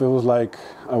started off, it was like,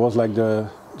 I was like the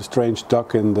strange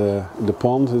duck in the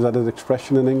pond. Is that an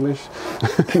expression in English?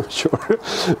 I'm not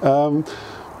sure.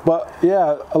 But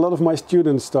yeah, a lot of my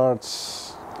students start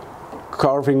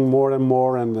carving more and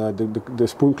more, and the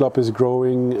Spoon Club is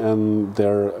growing, and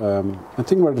there, I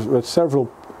think we're several,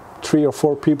 3 or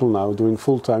 4 people now doing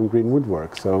full-time green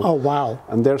woodwork. So, oh wow!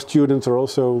 And their students are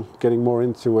also getting more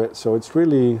into it. So it's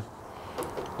really,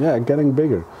 yeah, getting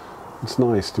bigger. It's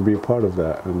nice to be a part of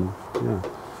that, and yeah,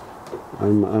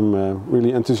 I'm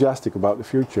really enthusiastic about the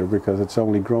future because it's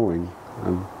only growing,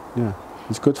 and yeah,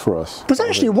 it's good for us. But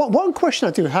actually, one question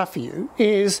I do have for you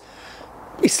is.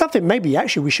 It's something maybe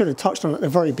actually we should have touched on at the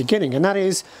very beginning, and that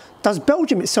is, does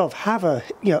Belgium itself have a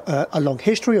long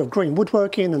history of green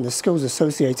woodworking and the skills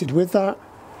associated with that?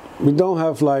 We don't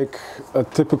have like a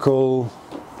typical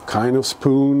kind of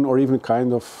spoon or even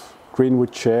kind of green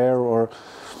wood chair, or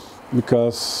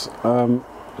because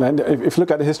if you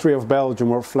look at the history of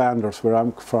Belgium or Flanders, where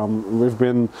I'm from, we've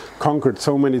been conquered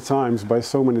so many times by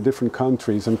so many different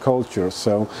countries and cultures.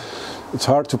 So it's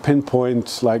hard to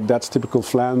pinpoint like that's typical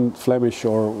Flemish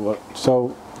or what.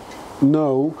 So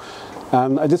no.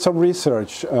 And I did some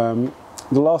research. The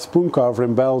last spoon carver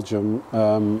in Belgium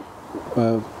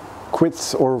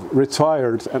quit or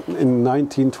retired in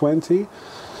 1920.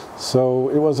 So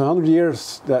it was 100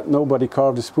 years that nobody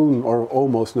carved a spoon, or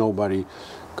almost nobody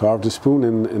carved a spoon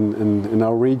in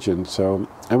our region. So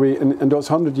and in those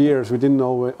 100 years we didn't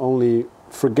only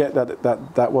forget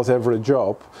that was ever a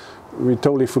job. We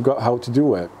totally forgot how to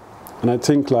do it. And I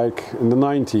think like in the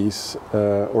 90s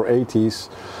or 80s,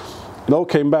 it all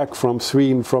came back from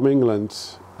Sweden, from England,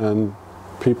 and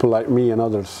people like me and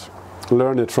others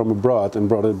learned it from abroad and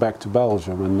brought it back to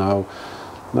Belgium. And now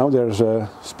there's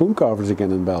spoon carvers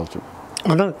again in Belgium.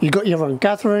 I know, you got your own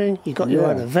gathering, you got your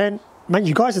own event. Man,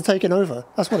 you guys are taking over.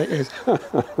 That's what it is.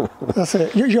 That's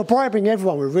it. You're bribing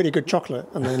everyone with really good chocolate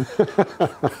and then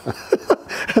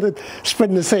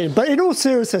spreading the same. But in all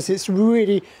seriousness, it's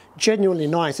really genuinely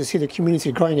nice to see the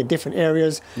community growing in different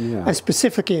areas, and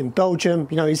specifically in Belgium.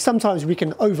 You know, sometimes we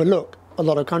can overlook a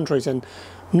lot of countries and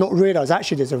not realise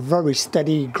actually there's a very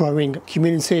steady growing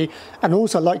community. And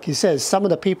also, like you said, some of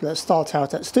the people that start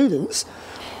out as students,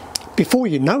 before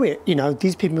you know it, you know,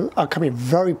 these people are coming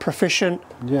very proficient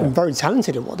and very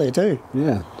talented at what they do.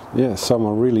 Yeah, yeah, some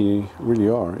are really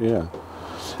are, yeah.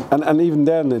 And even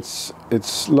then, it's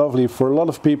lovely for a lot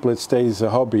of people. It stays a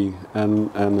hobby,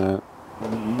 and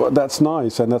but that's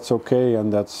nice, and that's okay,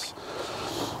 and that's,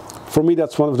 for me,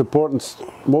 that's one of the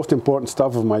most important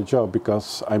stuff of my job,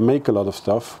 because I make a lot of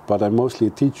stuff, but I'm mostly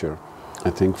a teacher. I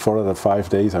think 4 out of 5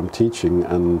 days I'm teaching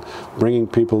and bringing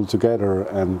people together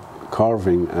and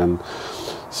carving, and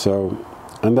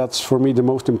that's for me the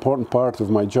most important part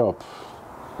of my job,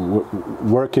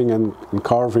 working and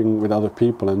carving with other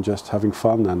people and just having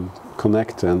fun and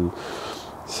connect. And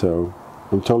so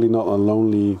I'm totally not a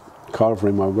lonely carver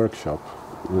in my workshop.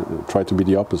 I try to be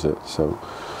the opposite. So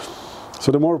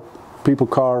the more people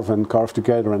carve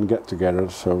together and get together,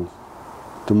 so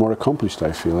the more accomplished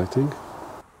I feel, I think.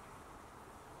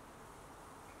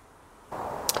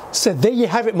 So there you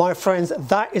have it, my friends.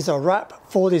 That is a wrap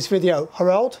for this video.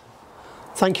 Harald,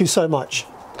 thank you so much.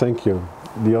 Thank you.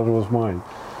 The other was mine.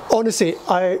 Honestly,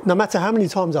 no matter how many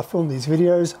times I film these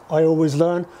videos, I always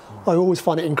learn. I always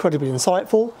find it incredibly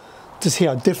insightful to see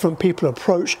how different people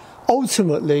approach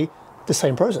ultimately the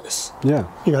same process. Yeah.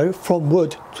 You know, from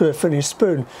wood to a finished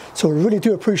spoon. So I really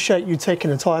do appreciate you taking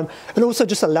the time, and also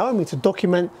just allowing me to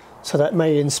document, so that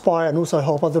may inspire and also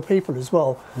help other people as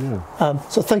well. Yeah.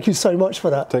 So thank you so much for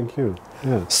that. Thank you.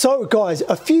 Yeah. So guys,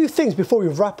 a few things before we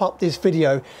wrap up this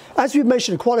video. As we've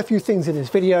mentioned quite a few things in this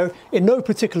video, in no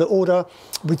particular order,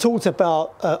 we talked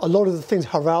about a lot of the things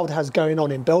Harald has going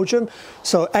on in Belgium.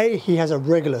 So he has a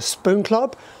regular spoon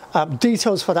club.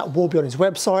 Details for that will be on his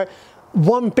website.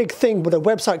 One big thing with the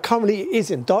website currently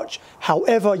is in Dutch.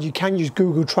 However, you can use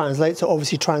Google Translate to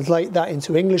obviously translate that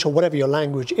into English or whatever your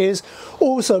language is.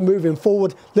 Also, moving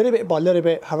forward, little bit by little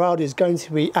bit, Harald is going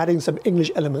to be adding some English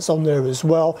elements on there as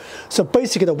well. So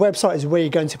basically, the website is where you're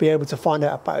going to be able to find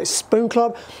out about his spoon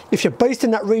club. If you're based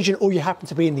in that region or you happen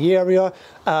to be in the area,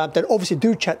 then obviously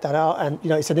do check that out. And you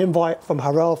know, it's an invite from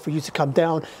Harald for you to come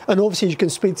down. And obviously, you can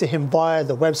speak to him via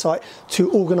the website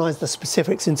to organize the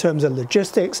specifics in terms of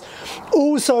logistics.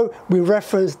 Also, we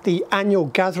referenced the annual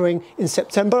gathering in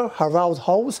September, Harald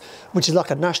holds, which is like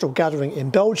a national gathering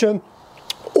in Belgium.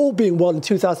 all being well in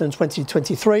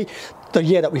 2023, the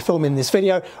year that we film in this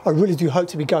video. I really do hope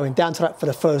to be going down to that for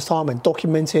the first time and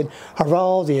documenting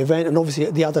Harald, the event, and obviously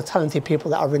the other talented people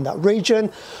that are in that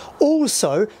region.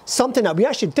 Also, something that we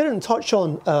actually didn't touch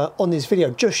on this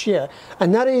video just yet,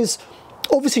 and that is,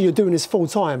 obviously you're doing this full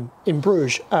time in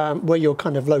Brugge, where you're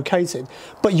kind of located,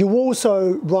 but you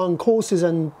also run courses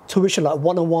and tuition like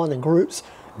one-on-one and groups,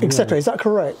 etc. Is that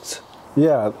correct?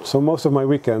 Yeah, so most of my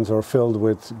weekends are filled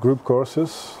with group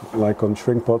courses, like on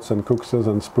shrink pots and cooksters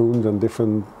and spoons and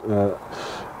different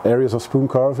areas of spoon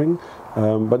carving.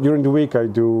 But during the week I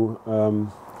do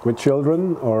with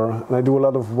children, and I do a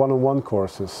lot of one-on-one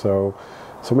courses. So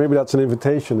maybe that's an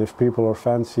invitation if people are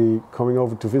fancy coming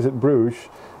over to visit Brugge,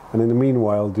 and in the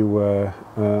meanwhile do a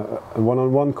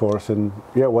one-on-one course in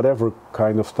whatever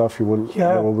kind of stuff you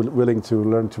are willing to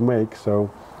learn to make.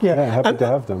 So. Yeah, happy to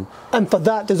have them. And for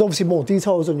that, there's obviously more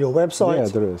details on your website. Yeah,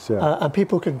 there is, and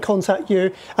people can contact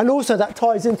you. And also that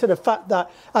ties into the fact that,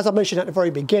 as I mentioned at the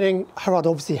very beginning, Harald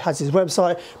obviously has his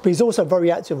website, but he's also very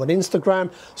active on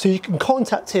Instagram. So you can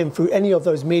contact him through any of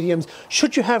those mediums.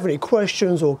 Should you have any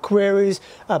questions or queries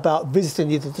about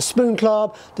visiting either the Spoon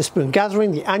Club, the Spoon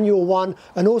Gathering, the annual one,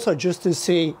 and also just to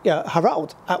see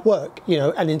Harald at work,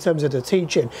 and in terms of the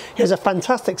teaching. He has a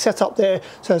fantastic setup there.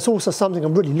 So it's also something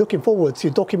I'm really looking forward to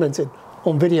documented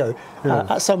on video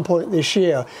at some point this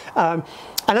year.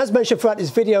 And as mentioned throughout this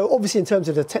video, obviously in terms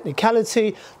of the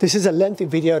technicality, this is a lengthy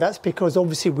video. That's because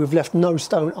obviously we've left no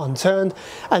stone unturned.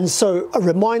 And so a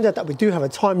reminder that we do have a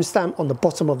timestamp on the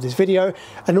bottom of this video,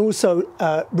 and also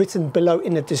written below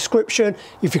in the description.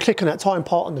 If you click on that time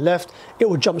part on the left, it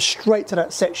will jump straight to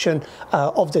that section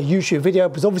of the YouTube video,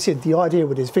 because obviously the idea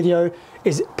with this video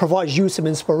is it provides you some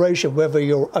inspiration, whether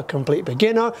you're a complete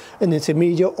beginner, an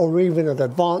intermediate, or even an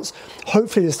advanced.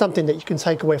 Hopefully there's something that you can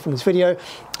take away from this video.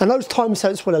 And those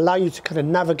timestamps will allow you to kind of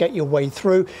navigate your way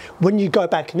through when you go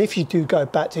back, and if you do go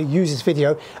back, to use this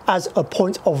video as a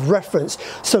point of reference.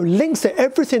 So links to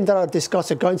everything that I discussed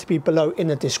are going to be below in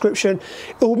the description.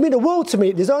 It will mean the world to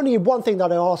me. There's only one thing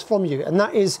that I ask from you, and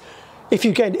that is, if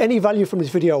you gain any value from this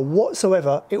video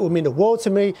whatsoever, it will mean the world to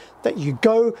me that you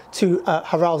go to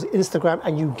Harald's Instagram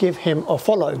and you give him a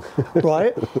follow,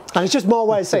 right? And it's just my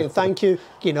way of saying thank you,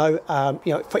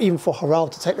 for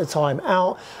Harald to take the time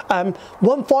out.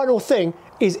 One final thing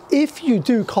is, if you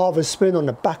do carve a spoon on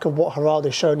the back of what Harald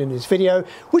has shown in this video,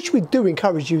 which we do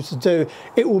encourage you to do,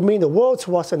 it will mean the world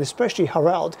to us, and especially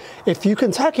Harald, if you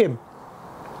can tag him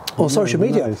on social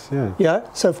media. Nice,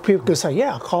 so if people can say,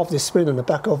 I carved this spoon on the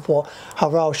back of what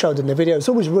Harald showed in the video. It's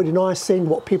always really nice seeing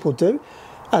what people do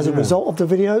as a result of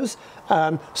the videos.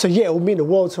 So it will mean the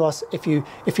world to us if you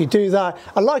do that.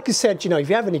 And like I said, if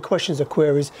you have any questions or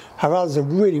queries, Harald is a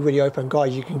really, really open guy.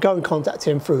 You can go and contact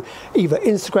him through either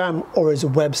Instagram or his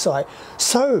website.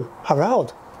 So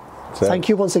Harald, thank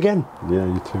you once again. Yeah,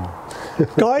 you too.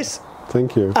 Guys,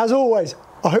 thank you. As always,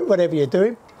 I hope whatever you're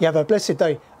doing, you have a blessed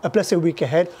day, a blessed week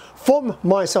ahead. From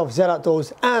myself, Zed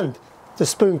Outdoors, and the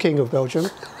Spoon King of Belgium,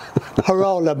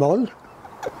 Harald Lamon.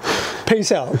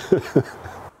 Peace out.